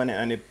they come on it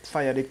and the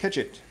fire they catch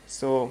it.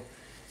 So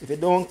if you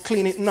don't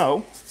clean it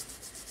now,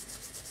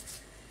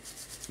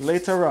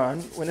 later on,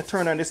 when you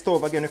turn on the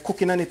stove again, you're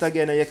cooking on it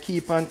again and you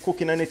keep on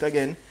cooking on it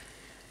again,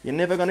 you're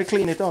never going to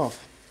clean it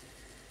off.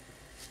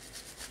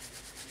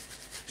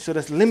 So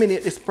just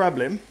eliminate this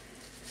problem.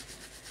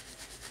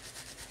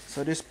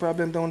 So this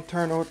problem don't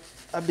turn out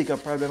a bigger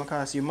problem and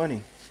cost you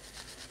money.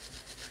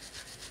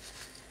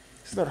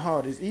 It's not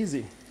hard, it's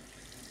easy.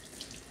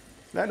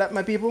 Like that,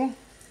 my people.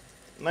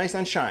 Nice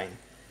and shine.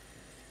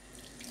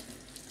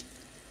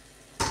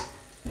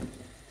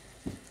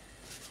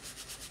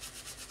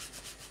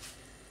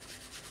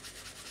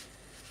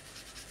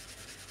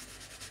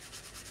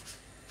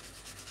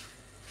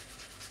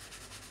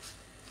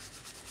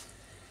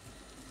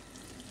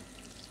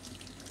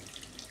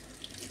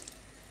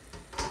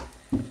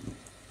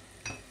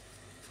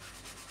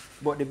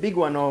 But the big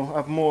one now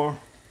have more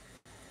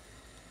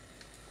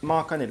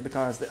mark on it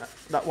because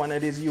that one I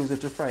did use it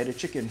to fry the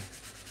chicken.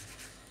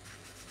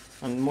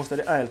 And most of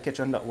the oil catch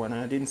on that one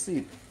and I didn't see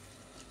it.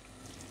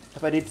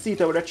 If I did see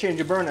it, I would have changed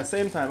the burn at the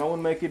same time. I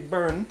wouldn't make it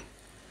burn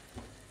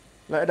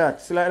like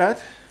that. See like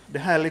that? The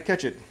oil will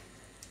catch it.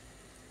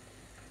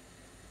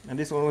 And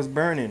this one was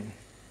burning.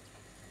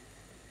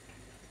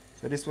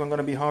 So this one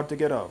gonna be hard to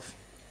get off.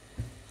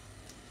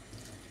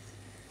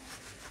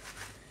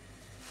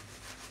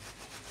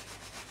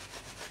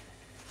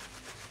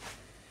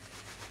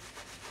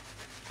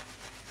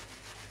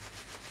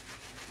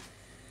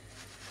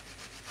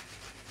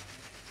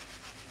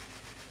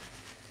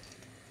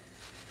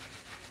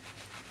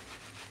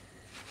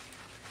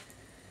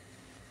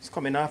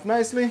 Coming off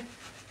nicely.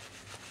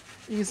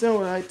 Easy,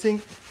 I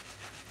think.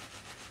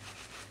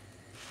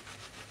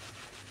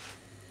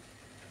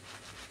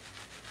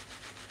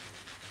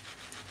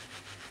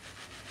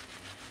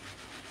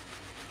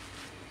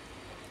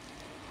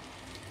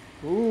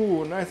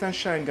 Ooh, nice and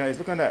shine, guys.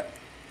 Look at that.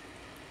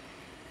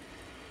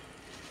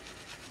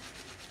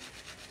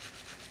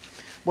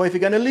 But if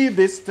you're gonna leave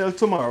this till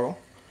tomorrow,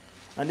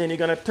 and then you're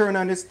gonna turn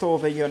on the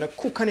stove and you're gonna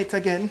cook on it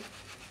again,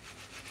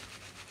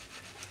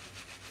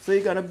 so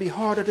you're gonna be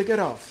harder to get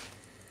off.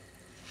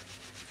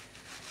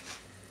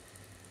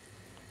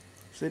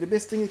 So the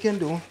best thing you can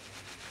do,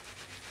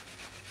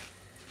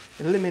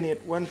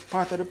 eliminate one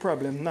part of the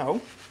problem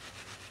now.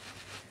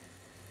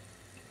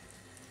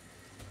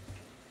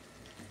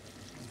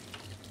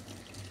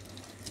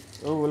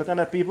 Oh, look at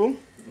that, people.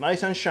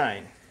 Nice and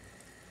shine.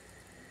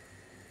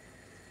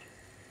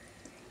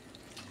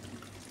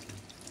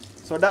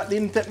 So that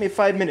didn't take me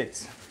 5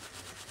 minutes.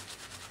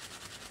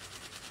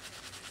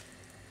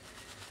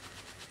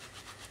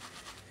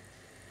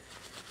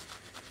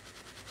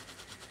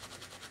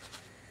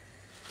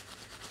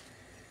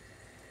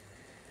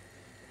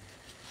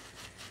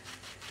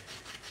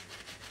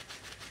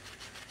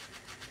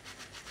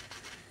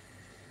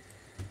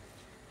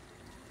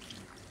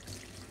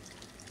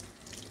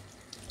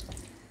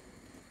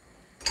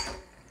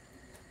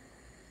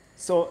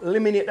 So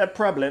eliminate that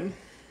problem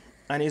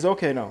and it's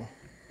okay now.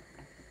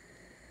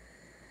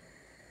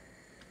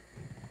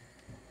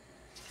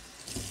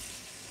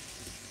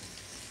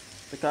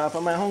 Because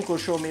my uncle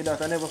showed me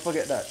that, I never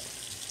forget that.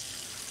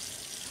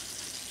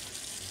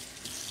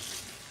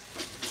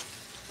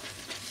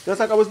 Just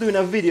like I was doing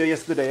a video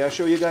yesterday, I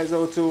show you guys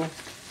how to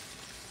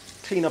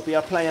clean up your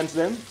appliances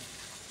then.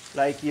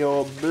 Like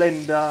your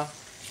blender,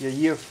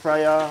 your air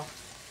fryer,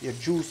 your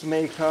juice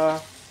maker,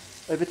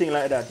 everything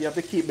like that. You have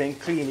to keep them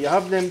clean. You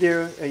have them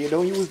there and you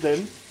don't use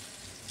them.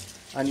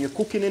 And you're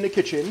cooking in the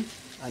kitchen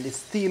and the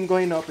steam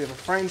going up. If you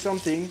find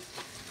something,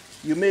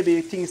 you maybe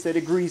think that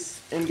the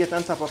grease and get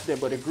on top of them,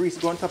 but the grease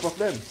go on top of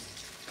them.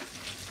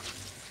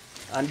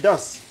 And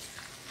dust.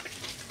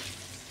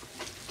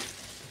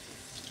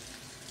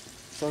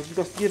 So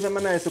just give them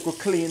a nice little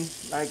clean,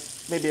 like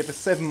maybe every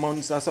 7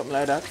 months or something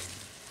like that.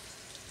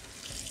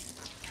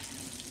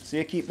 So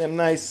you keep them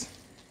nice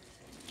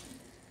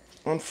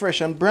and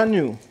fresh and brand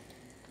new.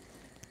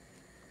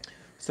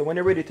 So when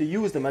you're ready to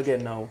use them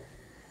again now,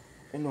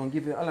 it won't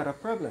give you a lot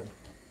of problem.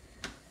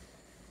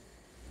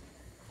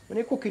 When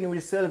you're cooking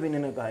with Selvin, you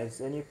know,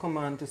 guys, and you come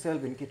on to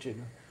Selvin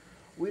kitchen,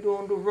 we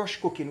don't do rush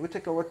cooking. We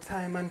take our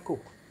time and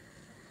cook.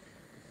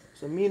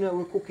 So meanwhile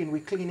we're cooking,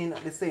 we're cleaning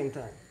at the same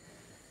time.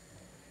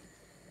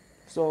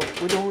 So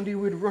we don't deal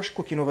with rush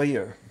cooking over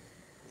here.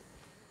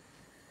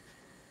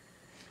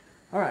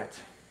 All right.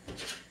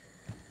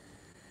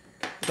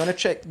 I'm gonna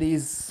check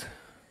these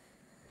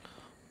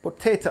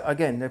potato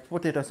again. The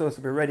potato is supposed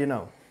to be ready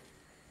now.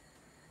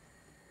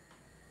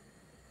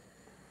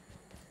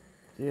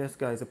 Yes,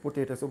 guys, the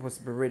potato is supposed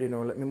to be ready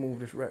now. Let me move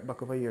this right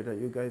back over here that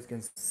you guys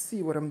can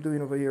see what I'm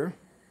doing over here.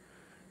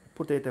 The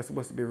potato is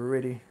supposed to be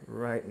ready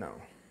right now.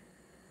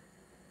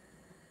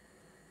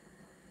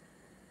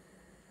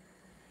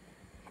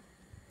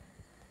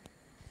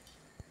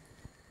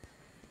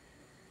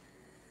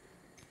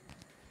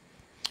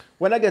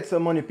 When I get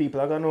some money, people,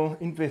 I'm gonna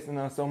invest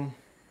in some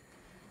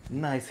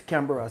nice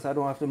cameras. I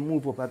don't have to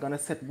move up. I'm gonna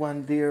set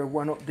one there,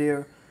 one up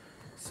there,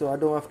 so I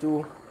don't have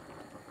to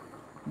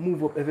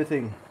move up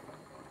everything.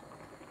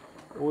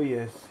 Oh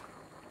yes,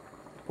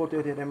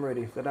 potato them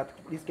ready, so that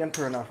this can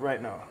turn off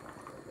right now.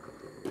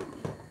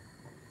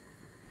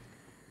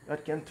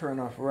 That can turn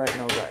off right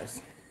now, guys.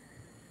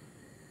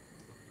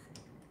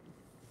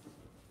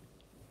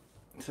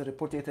 So the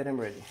potato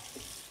them ready.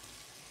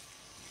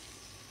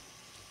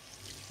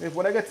 If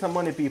when I get some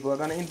money, people, I'm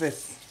gonna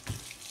invest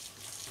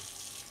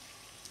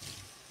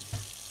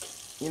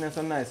in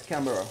some nice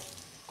camera.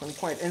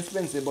 Quite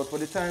expensive, but for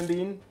the time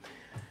being,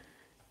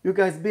 you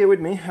guys bear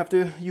with me. I have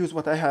to use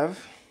what I have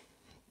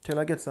till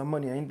I get some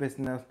money. I invest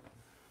in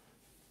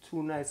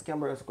two nice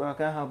cameras. I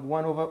can have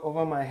one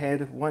over my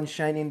head, one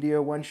shining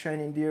there, one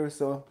shining there.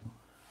 So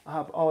I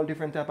have all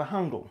different type of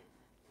angle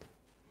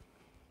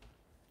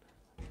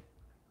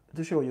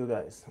to show you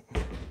guys.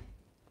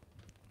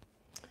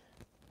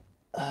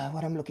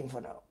 What I'm looking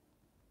for now.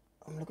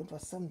 I'm looking for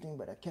something,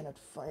 but I cannot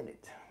find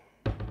it.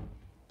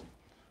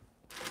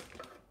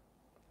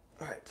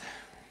 All right.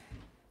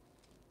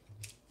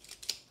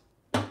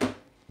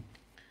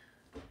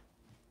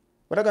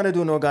 What I'm gonna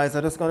do now, guys,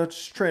 I'm just gonna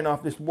strain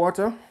off this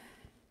water.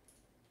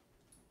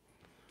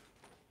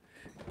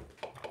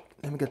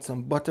 Let me get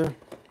some butter.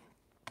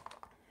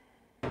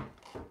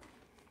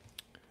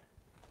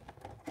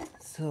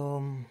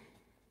 Some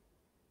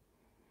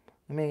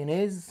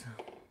mayonnaise.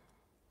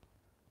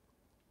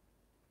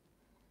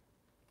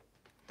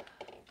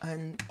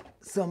 And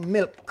some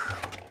milk.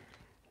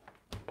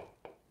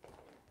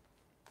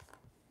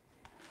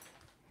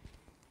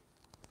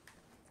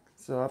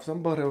 So I have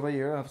some butter over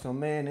here, I have some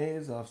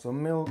mayonnaise, I have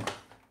some milk.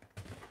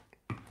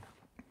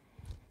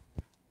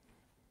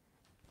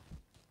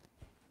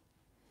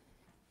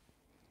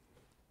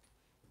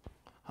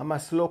 I'm a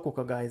slow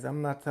cooker, guys.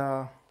 I'm not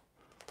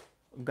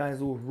guys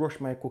who rush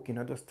my cooking.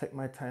 I just take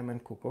my time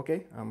and cook,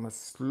 okay? I'm a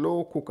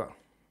slow cooker.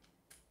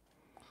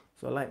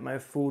 So I like my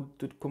food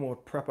to come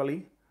out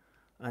properly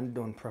and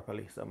done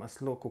properly. So I'm a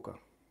slow cooker.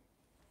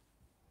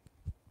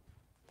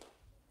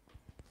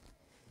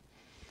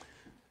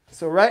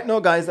 So right now,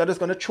 guys, I'm just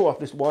gonna throw off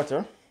this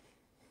water.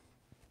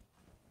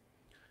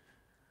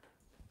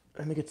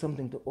 Let me get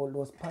something to hold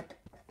those pots.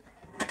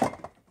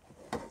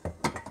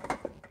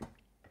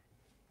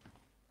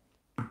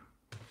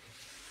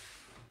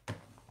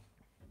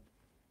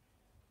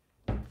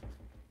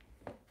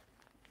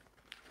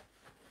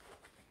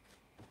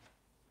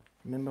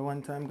 Remember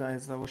one time,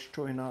 guys, I was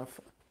throwing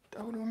off, I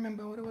don't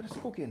remember what I was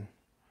cooking.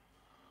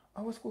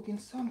 I was cooking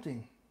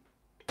something.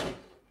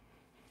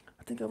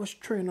 I think I was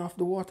throwing off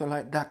the water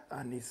like that,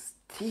 and the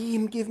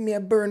steam gave me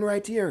a burn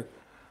right here.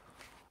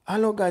 I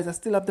know, guys, I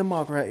still have the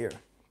mark right here.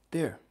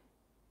 There.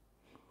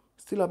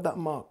 Still have that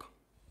mark.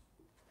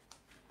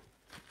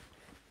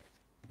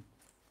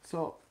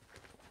 So,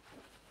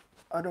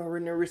 I don't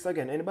really risk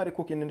again. Anybody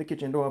cooking in the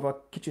kitchen don't have a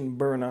kitchen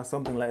burn or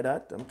something like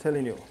that? I'm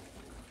telling you.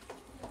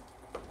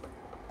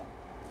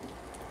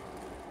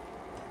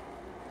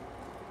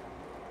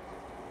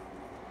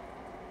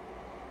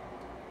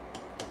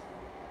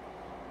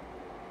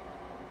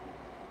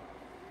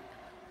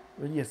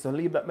 But yes, so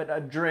leave that, let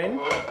that drain.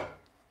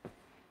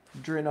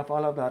 Drain off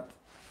all of that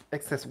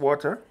excess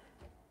water.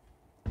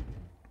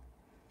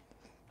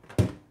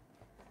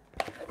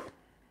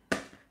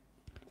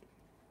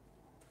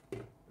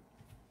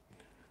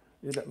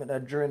 Leave that, let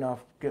that drain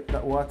off, get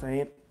that water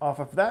in off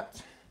of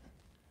that.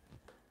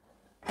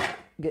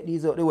 Get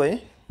these out the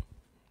way.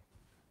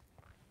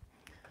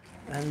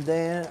 And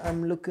then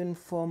I'm looking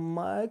for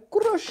my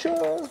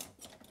crusher.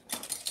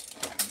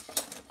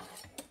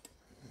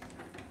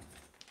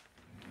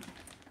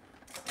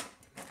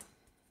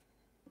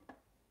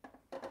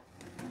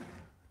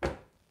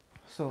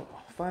 So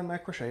find my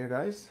crusher here,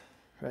 guys,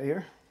 right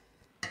here.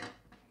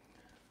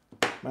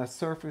 My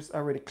surface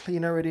already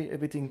clean already,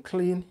 everything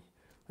clean.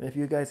 And if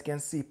you guys can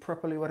see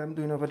properly what I'm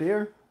doing over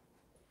there,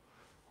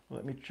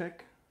 let me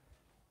check.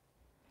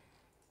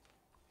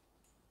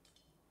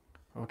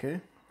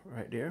 Okay,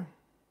 right there.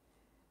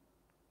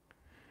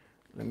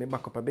 Let me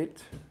back up a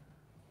bit.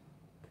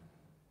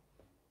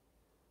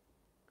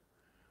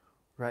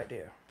 Right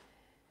there.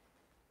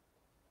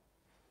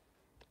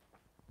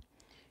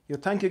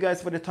 Thank you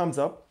guys for the thumbs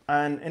up,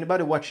 and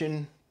anybody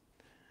watching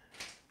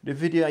the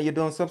video and you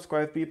don't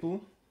subscribe,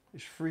 people,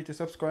 it's free to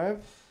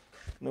subscribe,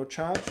 no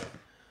charge.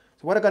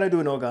 So what I'm gonna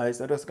do now, guys,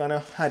 I'm just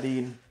gonna add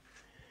in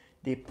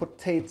the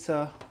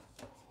potato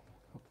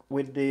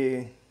with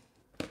the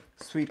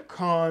sweet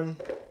corn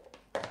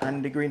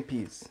and the green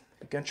peas.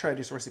 You can try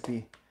this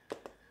recipe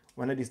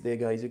one of these days,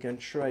 guys. You can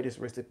try this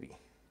recipe.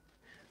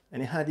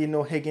 And I had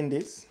no egg in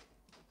this,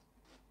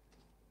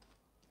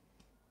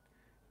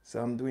 so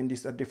I'm doing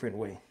this a different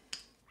way.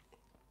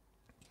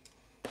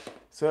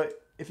 So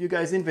if you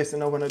guys invest in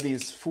one of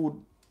these food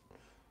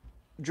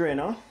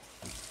drainer,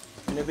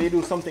 and if you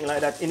do something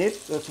like that in it,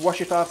 just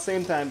wash it off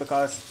same time,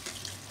 because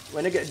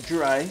when it gets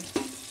dry,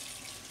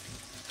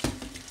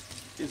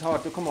 it's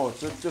hard to come out.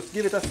 So just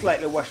give it a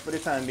slightly wash for the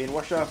time being.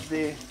 Wash off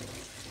the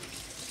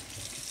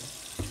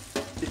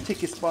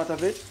thickest part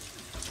of it.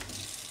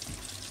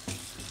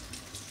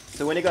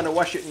 So when you're gonna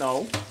wash it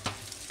now,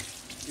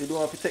 you don't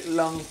have to take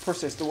long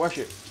process to wash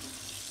it.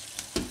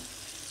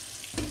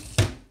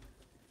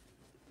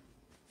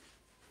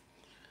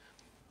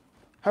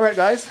 Alright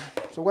guys,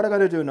 so what I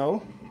gotta do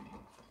now,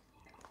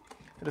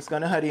 I'm just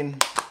gonna add in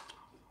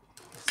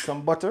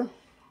some butter.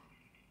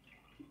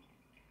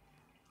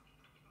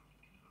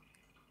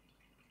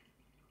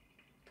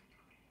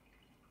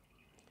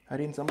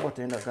 Add in some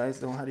butter in that, guys.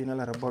 Don't add in a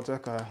lot of butter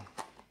because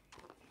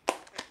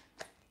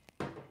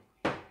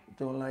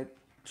don't like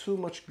too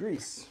much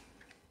grease.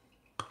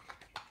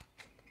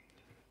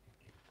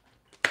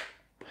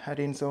 Add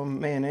in some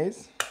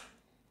mayonnaise.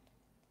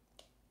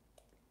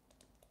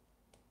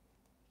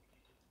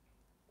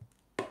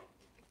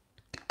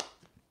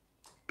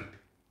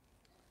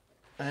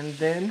 And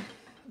then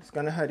it's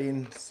gonna add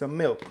in some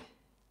milk.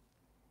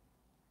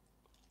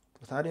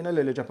 Just add in a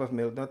little drop of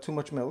milk, not too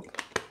much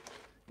milk.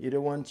 You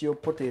don't want your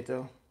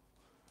potato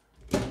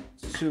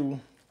to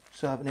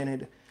have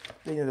any,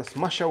 then you just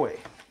mash away.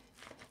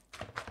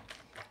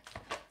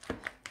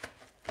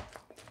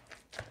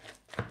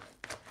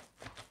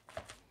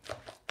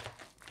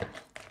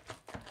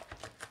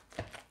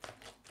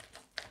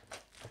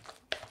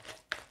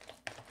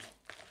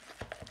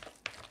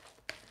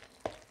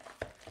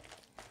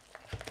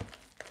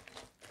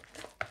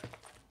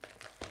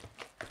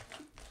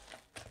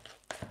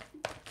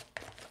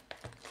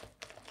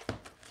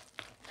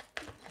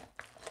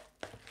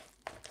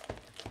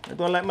 I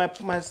don't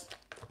like my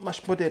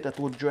mashed potato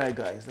too dry,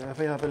 guys. If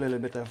I have a little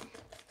bit of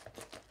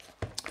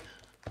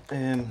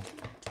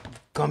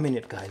gum in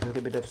it, guys, a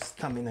little bit of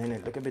stamina in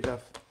it, like a bit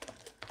of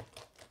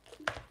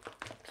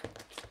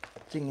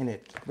thing in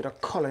it, a bit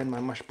of color in my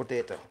mashed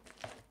potato.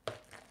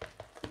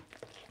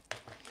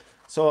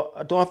 So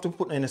I don't have to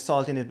put any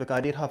salt in it because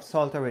I did have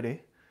salt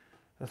already.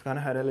 Just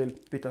gonna add a little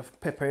bit of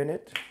pepper in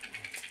it.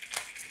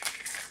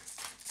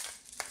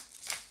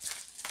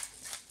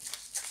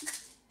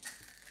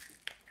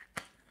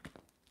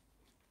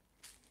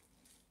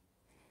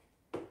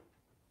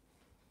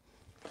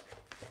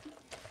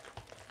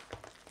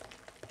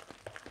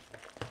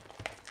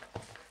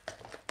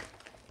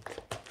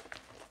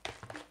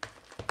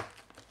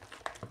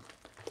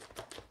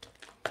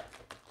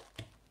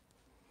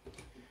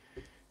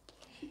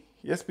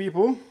 Yes,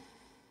 people,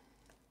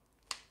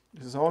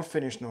 this is all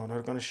finished now.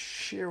 We're gonna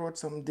share out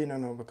some dinner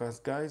now because,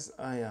 guys,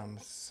 I am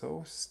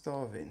so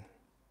starving.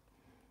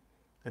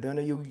 I don't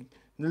know, a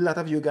lot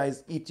of you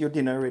guys eat your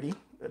dinner already.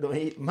 I don't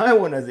eat my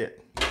one as yet.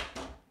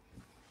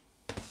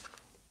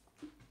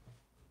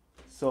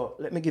 So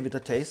let me give it a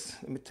taste.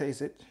 Let me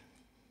taste it.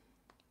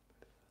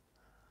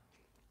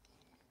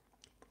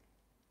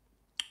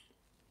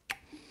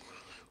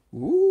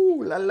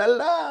 Ooh, la la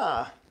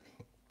la.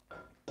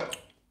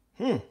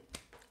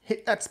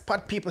 Hit that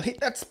spot, people,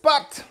 hit that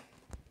spot.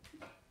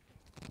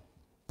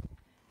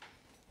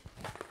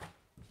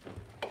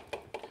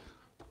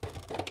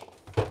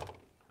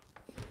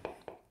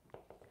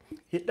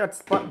 Hit that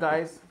spot,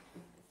 guys.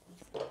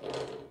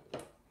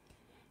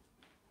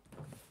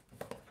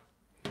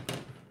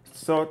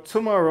 So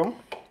tomorrow,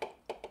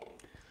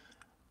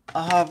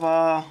 I have,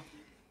 I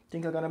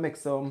think I'm gonna make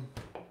some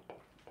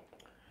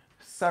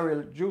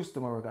sorrel juice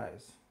tomorrow,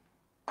 guys.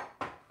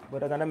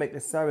 But I'm gonna make the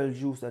sorrel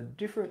juice a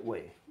different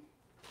way.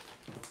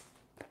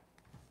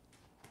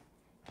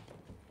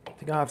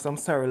 I think I have some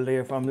sorrel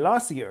there from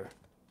last year.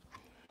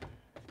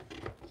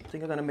 I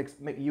think I'm gonna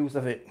make use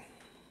of it.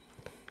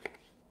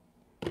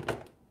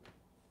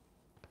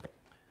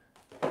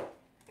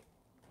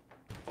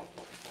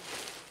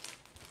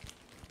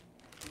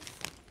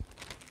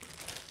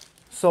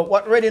 So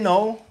what ready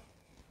now?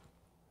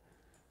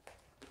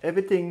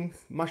 Everything,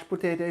 mashed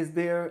potato is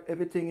there.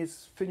 Everything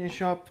is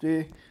finished up.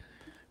 The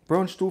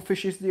brown stew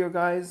fish is there,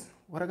 guys.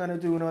 What I'm gonna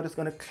do now, I'm just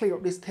gonna clear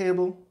up this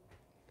table.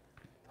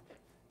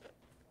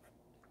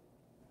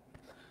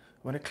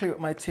 I'm gonna clear up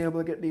my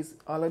table, get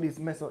all of this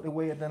mess out the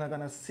way, and then I'm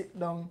gonna sit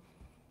down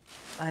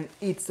and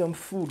eat some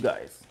food,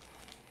 guys.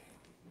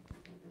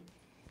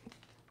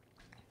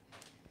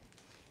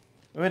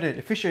 Ready?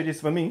 The fish head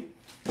is for me.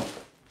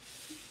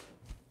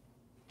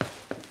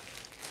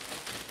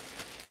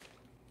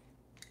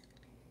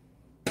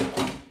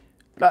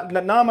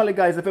 Normally,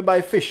 guys, if you buy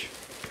fish,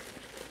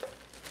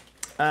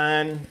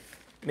 and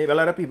maybe a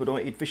lot of people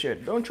don't eat fish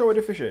head, don't throw away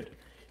the fish head.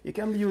 You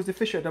can use the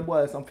fish head to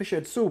boil some fish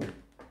head soup.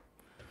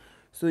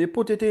 So you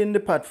put it in the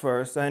pot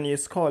first and you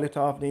scald it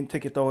off, then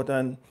take it out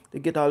and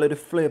you get all of the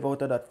flavor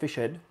out of that fish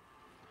head.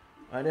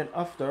 And then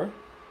after,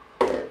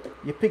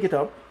 you pick it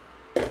up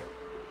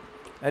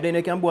and then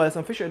you can boil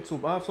some fish head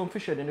soup. I have some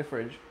fish head in the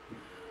fridge.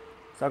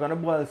 So I'm gonna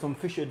boil some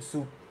fish head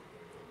soup.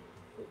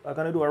 I'm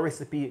gonna do a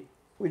recipe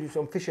with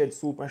some fish head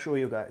soup and show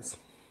you guys.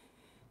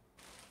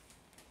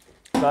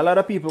 So a lot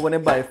of people when they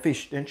buy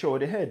fish, then throw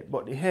the head,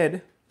 but the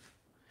head,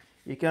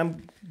 you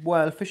can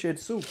boil fish head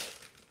soup.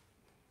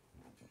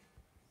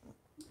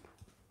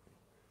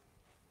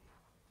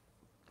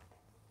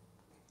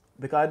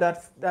 Because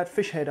that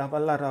fish head have a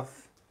lot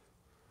of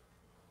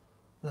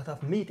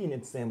meat in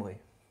it same way.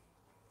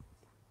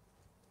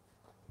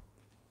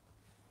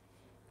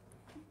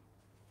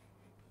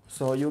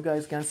 So you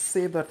guys can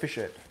save that fish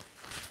head.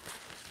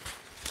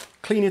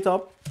 Clean it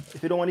up.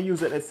 If you don't want to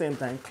use it at the same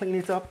time, clean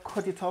it up,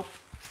 cut it up,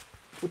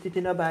 put it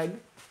in a bag,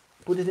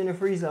 put it in the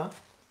freezer.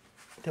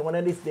 Then one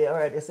of these days,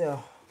 alright, you say,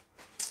 oh,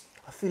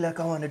 I feel like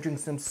I want to drink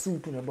some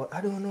soup, you know, but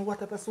I don't know what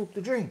type of soup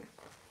to drink.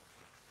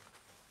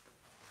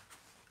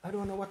 I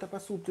don't know what type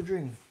of soup to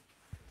drink.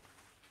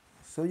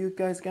 So you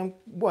guys can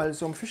boil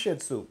some fish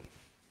head soup.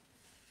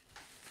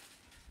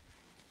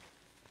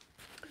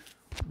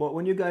 But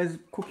when you guys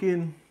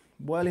cooking,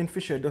 boiling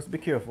fish head, just be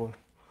careful.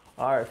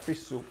 Alright, fish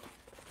soup.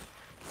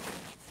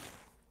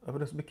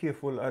 Just be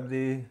careful at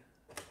the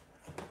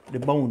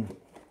bone.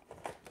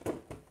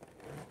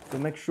 So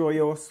make sure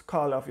you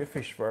scald off your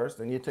fish first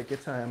and you take your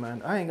time,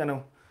 and I ain't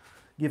gonna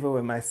give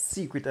away my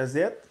secret as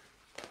yet.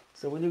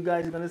 So when you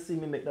guys are gonna see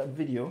me make that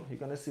video, you're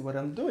gonna see what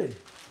I'm doing.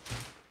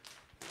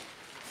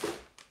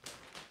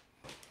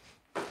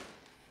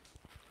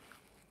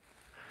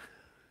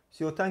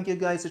 So thank you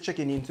guys for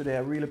checking in today.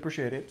 I really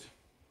appreciate it.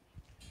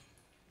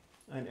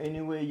 And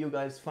anyway you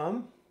guys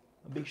from,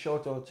 a big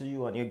shout out to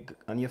you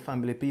and your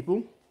family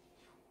people.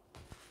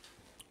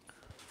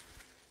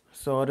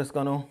 So I'm just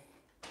gonna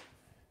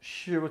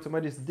share with some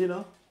of this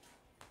dinner.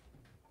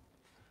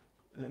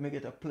 Let me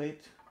get a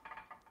plate.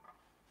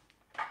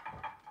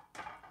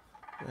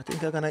 I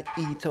think I'm gonna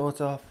eat out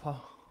of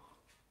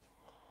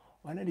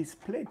one of these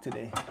plates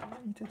today. I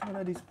eat out of one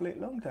of these plates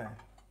long time.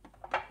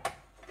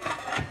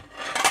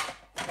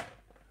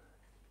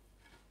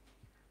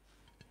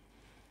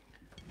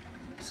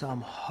 So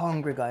I'm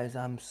hungry, guys.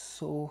 I'm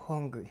so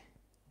hungry.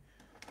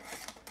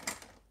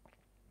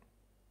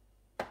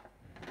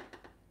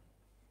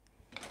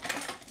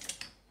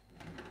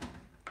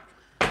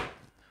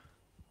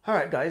 All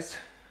right, guys.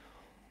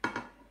 Let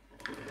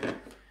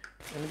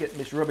me get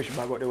this rubbish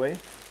bag out of the way.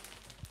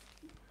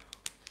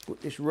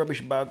 Put this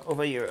rubbish bag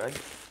over here and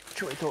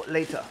throw it out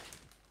later.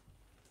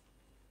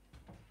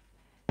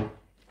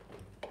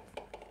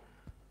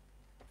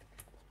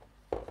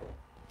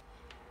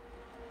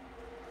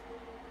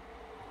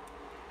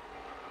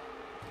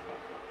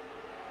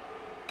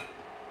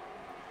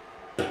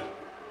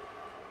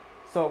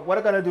 So what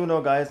I'm gonna do now,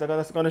 guys, I'm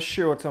gonna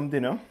share out some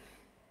dinner.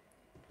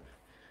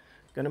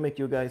 Gonna make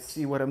you guys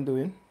see what I'm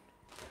doing.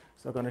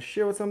 So I'm gonna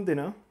share out some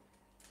dinner.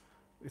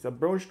 It's a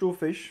brown stew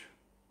fish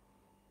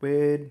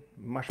with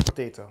mashed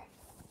potato.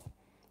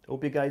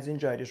 Hope you guys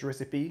enjoy this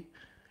recipe.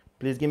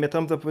 Please give me a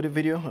thumbs up for the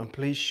video, and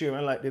please share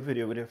and like the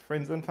video with your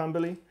friends and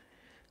family.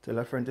 Tell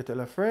a friend to tell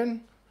a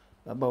friend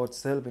about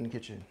Selvin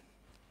Kitchen.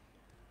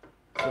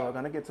 So I'm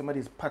gonna get some of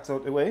these pots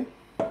out the way.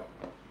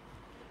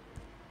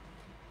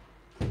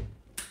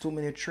 Too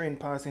many train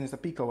passing, it's a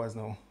peak hours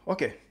now.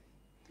 Okay.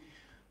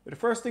 But the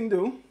first thing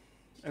do,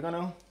 I'm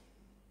gonna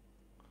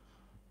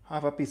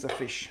have a piece of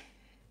fish.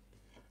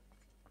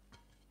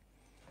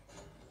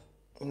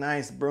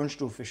 Nice brown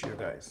stew fish here,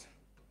 guys.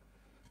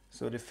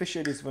 So the fish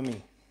head is for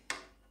me.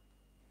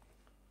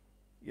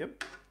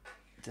 Yep.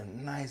 It's a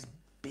nice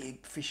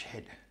big fish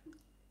head.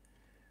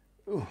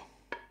 Oh,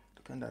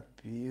 look at that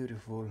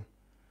beautiful,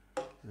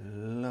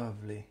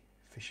 lovely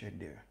fish head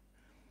there.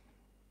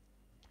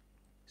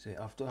 So you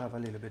have to have a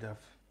little bit of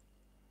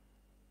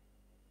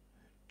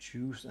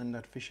juice on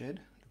that fish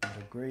head. Look at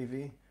the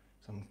gravy,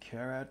 some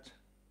carrot,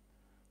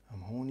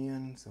 some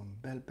onion, some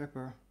bell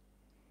pepper.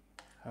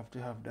 Have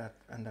to have that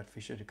and that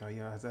fish head because,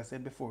 yeah, as I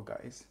said before,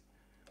 guys,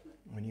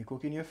 when you're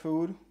cooking your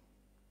food,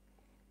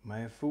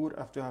 my food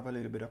have to have a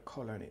little bit of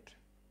color in it.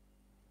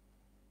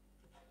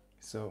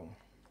 So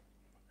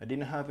I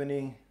didn't have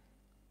any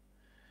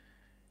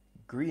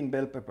green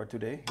bell pepper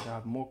today. I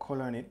have more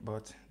color in it,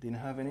 but didn't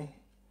have any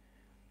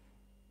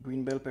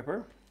green bell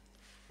pepper.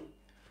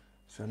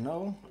 So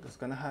now I'm just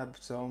gonna have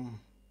some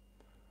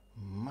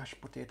mashed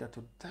potato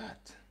to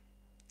that.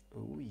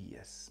 Oh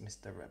yes,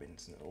 Mr.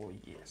 Robinson. Oh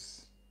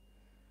yes.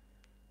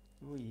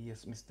 Oh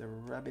yes, Mr.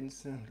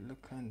 Robinson.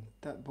 Look at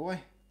that, boy.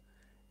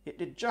 Hit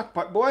the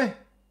jackpot, boy.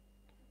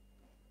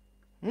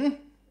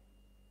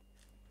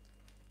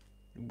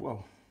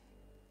 Whoa.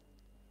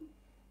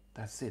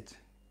 That's it.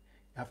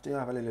 You have to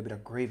have a little bit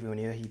of gravy when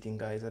you're eating,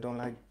 guys. I don't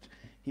like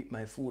eat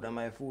my food and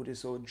my food is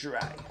so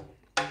dry.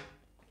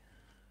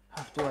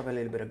 Have to have a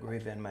little bit of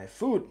gravy in my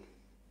food.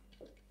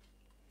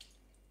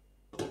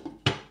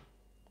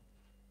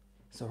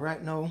 So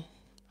right now,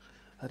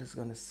 I'm just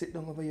gonna sit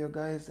down over here,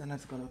 guys, and I'm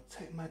just gonna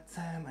take my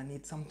time. I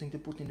need something to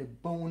put in the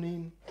bone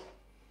in.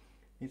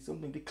 Need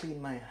something to clean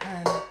my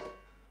hand,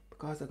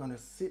 because I'm gonna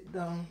sit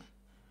down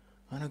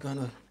and I'm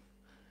gonna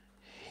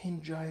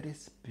enjoy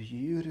this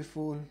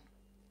beautiful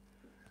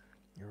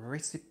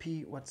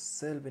recipe what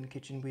Selvin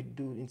Kitchen we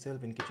do in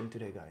Selvin Kitchen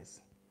today,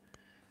 guys.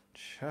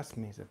 Trust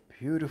me, it's a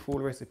beautiful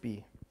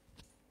recipe.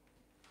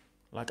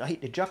 Like, I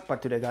hit the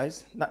jackpot today,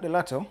 guys. Not the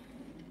lotto,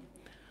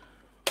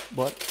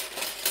 but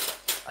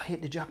I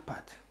hit the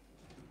jackpot.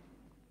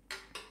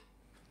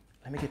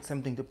 Let me get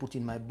something to put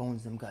in my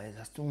bones, them guys.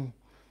 Just to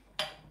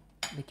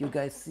make you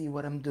guys see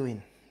what I'm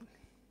doing.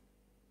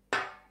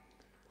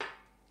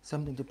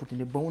 Something to put in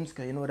the bones,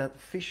 because you know that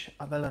fish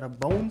have a lot of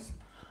bones.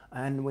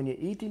 And when you're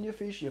eating your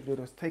fish, you have to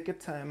just take your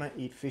time and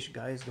eat fish,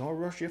 guys. Don't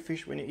rush your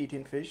fish when you're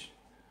eating fish,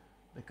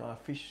 because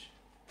fish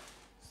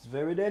is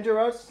very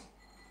dangerous.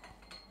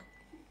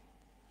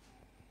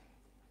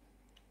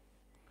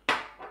 It's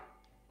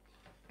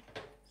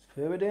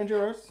very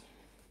dangerous.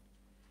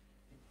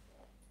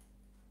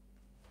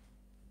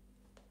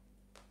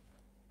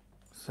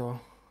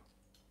 So,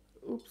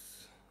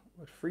 oops,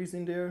 what's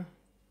freezing there?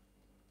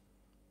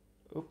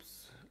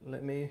 Oops,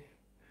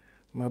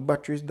 my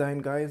battery's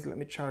dying, guys. Let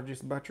me charge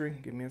this battery.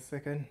 Give me a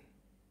second.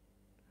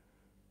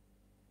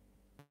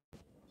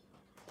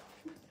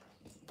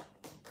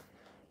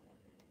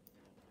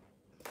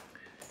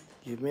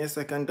 Give me a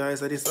second,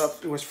 guys.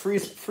 It was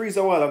freeze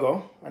a while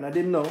ago, and I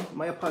didn't know.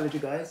 My apology,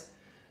 guys.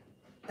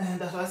 And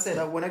that's why I said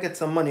that when I get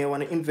some money, I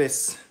want to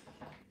invest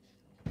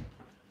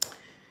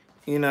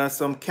in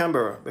some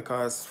camera,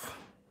 because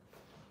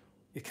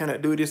you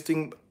cannot do this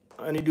thing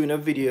and you're doing a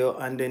video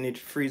and then it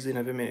freezes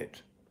every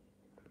minute.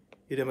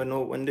 You never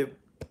know when the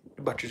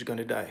battery's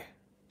gonna die.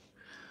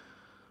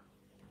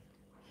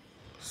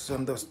 So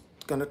I'm just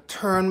gonna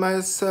turn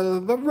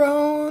myself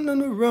around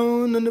and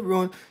around and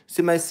around.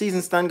 See my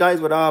season stand, guys,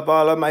 with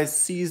all of my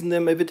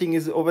seasoning, everything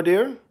is over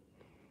there.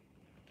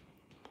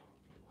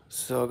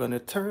 So I'm gonna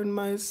turn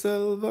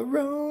myself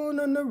around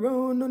and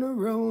around and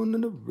around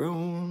and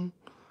around.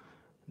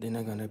 Then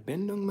I'm gonna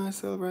bend on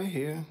myself right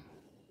here.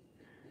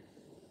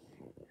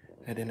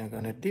 And then I'm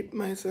gonna dip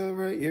myself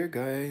right here,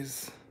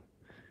 guys.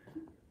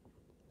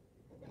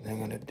 And I'm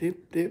gonna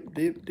dip, dip,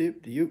 dip,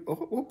 dip.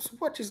 Oh, oops,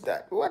 what is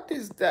that? What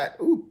is that?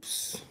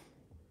 Oops.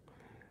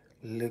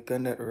 Look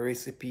at that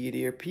recipe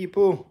there,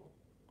 people.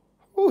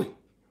 Ooh.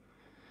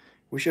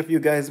 Wish if you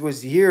guys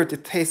was here to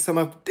taste some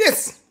of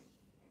this.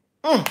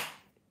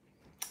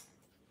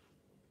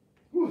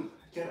 Ooh,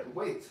 I cannot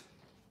wait.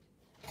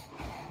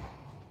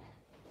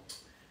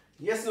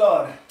 Yes,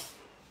 Lord.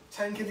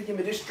 Thank you to give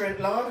me the strength,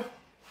 Lord.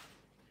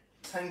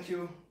 Thank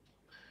you.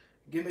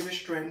 Give me the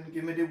strength,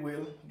 give me the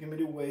will, give me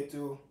the way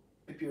to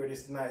prepare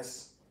this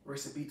nice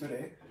recipe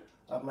today.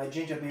 I have my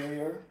ginger beer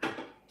here. I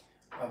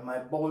have my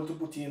bowl to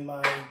put in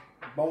my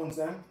bones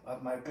in. I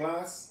have my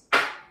glass.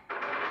 I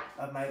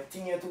have my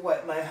thing here to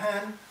wipe my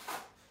hand.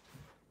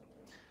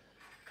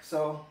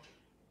 So,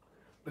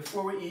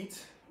 before we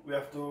eat, we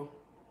have to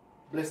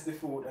bless the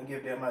food and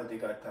give the Almighty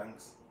God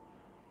thanks.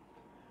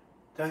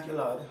 Thank you,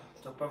 Lord,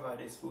 to provide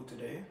this food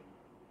today.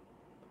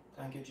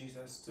 Thank you,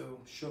 Jesus, to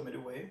show me the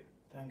way.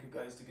 Thank you,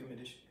 guys, to give me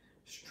the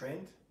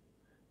strength.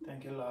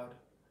 Thank you, Lord,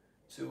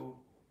 to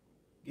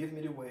give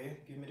me the way,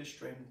 give me the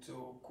strength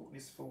to cook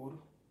this food.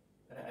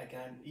 That I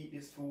can eat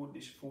this food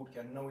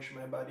can nourish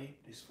my body,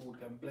 this food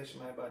can bless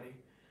my body.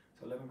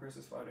 So, loving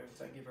gracious Father,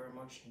 thank you very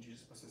much in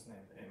Jesus'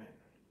 name. Amen.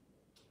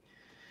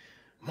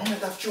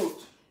 Moment of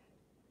truth.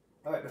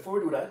 Alright, before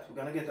we do that, we're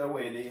gonna get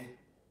away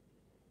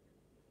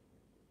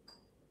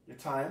the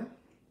time.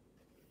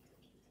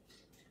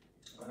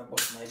 I'm gonna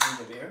bust my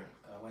ginger beer.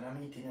 When I'm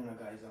eating, you know,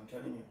 guys, I'm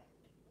telling you.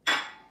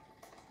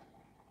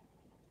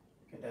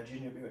 Get that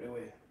ginger beer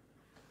away.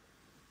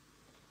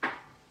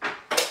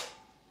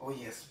 Oh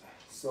yes, man.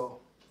 So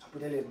I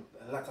put a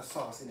lot of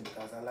sauce in it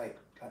because I like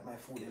my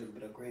food a little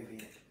bit of gravy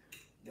in it.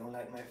 Don't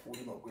like my food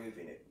without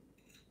gravy in it.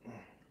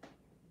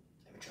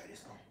 Let me try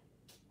this now.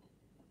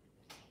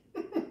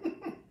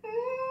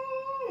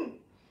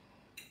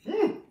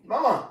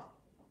 Mama!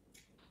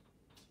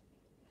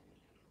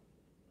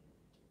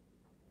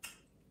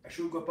 I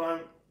should go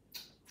upon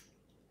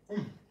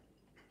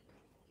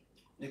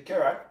the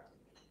carrot.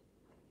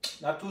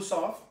 Not too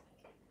soft,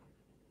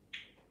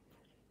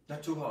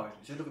 not too hard.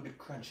 It's a little bit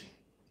crunchy.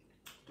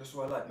 Just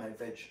so I like my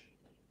veg.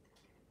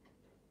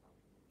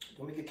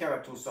 Don't make the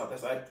carrot too soft.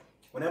 That's why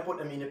when I put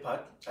them in the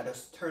pot, I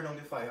just turn on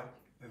the fire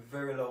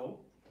very low,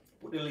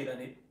 put the lid on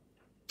it,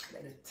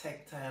 let it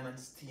take time and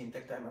steam,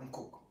 take time and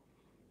cook.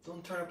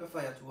 Don't turn up the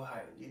fire too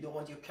high. You don't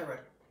want your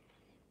carrot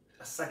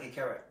a saggy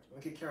carrot.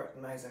 Make your carrot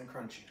nice and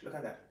crunchy. Look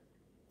at that.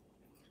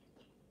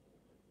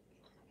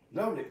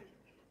 Lovely.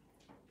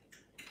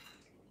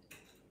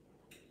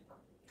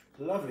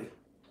 Lovely.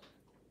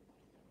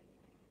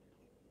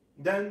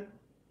 Then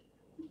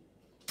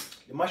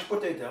the mashed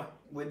potato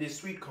with the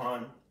sweet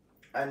corn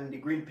and the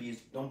green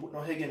peas, don't put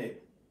no egg in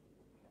it,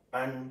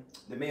 and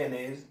the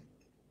mayonnaise,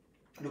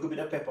 a little bit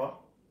of pepper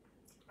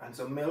and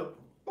some milk.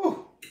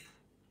 Ooh,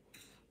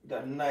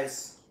 that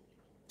nice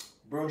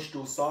brown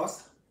stew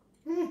sauce.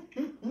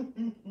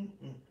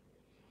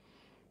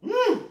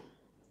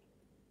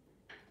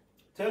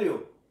 Tell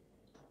you.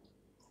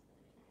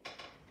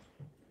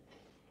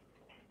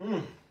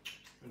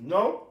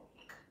 No.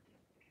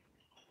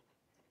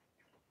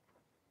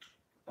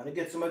 Let me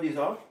get some of these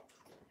off.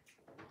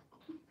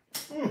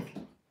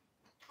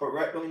 Put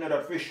right down into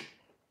that fish.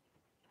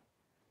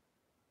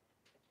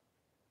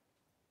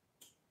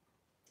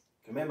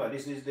 Remember,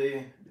 this is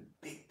the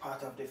big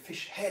part of the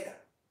fish head.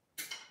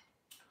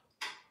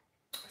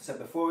 So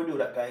before we do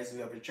that, guys, we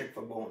have to check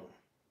for bone.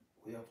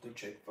 We have to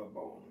check for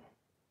bone.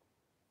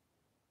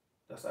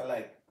 That's why I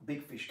like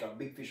big fish, because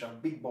big fish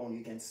have big bone.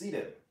 You can see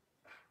them.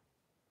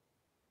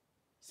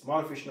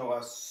 Small fish now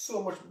has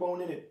so much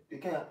bone in it, you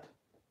can't.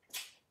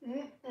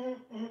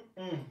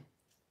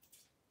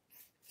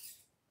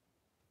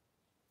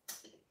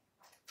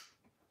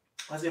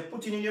 As you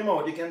put it in your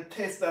mouth, you can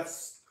taste that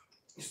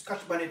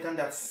scotch bonnet and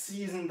that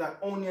season, that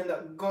onion,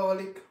 that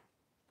garlic,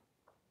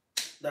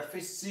 that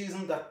fish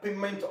season, that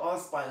pimento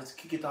allspice,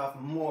 kick it off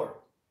more.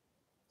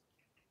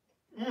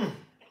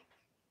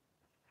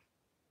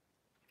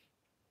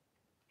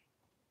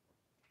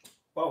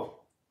 Wow.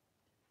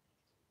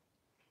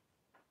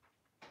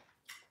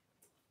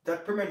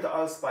 That pimento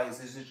allspice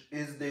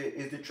is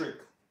the trick.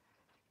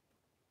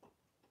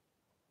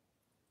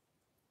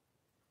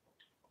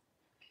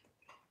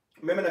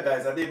 Remember that,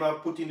 guys, I did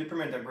put in the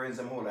pimento grains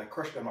and more, like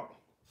crush them up.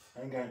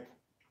 And then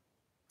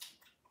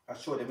I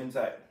show them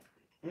inside.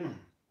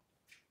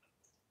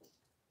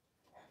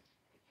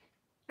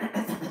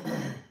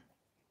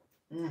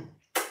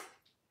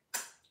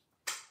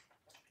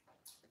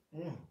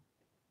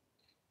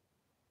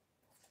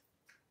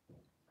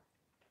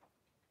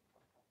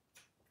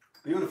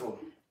 Beautiful.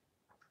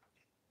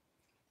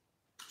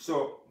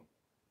 So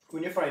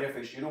when you fry the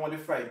fish, you don't want to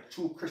fry it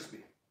too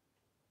crispy,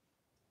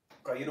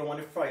 because you don't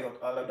want to fry out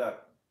all of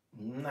that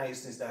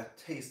niceness, that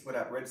taste what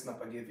that red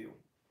snapper give you.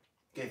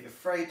 Okay, if you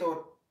fry it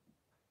out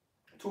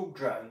too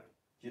dry,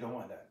 you don't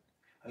want that.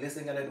 Unless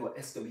you're gonna do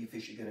a SW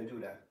fish, you're gonna do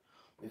that.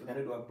 But if you're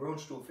gonna do a brown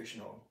stew fish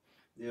now,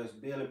 you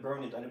just barely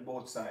burn it on the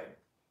both sides.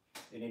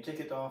 Then you take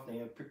it off, then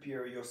you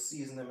prepare your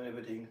seasoning and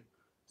everything.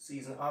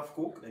 Season half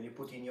cooked, then you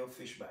put in your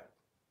fish back.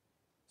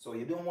 So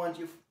you don't want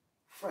you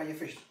fry your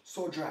fish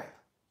so dry.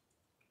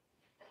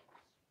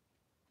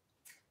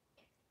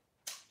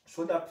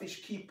 So that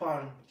fish keep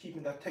on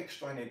keeping that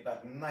texture in it,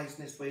 that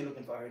niceness what you're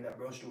looking for in that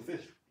brown stew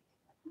fish.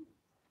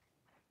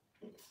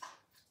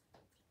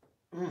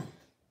 I'm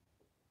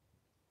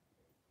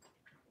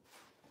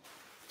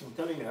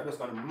telling you, I'm just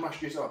gonna mash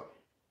this up.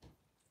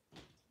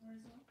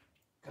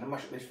 Gonna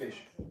mash up this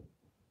fish.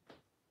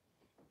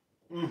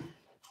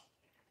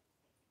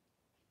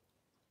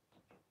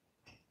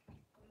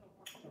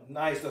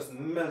 Nice, just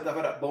melt off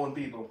of that bone,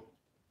 people.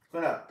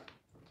 Look at that.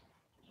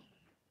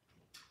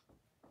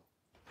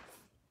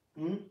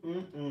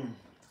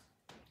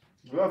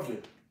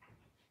 Lovely.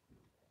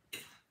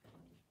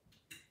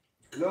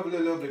 Lovely,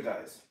 lovely,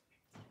 guys.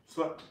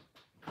 So,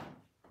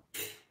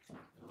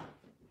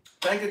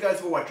 thank you guys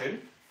for watching.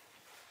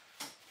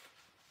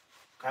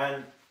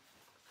 And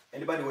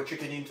anybody who are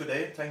checking in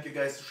today, thank you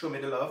guys to show me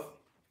the love.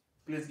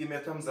 Please give me a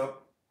thumbs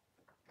up.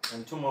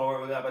 And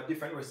tomorrow we'll have a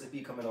different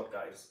recipe coming up,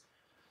 guys.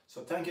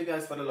 So thank you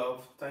guys for the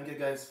love. Thank you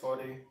guys for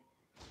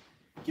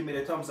give me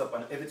the thumbs up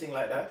and everything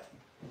like that.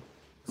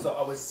 So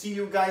I will see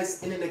you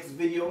guys in the next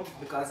video,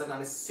 because I'm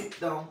gonna sit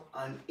down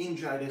and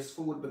enjoy this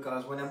food,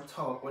 because when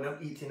I'm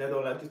eating, I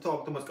don't like to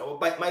talk too much. I will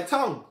bite my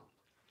tongue.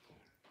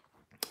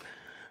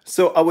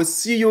 So I will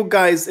see you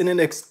guys in the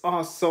next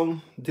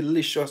awesome,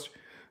 delicious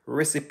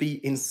recipe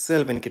in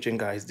Selvin Kitchen,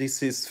 guys.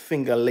 This is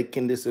finger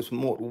licking, this is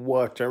mouth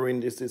watering,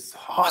 this is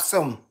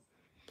awesome.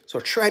 So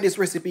try this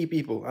recipe,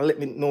 people, and let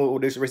me know how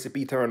this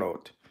recipe turn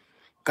out.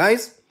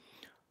 Guys,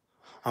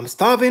 I'm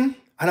starving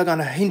and I'm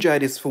gonna enjoy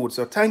this food.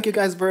 So thank you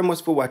guys very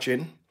much for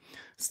watching.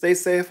 Stay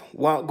safe,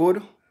 walk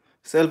good.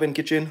 Selvin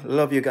Kitchen,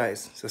 love you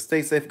guys. So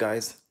stay safe,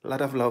 guys. A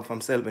lot of love from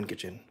Selvin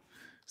Kitchen.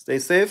 Stay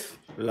safe,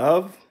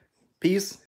 love, peace.